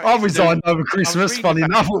reading about. I his resigned new- over Christmas, reading funny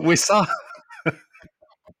about- enough, at Whistler.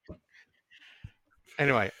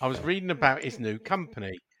 Anyway, I was reading about his new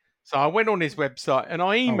company. So I went on his website and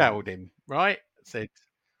I emailed him, right? Said,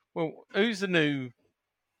 well, who's the new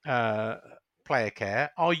player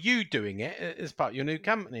care? Are you doing it as part of your new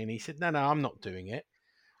company? And he said, no, I'm not doing it.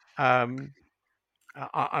 And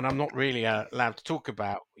I'm not really allowed to talk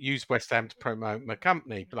about use West Ham to promote my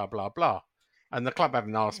company, blah, blah, blah. And the club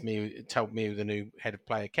haven't told me who the new head of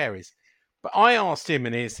player care is. But I asked him,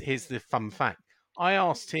 and here's the fun fact. I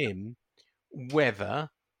asked him whether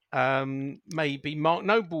maybe Mark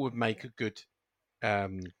Noble would make a good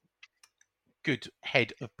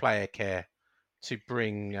head of player care to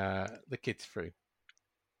bring the kids through.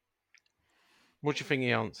 What do you think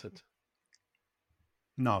he answered?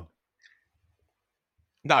 No.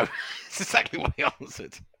 No, it's exactly what he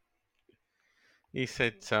answered. He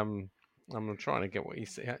said, I'm trying to get what he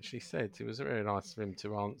actually said. It was very nice of him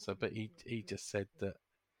to answer, but he just said that.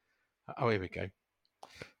 Oh, here we go.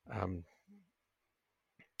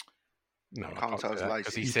 No, I can't tell do it's that, lazy.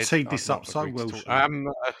 'cause he You said teed I've this not up so agreed to well, talk- Sean.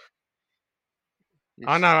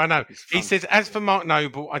 I know. It's He fun. says, as for Mark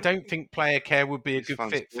Noble, I don't think player care would be a It's good fun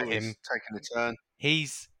fit for stories, him. Taking a turn. He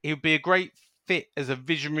would be a great fit as a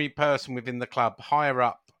visionary person within the club, higher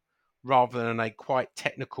up, rather than a quite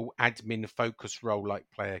technical admin focused role like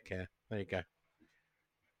player care. There you go.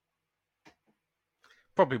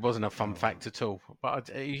 Probably wasn't a fun fact at all, but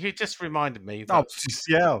he just reminded me that Oh,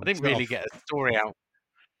 yeah. I didn't really get a story out.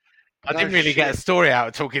 I No didn't really get a shit. story out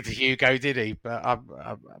of talking to Hugo, did he? But I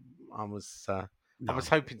was No. I was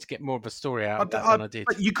hoping to get more of a story out of that than I did.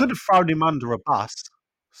 But you could have thrown him under a bus.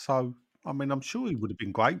 So, I mean, I'm sure he would have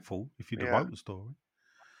been grateful if you'd have Yeah. wrote the story.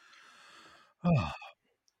 Oh,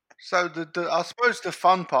 So I suppose the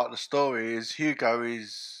fun part of the story is Hugo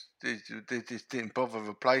they just didn't bother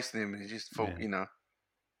replacing him. He just thought, yeah.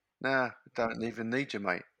 nah, don't even need you,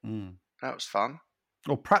 mate. Mm. That was fun.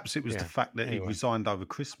 Or perhaps it was the Yeah, fact that he anyway. resigned over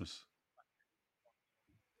Christmas.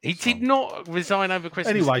 He did not resign over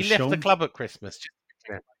Christmas. Anyway, he left the Sean. club at Christmas.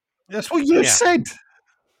 That's what you Yeah. said.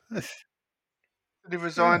 He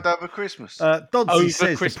resigned over Christmas. Dodsey Over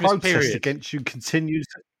says Christmas the protest period. against you continues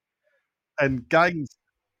and gains.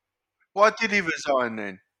 Why did he resign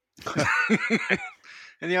then?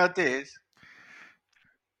 Any ideas,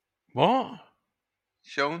 What?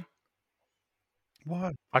 Sean?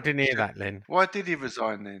 Why? I didn't hear that, Len. Why did he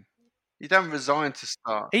resign then? You don't resign to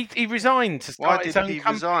start. He resigned to Why start his did own he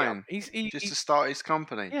company. resign? He To start his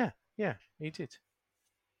company. yeah, he did.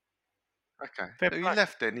 Okay. Fair So he play.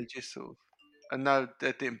 left then. He just sort of. And no,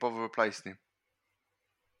 they didn't bother replacing him.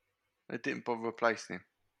 They didn't bother replacing him.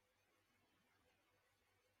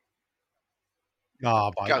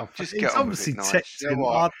 Oh, Just he's get on with obviously it, Nige. texting. You know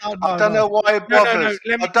what? I I don't know why he No, bothers.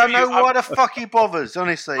 let me I don't tell know you, why the fuck he bothers,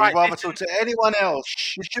 honestly. Right, He'd rather listen. talk to anyone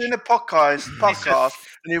else. He's doing a podcast,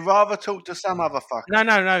 and he'd rather talk to some other fucker.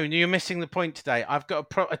 No. You're missing the point today. I've got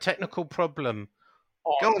a technical problem.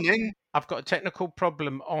 Go on in. I've got a technical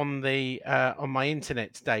problem on the on my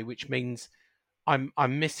internet today, which means I'm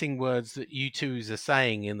missing words that you twos are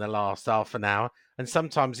saying in the last half an hour, and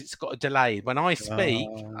sometimes it's got a delay. When I speak,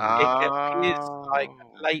 it appears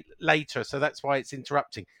like later, so that's why it's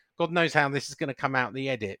interrupting. God knows how this is going to come out the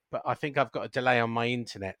edit, but I think I've got a delay on my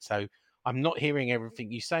internet, so I'm not hearing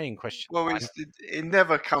everything you say in question. Well, it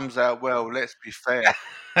never comes out well. Let's be fair.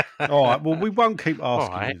 All right. Well, we won't keep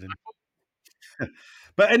asking right. you then.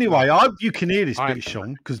 But anyway, I hope you can hear this I- bit,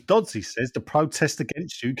 Sean, because Dodsey says the protest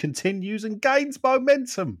against you continues and gains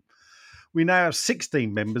momentum. We now have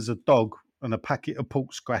 16 members, a dog, and a packet of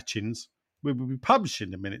pork scratchings. We will be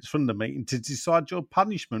publishing the minutes from the meeting to decide your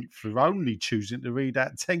punishment for only choosing to read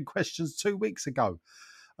out 10 questions 2 weeks ago.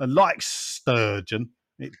 And like Sturgeon,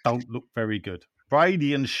 it don't look very good.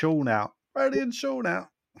 Brady and Sean out. Brady and Sean out.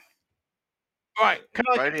 Right, can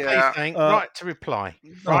I Brady say out. something? Right to reply.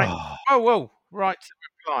 Right. Oh, Whoa. Right to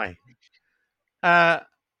reply.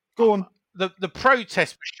 go on. The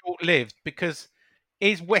protest was short-lived because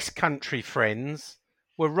his West Country friends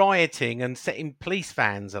were rioting and setting police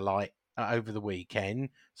vans alight over the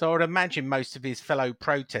weekend. So I would imagine most of his fellow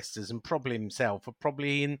protesters and probably himself are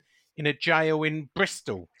probably in a jail in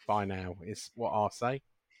Bristol by now, is what I'll say.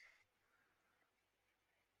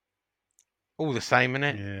 All the same,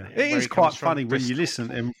 innit? Yeah, Where it is he quite comes from, funny when you Bristol. listen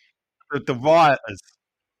to him, the rioters.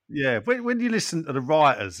 Yeah, when you listen to the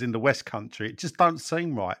rioters in the West Country, it just don't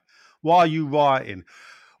seem right. Why are you rioting?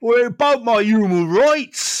 Well, about my human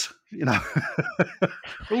rights, you know.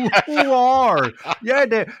 who are? Yeah,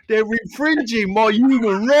 they're infringing my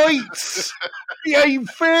human rights. It ain't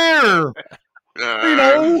fair. You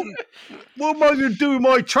know, what am I going to do with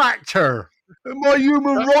my tractor? My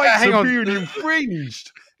human rights hang are on. being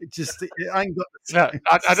infringed. It ain't got. No,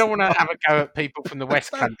 I don't want to have a go at people from the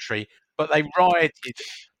West Country, but they rioted.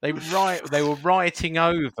 They were rioting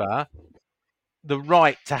over the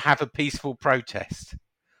right to have a peaceful protest.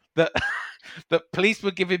 That police were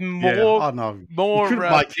giving more I know. more You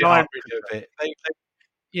couldn't make it up, of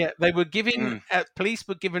it. They were giving police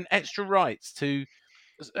were given extra rights to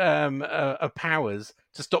powers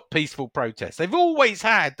to stop peaceful protests. They've always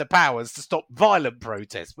had the powers to stop violent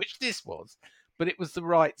protests, which this was, but it was the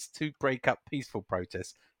rights to break up peaceful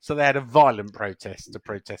protests. So they had a violent protest to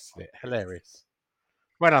protest it. Hilarious.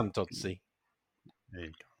 Well done, Dodsey. There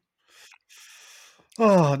you go.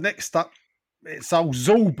 Oh, next up, it's old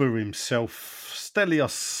Zorba himself,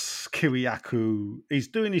 Stelios Kyriakou. He's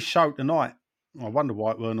doing his show tonight. I wonder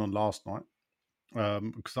why it weren't on last night.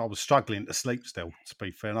 Because I was struggling to sleep still, to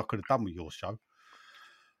be fair, and I could have done with your show.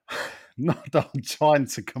 Not that I'm trying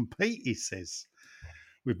to compete, he says,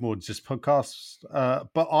 with more than just podcasts.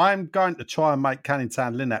 But I'm going to try and make Canning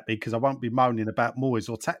Town Lynn happy because I won't be moaning about Moyes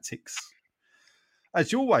or tactics.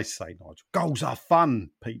 As you always say, Nigel, goals are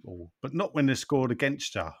fun, people, but not when they're scored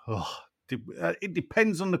against you. It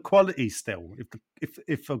depends on the quality still.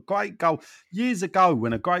 If a great goal... Years ago,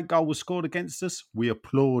 when a great goal was scored against us, we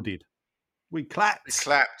applauded. We clapped.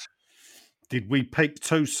 Did we peak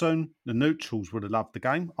too soon? The neutrals would have loved the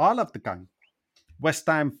game. I loved the game. West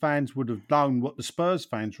Ham fans would have known what the Spurs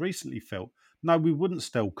fans recently felt. No, we wouldn't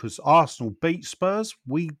still, because Arsenal beat Spurs.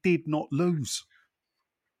 We did not lose.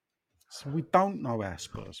 So we don't know how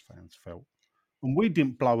Spurs fans felt. And we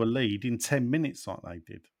didn't blow a lead in 10 minutes like they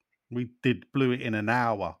did. We blew it in an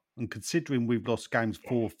hour. And considering we've lost games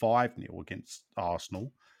 4-5-0 against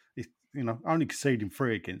Arsenal, only conceding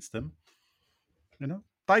 3 against them, You know,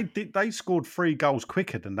 they scored 3 goals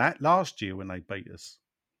quicker than that last year when they beat us.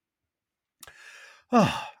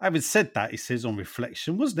 Oh, having said that, he says on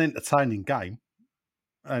reflection, was an entertaining game.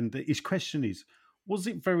 And his question is, was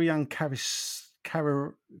it very thank you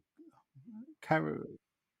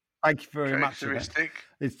very much for that. Characteristic.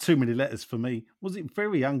 There's too many letters for me. Was it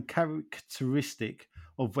very uncharacteristic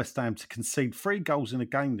of West Ham to concede 3 goals in a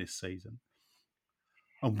game this season?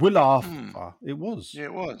 And Will Arthur, it was. Yeah,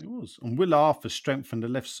 it was. It was. And Will Arthur strengthened the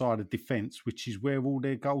left side of defence, which is where all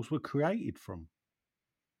their goals were created from.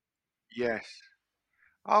 Yes.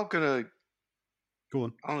 I'm gonna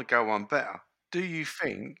Go on. go one better. Do you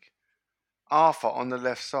think Arthur on the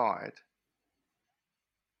left side?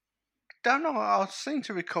 Don't know. I seem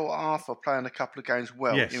to recall Arthur playing a couple of games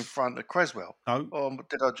well Yes. in front of Creswell. No, Or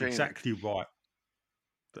did I dream it? exactly right.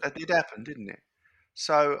 That did happen, didn't it?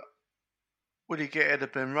 So, would he get ahead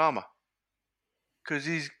of Ben Rama? Because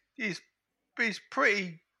he's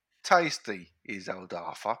pretty tasty, is old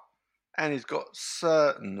Arthur, and he's got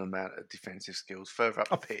certain amount of defensive skills further up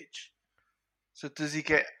the pitch. So does he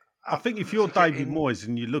get? I think if you're David Moyes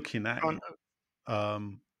and you're looking at it,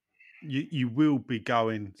 you will be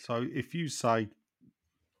going. So if you say,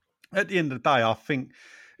 at the end of the day, I think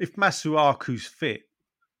if Masuaku's fit,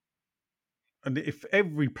 and if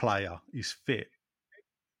every player is fit,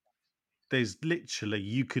 there's literally,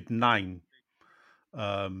 you could name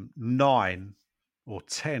 9 or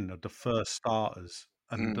 10 of the first starters.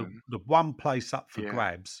 And the one place up for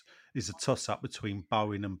grabs is a toss-up between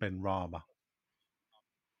Bowen and Ben Rama.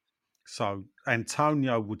 So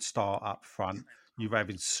Antonio would start up front. You're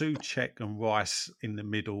having Souček and Rice in the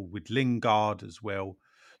middle with Lingard as well.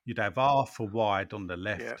 You'd have Arthur wide on the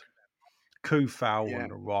left, Kufal on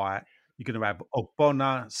the right. You're going to have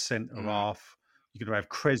Ogbonna centre half. You're going to have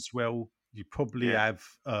Creswell. You probably have,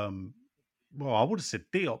 well, I would have said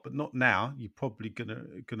Diop, but not now. You're probably going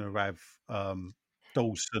to have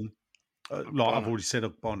Dawson. Like I've already said,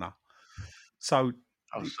 Ogbonna. So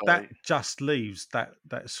that just leaves that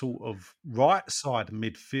sort of right side of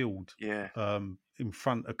midfield in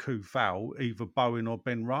front of Kufal, either Bowen or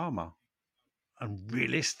Ben Rama. And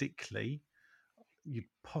realistically, you'd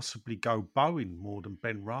possibly go Bowen more than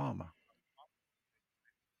Ben Rama.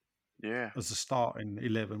 Yeah. As a starting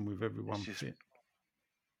 11 with everyone fit.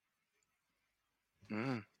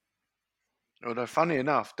 Although, funny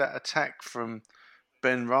enough, that attack from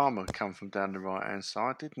Ben Rama come from down the right-hand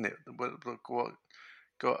side, didn't it? What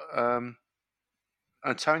got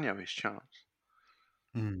Antonio his chance.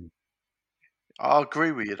 I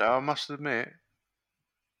agree with you, though, I must admit.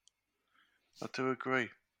 I do agree.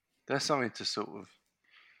 There's something to sort of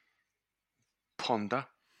ponder.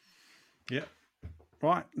 Yeah.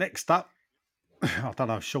 Right, next up, I don't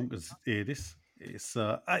know if Sean can hear this. It's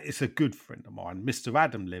a good friend of mine, Mr.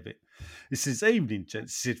 Adam Levitt. It says, evening,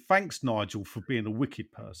 gents. He said, thanks, Nigel, for being a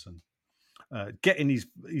wicked person. He's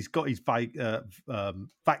got his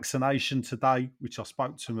vaccination today, which I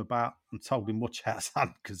spoke to him about and told him, watch out,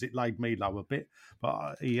 son, because it laid me low a bit.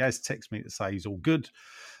 But he has texted me to say he's all good.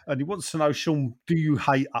 And he wants to know, Sean, do you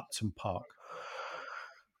hate Upton Park?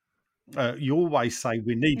 You always say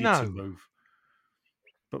we needed to move.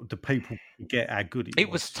 But the people forget how good it was. It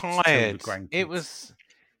was tired.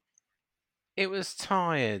 It was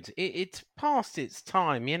tired. It's past its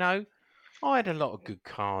time, you know. I had a lot of good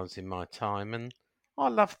cars in my time, and I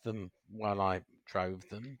loved them while I drove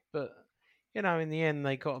them. But, you know, in the end,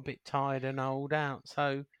 they got a bit tired and old out.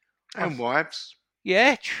 So, and wives.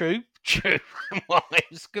 Yeah, true.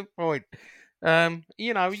 Wives, good point.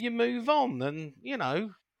 You know, you move on, and, you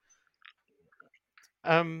know,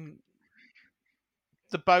 the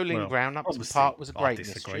bowling ground up to Park was a great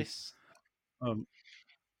mistress.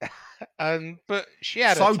 But she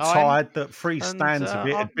had so a time, tired that 3 stands of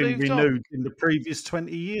it had been renewed in the previous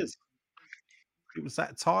 20 years. It was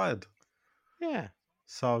that tired. Yeah.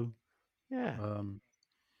 So, yeah.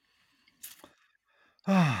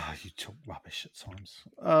 You talk rubbish at times.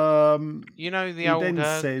 You know the old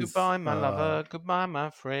goodbye, my lover, goodbye, my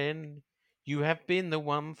friend. You have been the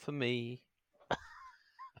one for me.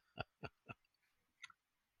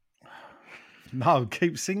 No,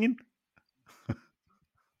 keep singing.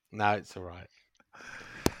 No, it's all right.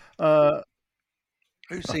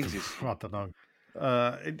 Who sings this? I don't know.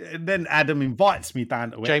 And then Adam invites me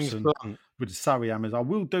down to James Epsom Blunt with the Surrey Hammers. I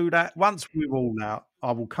will do that once we're all out.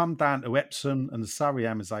 I will come down to Epsom and the Surrey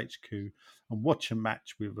Hammers HQ and watch a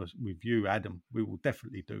match with you, Adam. We will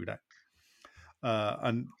definitely do that.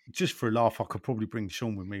 And just for a laugh, I could probably bring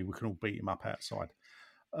Sean with me. We can all beat him up outside.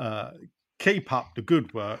 Keep up the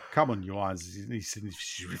good work. Come on, you eyes. He says,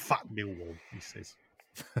 fuck Millwall, he says.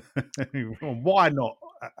 Why not,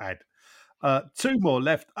 Ad? Two more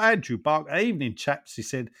left. Andrew Barker, evening chaps. He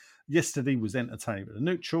said, yesterday was entertaining with the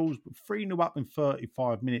neutrals, but 3-0 up in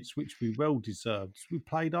 35 minutes, which we well deserved. We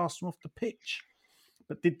played Arsenal off the pitch.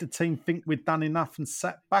 But did the team think we'd done enough and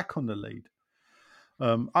sat back on the lead?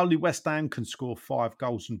 Only West Ham can score 5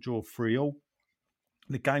 goals and draw 3-3.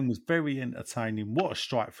 The game was very entertaining. What a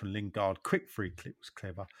strike from Lingard. Quick free kick was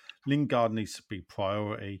clever. Lingard needs to be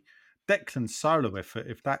priority. Declan's solo effort,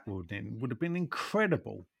 if that would have been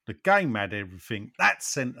incredible. The game had everything.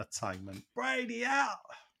 That's entertainment. Brady out.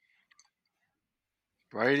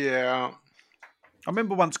 Brady out. I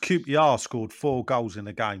remember once QPR scored 4 goals in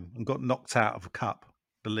a game and got knocked out of a cup,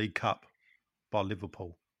 the League Cup, by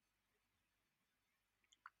Liverpool.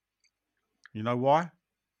 You know why?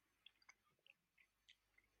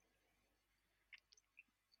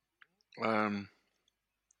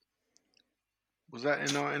 Was that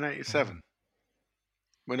in 1987?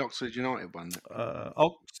 When Oxford United won it?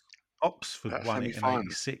 Oxford That won it in semi-final.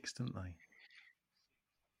 86, didn't they?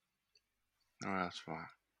 Oh, that's right.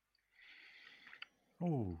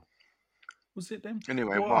 Oh, was it then?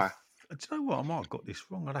 Anyway, Well, why? Do you know what? I might have got this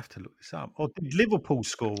wrong. I'd have to look this up. Or did Liverpool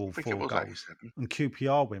score all I think 4 it was goals 87. and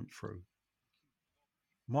QPR went through?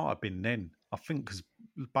 Might have been then. I think because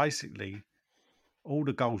basically all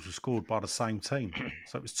the goals were scored by the same team.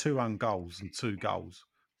 So it was 2 own goals and 2 goals.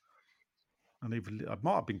 And even it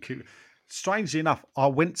might have been QPR. Strangely enough, I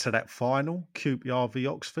went to that final, QPR v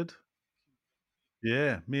Oxford.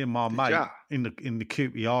 Yeah, me and my Did mate ya? in the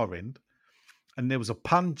QPR end. And there was a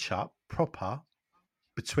punch up proper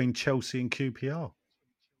between Chelsea and QPR.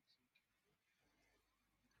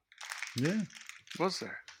 Yeah. Was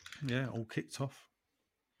there? Yeah, all kicked off.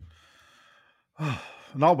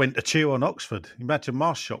 And I went to cheer on Oxford. Imagine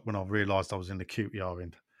my shock when I realised I was in the QPR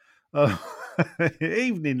end.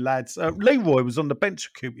 Evening, lads. Leroy was on the bench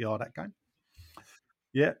for QPR that game.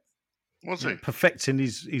 Yeah. Was he? Perfecting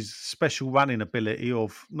his special running ability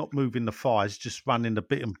of not moving the thighs, just running a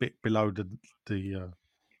bit and bit below the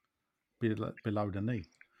below the knee.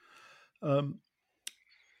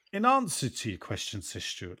 In answer to your question, says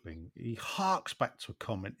Stuart Ling, he harks back to a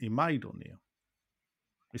comment he made on here.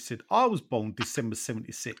 He said, I was born December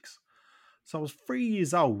 76. So I was 3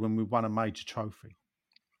 years old when we won a major trophy.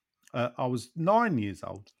 I was 9 years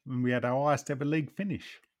old when we had our highest ever league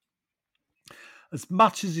finish. As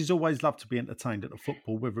much as he's always loved to be entertained at the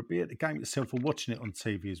football, whether it be at the game itself or watching it on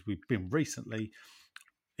TV as we've been recently,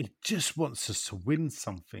 he just wants us to win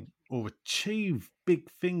something or achieve big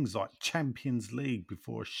things like Champions League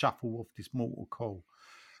before a shuffle off this mortal coil.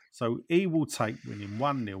 So he will take winning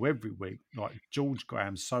 1-0 every week, like George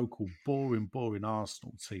Graham's so-called boring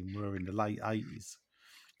Arsenal team were in the late 80s,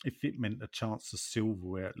 if it meant a chance of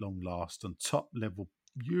silverware at long last and top-level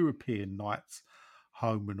European nights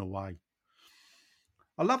home and away.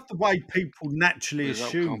 I love the way people naturally Result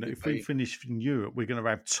assume can't that be if we beat. finish in Europe, we're going to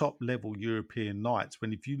have top-level European nights,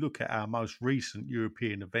 when if you look at our most recent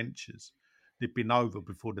European adventures, they've been over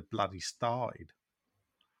before they bloody started.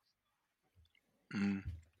 Mm.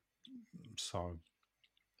 So,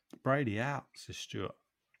 Brady out, says Stuart.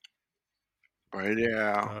 Brady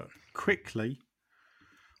out. Quickly,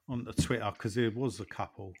 on the Twitter, because there was a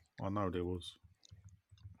couple. I know there was.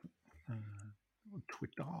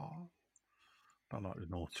 Twitter. Don't like to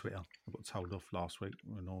ignore Twitter. I got told off last week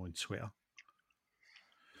for ignoring Twitter.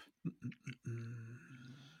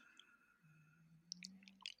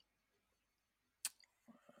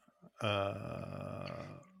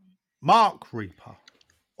 Mark Reaper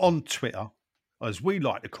on Twitter, as we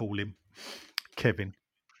like to call him, Kevin,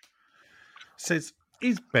 says,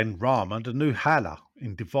 is Ben Rama the new Haller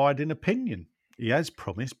in dividing opinion? He has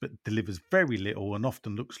promised but delivers very little and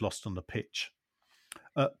often looks lost on the pitch.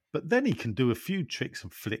 But then he can do a few tricks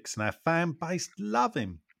and flicks and our fan base love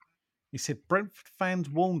him. He said Brentford fans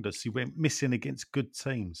warned us he went missing against good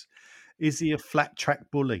teams. Is he a flat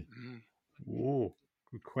track bully? Oh,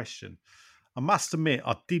 good question. I must admit,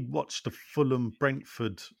 I did watch the Fulham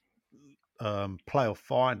Brentford playoff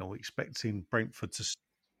final, expecting Brentford to.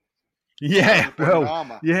 Yeah,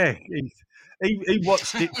 well, yeah, he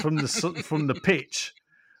watched it from the pitch,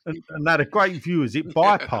 and had a great view as it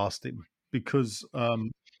bypassed him because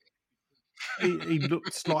he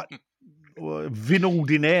looked like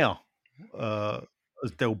Vinald in air,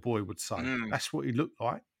 as Del Boy would say. That's what he looked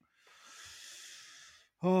like.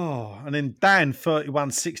 Oh, and then Dan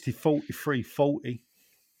 31 60 43 40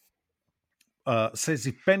 says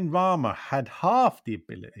if Ben Rama had half the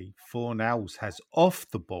ability Fornals has off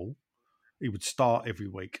the ball, he would start every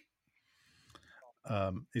week.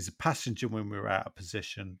 He's a passenger when we're out of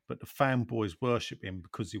position, but the fanboys worship him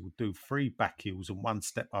because he will do 3 back heels and 1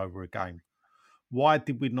 step over a game. Why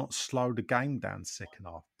did we not slow the game down second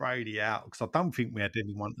half? Brady out, because I don't think we had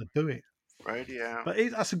anyone to do it. Brady out. But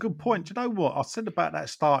that's a good point. Do you know what? I said about that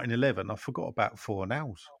starting 11. I forgot about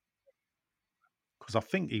Fornals. Because I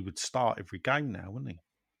think he would start every game now, wouldn't he?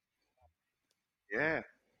 Yeah,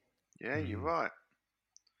 you're right.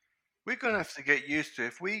 We're going to have to get used to,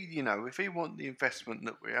 if we want the investment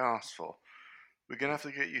that we asked for, we're going to have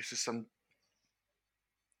to get used to some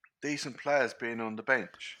decent players being on the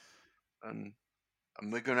bench. And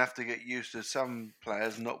we're going to have to get used to some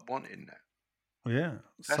players not wanting that. Yeah.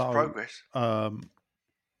 That's progress.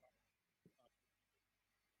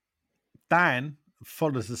 Dan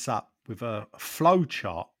follows us up with a flow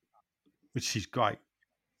chart, which is great.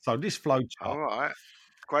 So this flow chart. All right.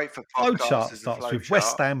 Great for Flow podcasts. chart starts with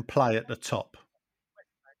West Ham play at the top.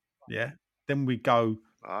 Yeah. Then we go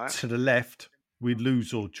to the left, we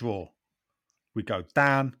lose or draw. We go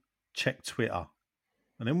down, check Twitter.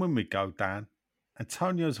 And then when we go down,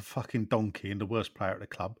 Antonio's a fucking donkey and the worst player at the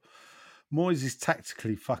club. Moyes is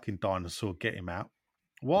tactically fucking dinosaur, get him out.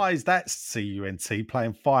 Why is that CUNT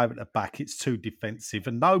playing 5 at the back? It's too defensive.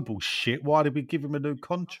 And Noble shit, why did we give him a new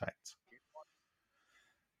contract?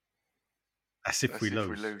 That's if we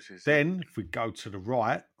lose. Then, if we go to the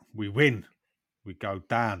right, we win. We go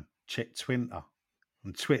down, check Twitter.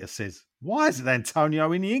 And Twitter says, why isn't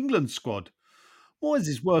Antonio in the England squad? Moyes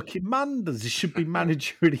is working Mondays. He should be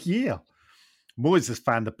manager of the year. Moyes has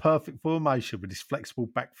found the perfect formation with his flexible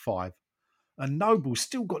back 5. And Noble's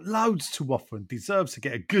still got loads to offer and deserves to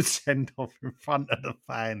get a good send-off in front of the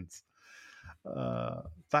fans.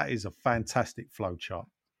 That is a fantastic flow chart.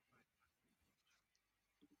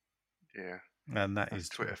 Yeah. And that's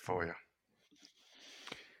Twitter for you.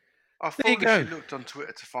 I foolishly looked on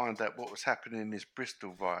Twitter to find out what was happening in this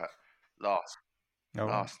Bristol riot last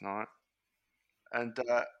night. And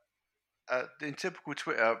in typical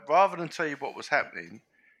Twitter, rather than tell you what was happening,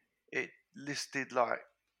 it listed like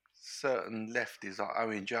certain lefties like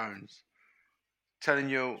Owen Jones telling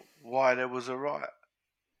you why there was a riot.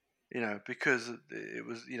 Because it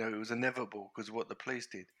was inevitable because of what the police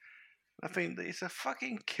did. I think that it's a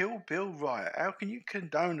fucking Kill Bill riot. How can you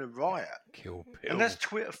condone a riot? Kill Bill. And that's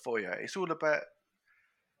Twitter for you. It's all about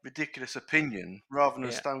ridiculous opinion rather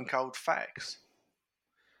than stone cold facts.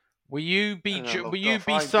 Will you be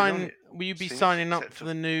signing up for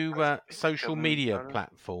the new social media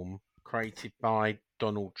platform created by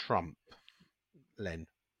Donald Trump, Len?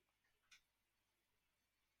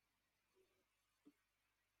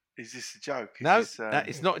 Is this a joke?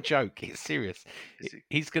 It's not a joke. It's serious.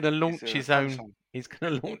 He's going to launch his own. He's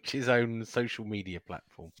going to launch his own social media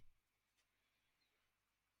platform.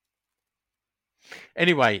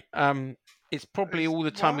 Anyway, it's probably all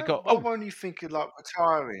the time we got. Why won't you think of like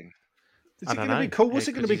retiring? Is it going to be called? What's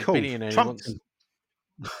it going to be called? Trumpton.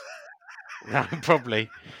 No, probably.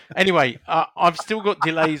 Anyway, I've still got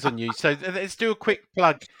delays on you, so let's do a quick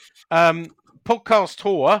plug. Podcast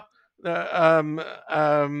tour.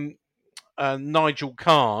 Nigel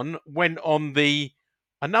Khan went on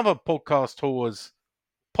another podcast tour's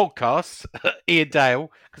podcast, Ian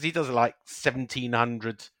Dale, because he does like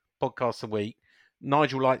 1,700 podcasts a week.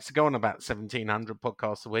 Nigel likes to go on about 1,700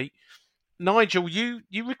 podcasts a week. Nigel, you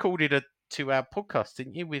recorded a 2-hour podcast,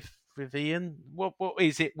 didn't you, with Ian? What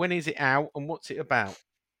is it? When is it out? And what's it about?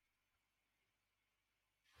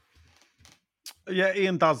 Yeah,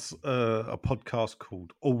 Ian does a podcast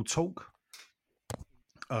called All Talk.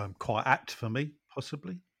 Quite apt for me,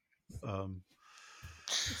 possibly.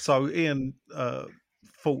 So Ian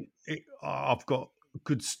thought I've got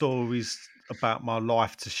good stories about my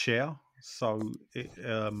life to share. So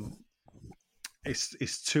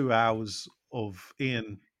it's 2 hours of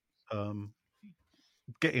Ian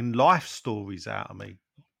getting life stories out of me.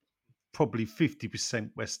 Probably 50%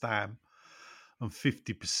 West Ham and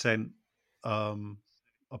 50%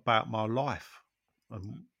 about my life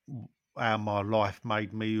and how my life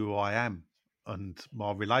made me who I am and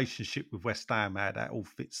my relationship with West Ham, how that all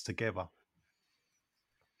fits together.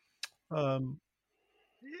 Look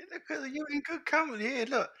at you in good company here.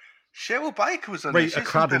 Look, Cheryl Baker was on Rita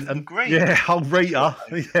Cruddington. Yeah, Rita.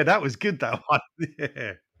 Yeah, that was good, that one.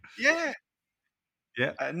 Yeah.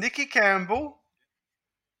 Nikki Campbell.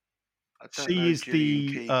 She's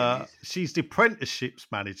the apprenticeships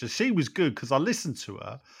manager. She was good because I listened to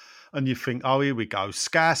her and you think, oh, here we go.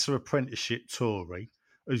 Scouser apprenticeship Tory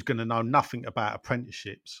who's going to know nothing about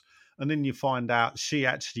apprenticeships. And then you find out she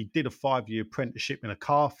actually did a 5-year apprenticeship in a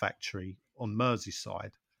car factory on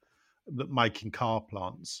Merseyside making car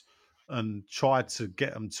plants and tried to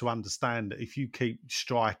get them to understand that if you keep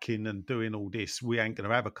striking and doing all this, we ain't going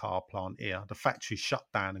to have a car plant here. The factory's shut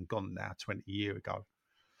down and gone now 20 years ago.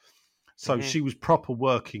 So Mhm. she was proper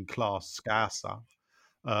working class Scouser.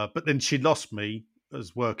 But then she lost me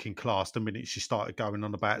as working class the minute she started going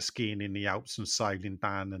on about skiing in the Alps and sailing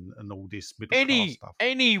down and all this middle class stuff.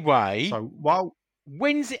 Anyway, So while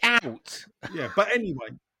when's it out? yeah, but anyway,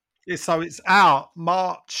 so it's out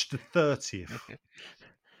March the 30th.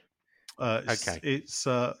 Okay.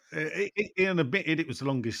 Ian admitted it was the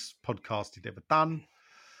longest podcast he'd ever done.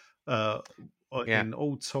 Yeah. In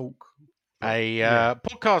all talk,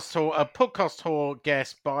 podcast tour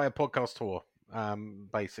guest by a podcast tour.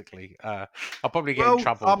 Basically, I'll probably get in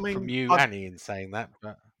trouble from you, Annie, in saying that.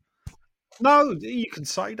 But no, you can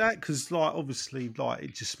say that because, like, obviously, like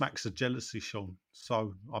it just smacks of jealousy, Sean.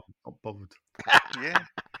 So I'm not bothered. Yeah.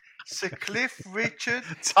 Sir Cliff Richard,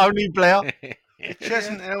 Tony Blair,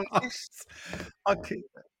 Chesn't Elvis,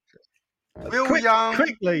 Will Young,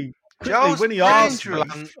 quickly Charles when he asked me,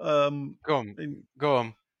 go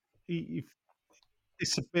on.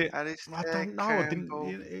 It's a bit. Alistair I don't know. I didn't. Campbell.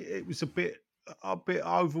 It was a bit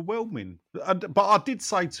overwhelming. But I did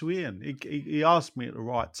say to Ian, he asked me at the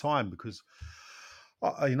right time because,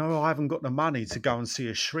 I haven't got the money to go and see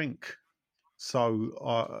a shrink,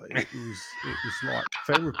 so it was like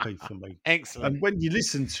therapy for me. Excellent. And when you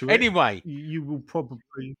listen to it, Anyway, you will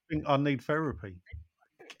probably think I need therapy.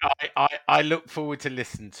 I look forward to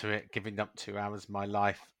listening to it, giving up 2 hours of my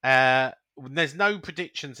life. There's no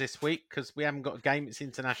predictions this week because we haven't got a game. It's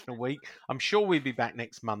International Week. I'm sure we'll be back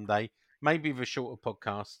next Monday, maybe with a shorter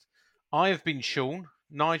podcast. I have been Sean.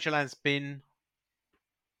 Nigel has been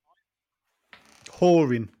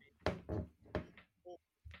Whoring.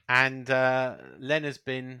 And Len has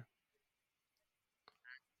been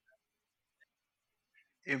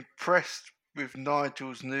impressed with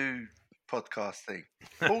Nigel's new podcast thing.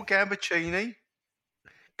 Paul Gambaccini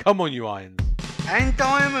Come on, you Irons. and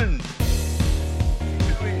Diamond.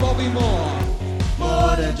 Bobby Moore.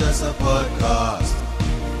 More than just a podcast.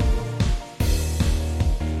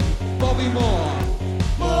 Bobby Moore.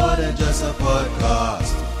 More than just a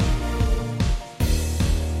podcast.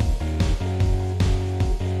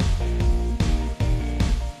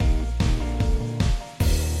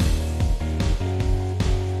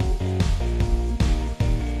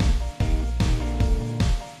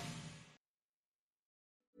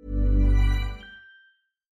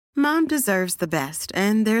 Mom deserves the best,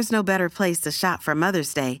 and there's no better place to shop for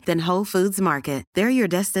Mother's Day than Whole Foods Market. They're your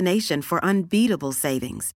destination for unbeatable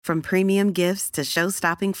savings, from premium gifts to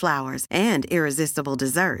show-stopping flowers and irresistible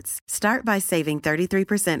desserts. Start by saving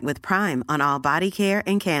 33% with Prime on all body care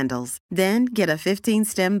and candles. Then get a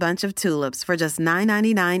 15-stem bunch of tulips for just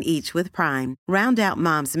 $9.99 each with Prime. Round out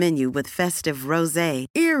Mom's menu with festive rosé,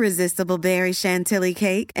 irresistible berry chantilly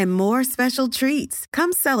cake, and more special treats.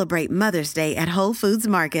 Come celebrate Mother's Day at Whole Foods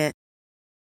Market.